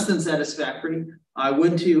perhaps less than satisfactory. I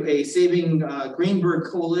went to a Saving Greenburgh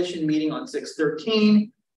Coalition meeting on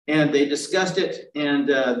 6/13, and they discussed it, and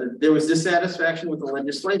there was dissatisfaction with the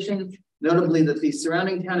legislation, notably that the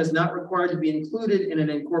surrounding town is not required to be included in an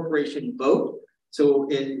incorporation vote. So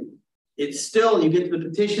it's still, you get to the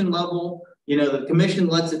petition level, you know, the commission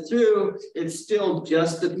lets it through, it's still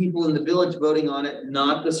just the people in the village voting on it,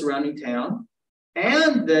 not the surrounding town.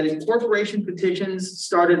 And that incorporation petitions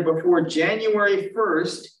started before January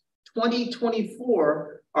 1st,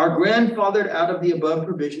 2024 are grandfathered out of the above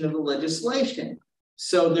provision of the legislation.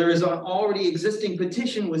 So there is an already existing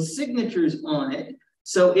petition with signatures on it.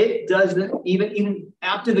 So it doesn't, even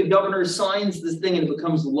after the governor signs this thing and it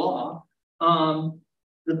becomes law,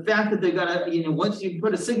 the fact that they got to, you know, once you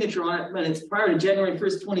put a signature on it and it's prior to January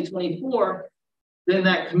 1st, 2024, then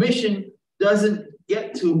that commission doesn't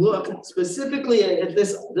get to look specifically at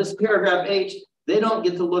this paragraph H. They don't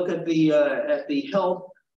get to look at the health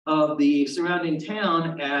of the surrounding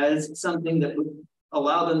town as something that would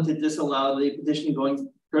allow them to disallow the petition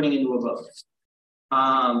turning into a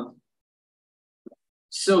vote.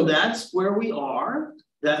 So that's where we are.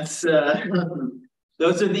 That's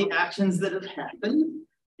those are the actions that have happened.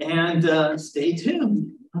 And stay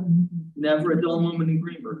tuned. Never a dull moment in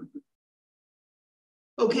Greenburgh.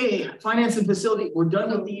 Okay, finance and facility, we're done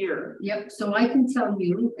with the year. Yep, so I can tell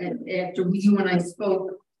you, after you and I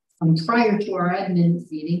spoke prior to our admin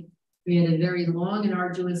meeting, we had a very long and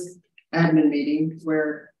arduous admin meeting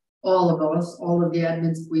where all of the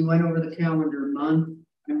admins, we went over the calendar month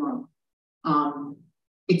by month.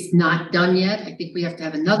 It's not done yet. I think we have to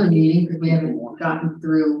have another meeting because we haven't gotten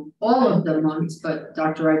through all of the months, but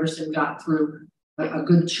Dr. Iverson got through a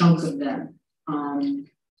good chunk of them.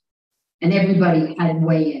 And everybody had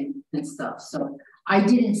weigh in and stuff. So I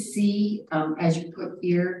didn't see, as you put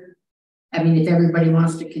here, I mean, if everybody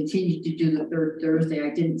wants to continue to do the 3rd Thursday,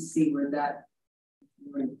 I didn't see where that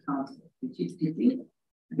would come. Did you?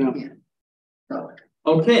 No. Yeah. So.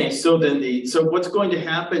 Okay, so then so what's going to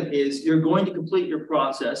happen is you're going to complete your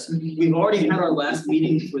process. We've already had our last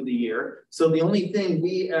meeting for the year. So the only thing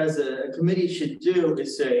we as a committee should do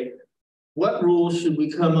is say, what rules should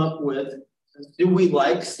we come up with? Do we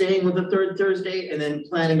like staying with the 3rd Thursday and then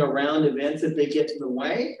planning around events if they get in the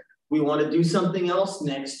way? We want to do something else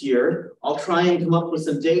next year. I'll try and come up with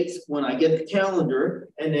some dates when I get the calendar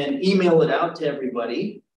and then email it out to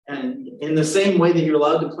everybody. And in the same way that you're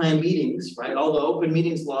allowed to plan meetings, right? All the open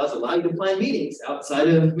meetings laws allow you to plan meetings outside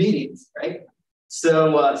of meetings, right?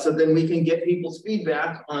 So then we can get people's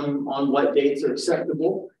feedback on what dates are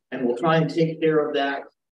acceptable, and we'll try and take care of that,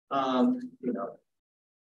 you know,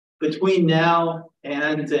 between now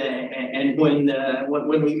and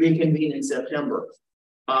when we reconvene in September.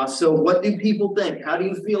 So what do people think? How do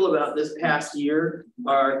you feel about this past year?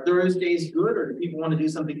 Are Thursdays good, or do people want to do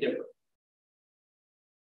something different?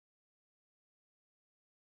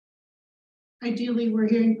 Ideally, we're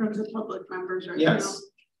hearing from the public members right now. Yes.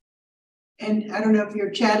 And I don't know if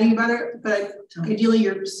you're chatting about it, but ideally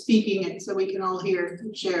you're speaking it so we can all hear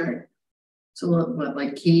and share. So what,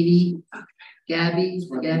 like Katie, Gabby's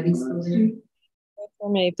still there?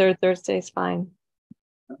 For me, 3rd Thursday is fine.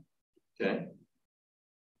 Okay.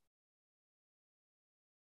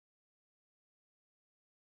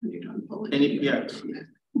 Yeah.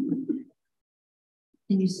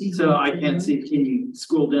 Can you see? So I can't see. Can you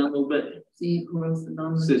scroll down a little bit? See who else is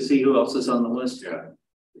on the list. So see who else is on the list. Yeah.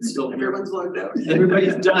 It's still everyone's logged out.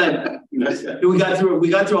 Everybody's done. We got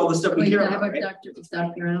through all the stuff we hear about. Right?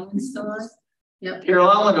 Dr. Allen still on? Yep. Carol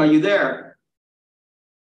Allen, are you there?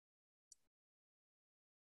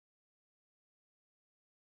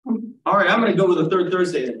 All right, I'm going to go with the 3rd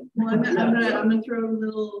Thursday then. Well, I'm gonna throw a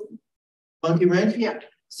little monkey wrench. Yeah.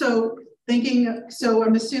 So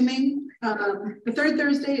I'm assuming The third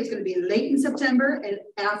Thursday is gonna be late in September and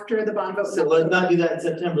after the bond vote. So let's not do that in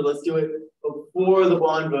September. Let's do it before the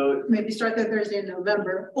bond vote. Maybe start that Thursday in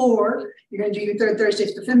November, or you're gonna do your third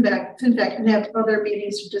Thursdays for FinFac and have other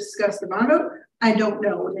meetings to discuss the bond vote. I don't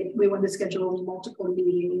know, like, we want to schedule multiple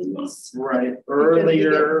meetings. Right,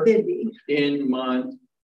 earlier in month,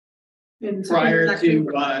 prior to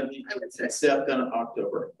except in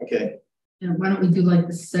October. Okay. And why don't we do like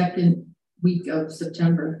the second week of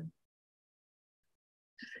September?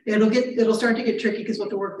 It'll start to get tricky because we'll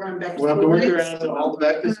have to work around back to school. We'll have to work around all the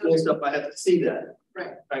back to school stuff. I have to see that.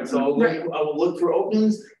 Right. Right. So I will look for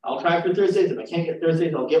openings. I'll try for Thursdays. If I can't get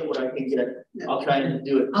Thursdays, I'll get what I can get. Yeah. I'll try and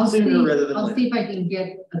do it sooner rather than later. See if I can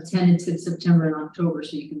get a tentative September and October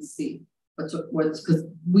so you can see what's because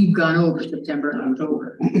we've gone over September and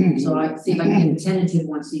October. So I see if I can get a tentative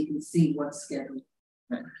one so you can see what's scheduled.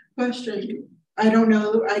 Question. I don't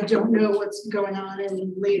know what's going on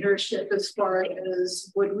in leadership as far as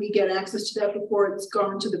would we get access to that before it's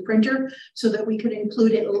gone to the printer so that we could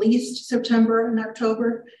include at least September and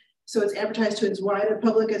October. So it's advertised to as wide a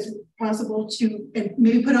public as possible and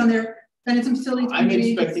maybe put on there finance and facilities. I'm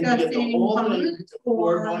expecting to get the whole thing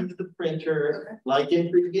before going to the printer, like in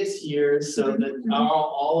previous years, so that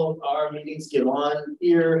all of our meetings get on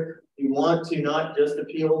here. We want to not just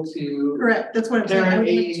appeal to correct. That's what I'm saying. I want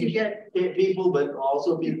to get people, but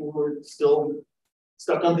also people who are still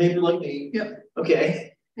stuck on paper like me. Yep.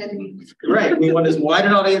 Okay. And right. We want as wide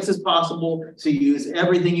an audience as possible. So you use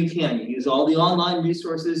everything you can. You use all the online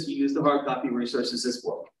resources. You use the hard copy resources as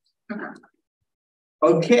well.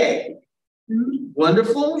 Okay.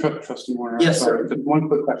 Wonderful. Trustee Warner. Yes, sir. Just one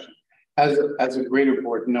quick question. As a greater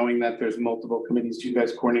board, knowing that there's multiple committees, do you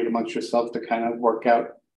guys coordinate amongst yourselves to kind of work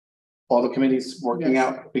out all the committees working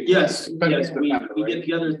out? Yes. We get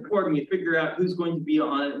together as a board and we figure out who's going to be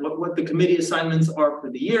on what the committee assignments are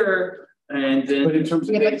for the year. And then but in terms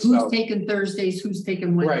of who's taking Thursdays, who's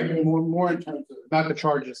taking Wednesdays. Right. More in terms of not the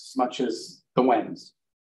charges as much as the wins.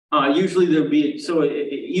 Usually there'd be, so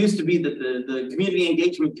it used to be that the community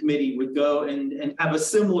engagement committee would go and have a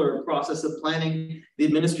similar process of planning. The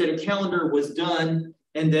administrative calendar was done,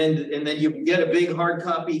 and then you get a big hard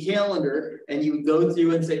copy calendar and you go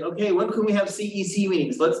through and say, okay, when can we have CEC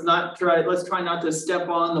meetings? Let's try not to step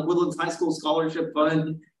on the Woodlands High School Scholarship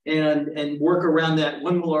Fund and work around that.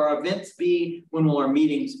 When will our events be? When will our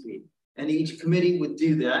meetings be? And each committee would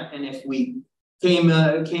do that. And if we came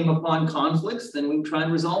upon conflicts, then we would try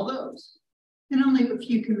and resolve those. And only a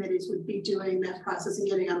few committees would be doing that process and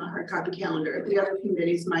getting on the hard copy calendar. The other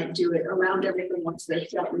committees might do it around everything once they're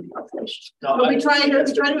published. No, but we try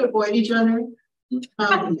to avoid each other.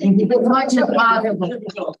 Much as possible.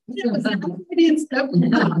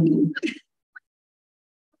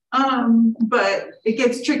 But it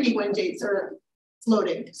gets tricky when dates are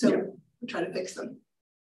floating, so we try to fix them.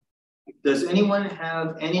 Does anyone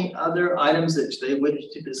have any other items that they wish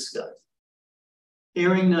to discuss?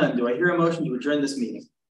 Hearing none, do I hear a motion to adjourn this meeting?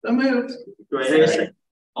 So moved. Do I hear a second?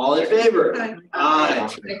 All in favor? Aye. Aye.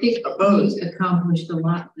 I think opposed. we accomplished a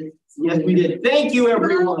lot. Yes, we did. Thank you,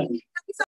 everyone.